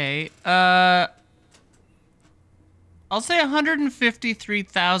 ISK. I'll say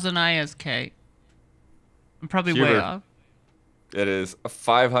 153,000 ISK. I'm probably way Huber. off. It is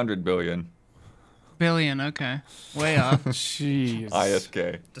 500 billion Billion, okay. Way off. Jeez.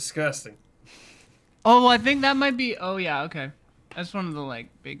 ISK. Disgusting. Oh, I think that might be. Oh, yeah, okay. That's one of the like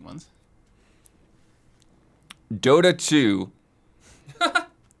big ones. Dota 2.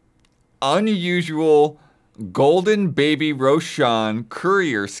 Unusual golden baby Roshan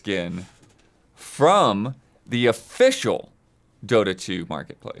courier skin from the official Dota 2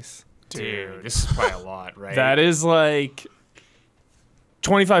 marketplace. Dude, this is probably a lot, right? That is like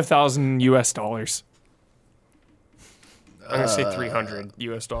 $25,000 US. I'm gonna say 300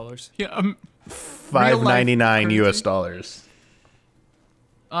 US dollars. Yeah. $5.99 US dollars.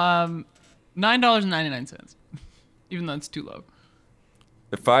 $9.99. Even though it's too low.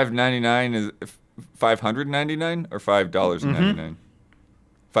 The $5.99 is $599 or $5.99?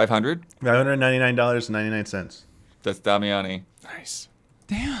 500? $599.99. That's Damiani. Nice.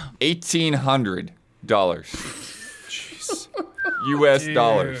 Damn. $1,800. Jeez. US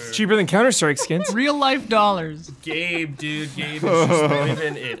dollars. Cheaper than Counter-Strike skins. Real life dollars. Gabe, dude, Gabe is just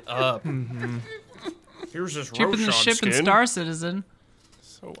living it up. Here's this Cheaper than the Roshan ship in skin. Star Citizen.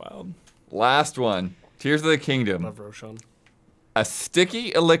 So wild. Last one. Tears of the Kingdom. Love Roshan. A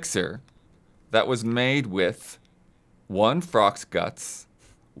sticky elixir that was made with 1 Frog's guts,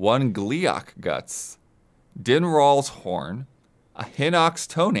 1 Gleeok guts, Dinral's horn, a Hinox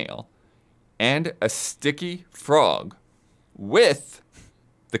toenail, and a sticky frog, with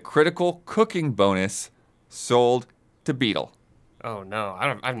the critical cooking bonus sold to Beetle. Oh no,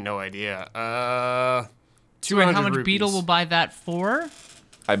 I have no idea. So 200 wait, how much rupees. Beetle will buy that for?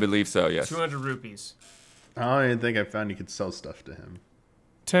 I believe so, yes. 200 rupees. I don't even think I found you could sell stuff to him.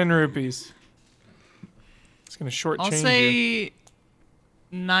 10 rupees. It's gonna shortchange I'll you. say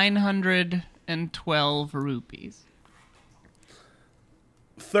 912 rupees.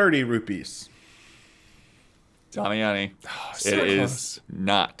 30 rupees. Damiani, so it is close.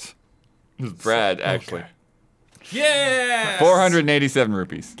 not. Brad, actually. Okay. Yeah. 487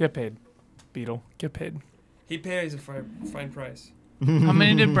 rupees. Get paid, Beetle. Get paid. He pays a fine price. How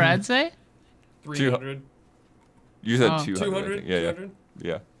many did Brad say? 300. You said Oh. 200. I 200. think. Yeah, 200.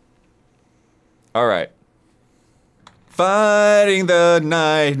 yeah. All right. Fighting the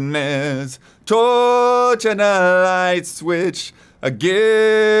nightmares, torch and a light switch, a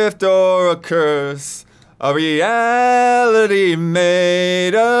gift or a curse, a reality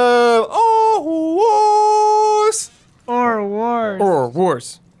made of wars. Or wars. Or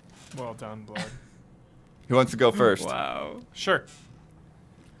wars. Well done, Blood. Who wants to go first? Wow. Sure.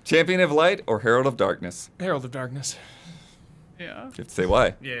 Champion of Light or Herald of Darkness? Herald of Darkness. Yeah. You have to say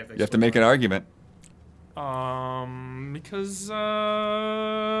why. Yeah. You have to make an argument. Because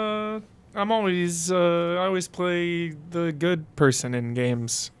I always play the good person in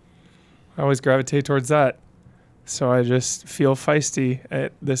games. I always gravitate towards that. So I just feel feisty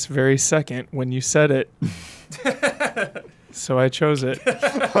at this very second when you said it. So I chose it.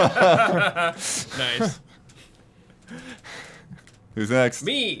 Nice. Who's next?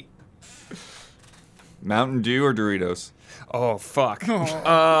 Me. Mountain Dew or Doritos? Oh fuck.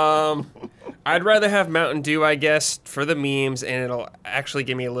 I'd rather have Mountain Dew, I guess, for the memes, and it'll actually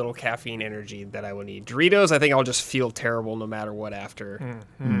give me a little caffeine energy that I would need. Doritos, I think I'll just feel terrible no matter what after.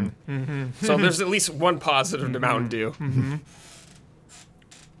 So there's at least one positive to Mountain Dew.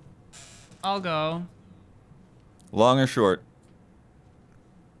 I'll go. Long or short?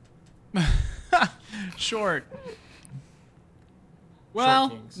 Short. Well,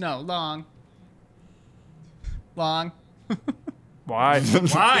 kings. no, long. Long. Why?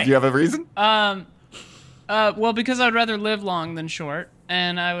 Why? Do you have a reason? Well, because I'd rather live long than short,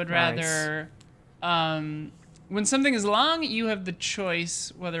 and I would Nice. rather, when something is long, you have the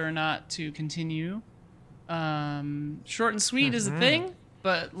choice whether or not to continue. Short and sweet is a thing,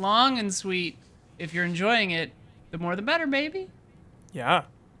 but long and sweet, if you're enjoying it, the more the better, baby. Yeah.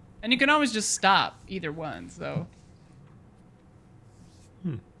 And you can always just stop either one, so.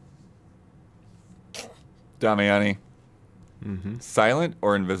 Damiani. Silent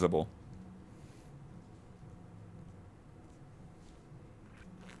or invisible?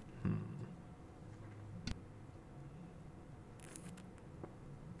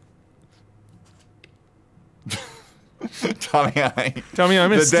 Damiani. Tell me, I'm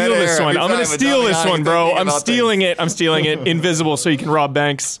gonna The dead steal this air one. every I'm gonna time a steal this Damiani one, bro. thinking I'm about stealing it. I'm stealing it. Invisible, so you can rob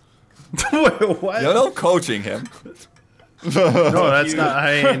banks. Wait, what? You're no coaching him. No, that's not.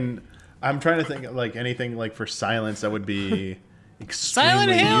 I mean, I'm trying to think of like anything like for silence that would be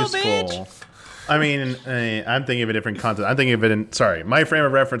extremely Hill, useful. bitch. I mean, I'm thinking of a different concept. I'm thinking of it in. Sorry, my frame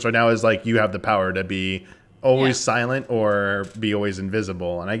of reference right now is like you have the power to be always Yeah. silent or be always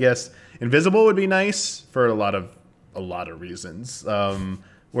invisible, and I guess invisible would be nice for a lot of reasons.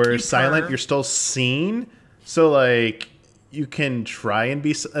 Where silent, you're still seen, so like you can try and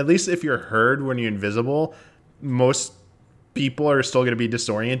be, at least if you're heard when you're invisible, most people are still going to be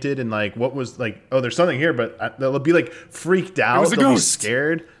disoriented and like, what was like, oh, there's something here, but they'll be like freaked out. was a They'll be ghost.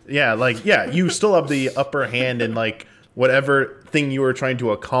 scared. Yeah, like, yeah, you still have the upper hand in like whatever thing you were trying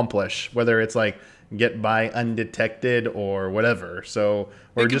to accomplish, whether it's like get by undetected or whatever. So,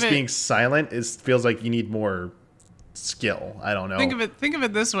 or Think of just it- being silent feels like you need more skill. I don't know. Think of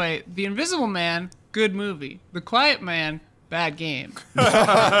it this way: The Invisible Man, good movie. The Quiet Man, bad game.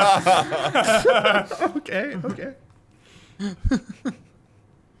 Okay.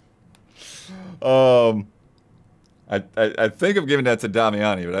 I think I'm giving that to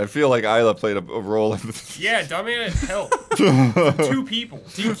Damiani, but I feel like Isla played a role in this. Yeah, Damian help. 2 people.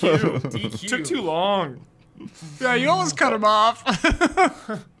 DQ. Took too long. Yeah, you almost cut him off.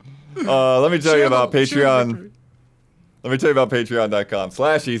 Let me tell you about Share Patreon. victory. Let me tell you about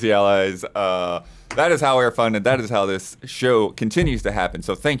patreon.com/easyallies. That is how we're funded. That is how this show continues to happen.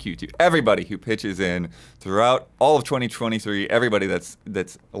 So thank you to everybody who pitches in throughout all of 2023. Everybody that's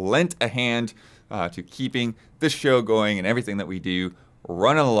lent a hand to keeping this show going and everything that we do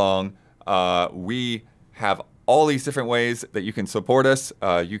running along. We have all these different ways that you can support us.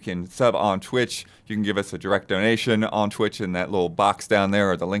 You can sub on Twitch. You can give us a direct donation on Twitch in that little box down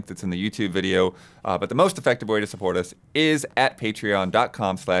there or the link that's in the YouTube video. But the most effective way to support us is at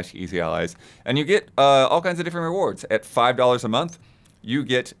patreon.com/easyallies. And you get all kinds of different rewards. At $5 a month, you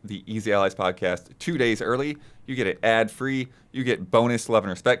get the Easy Allies podcast 2 days early. You get it ad-free. You get bonus Love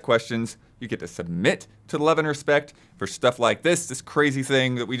and Respect questions. You get to submit to Love and Respect for stuff like this crazy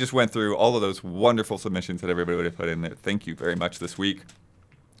thing that we just went through, all of those wonderful submissions that everybody would have put in there. Thank you very much this week.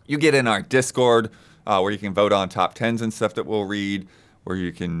 You get in our Discord where you can vote on top 10s and stuff that we'll read, where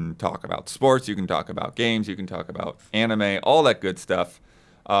you can talk about sports, you can talk about games, you can talk about anime, all that good stuff.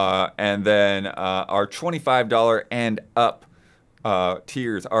 And then our $25 and up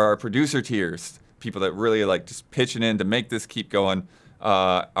tiers are our producer tiers, people that really like just pitching in to make this keep going.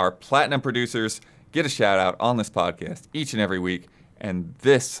 Our platinum producers get a shout out on this podcast each and every week. And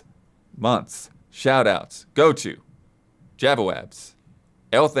this month's shout outs go to Jabawabs,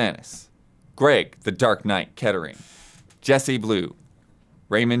 Elthanis, Greg, the Dark Knight Kettering, Jesse Blue,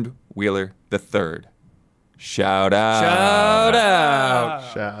 Raymond Wheeler III. Shout out. Shout out.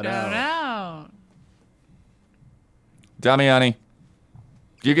 Shout Shout out. out. Damiani,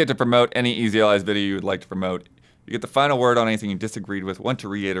 you get to promote any Easy Allies video you would like to promote. You get the final word on anything you disagreed with, want to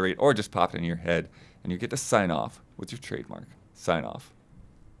reiterate, or just pop it in your head. And you get to sign off with your trademark. Sign off.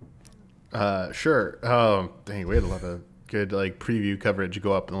 Sure. Oh, dang, we had a lot of good like preview coverage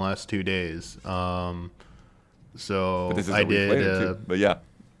go up in the last 2 days. So But this is I a week did. later, too. But yeah.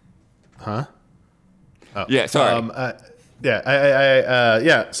 Huh? Oh. Yeah, sorry.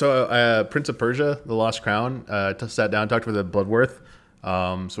 So Prince of Persia, The Lost Crown, sat down, talked with Bloodworth.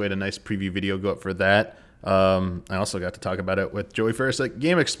 So we had a nice preview video go up for that. I also got to talk about it with Joey Ferris at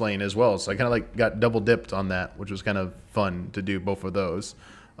Game Explain as well. So I kind of like got double dipped on that, which was kind of fun to do both of those.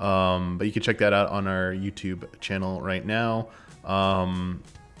 But you can check that out on our YouTube channel right now.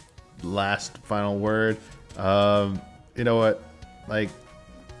 Last final word. You know what? Like,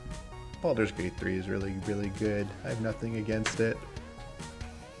 Baldur's Gate 3 is really, really good. I have nothing against it.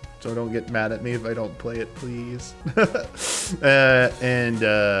 So don't get mad at me if I don't play it, please. And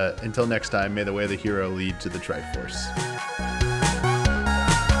until next time, may the way of the hero lead to the Triforce.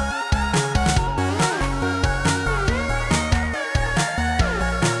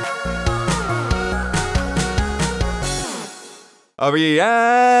 A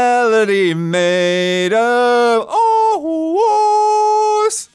reality made of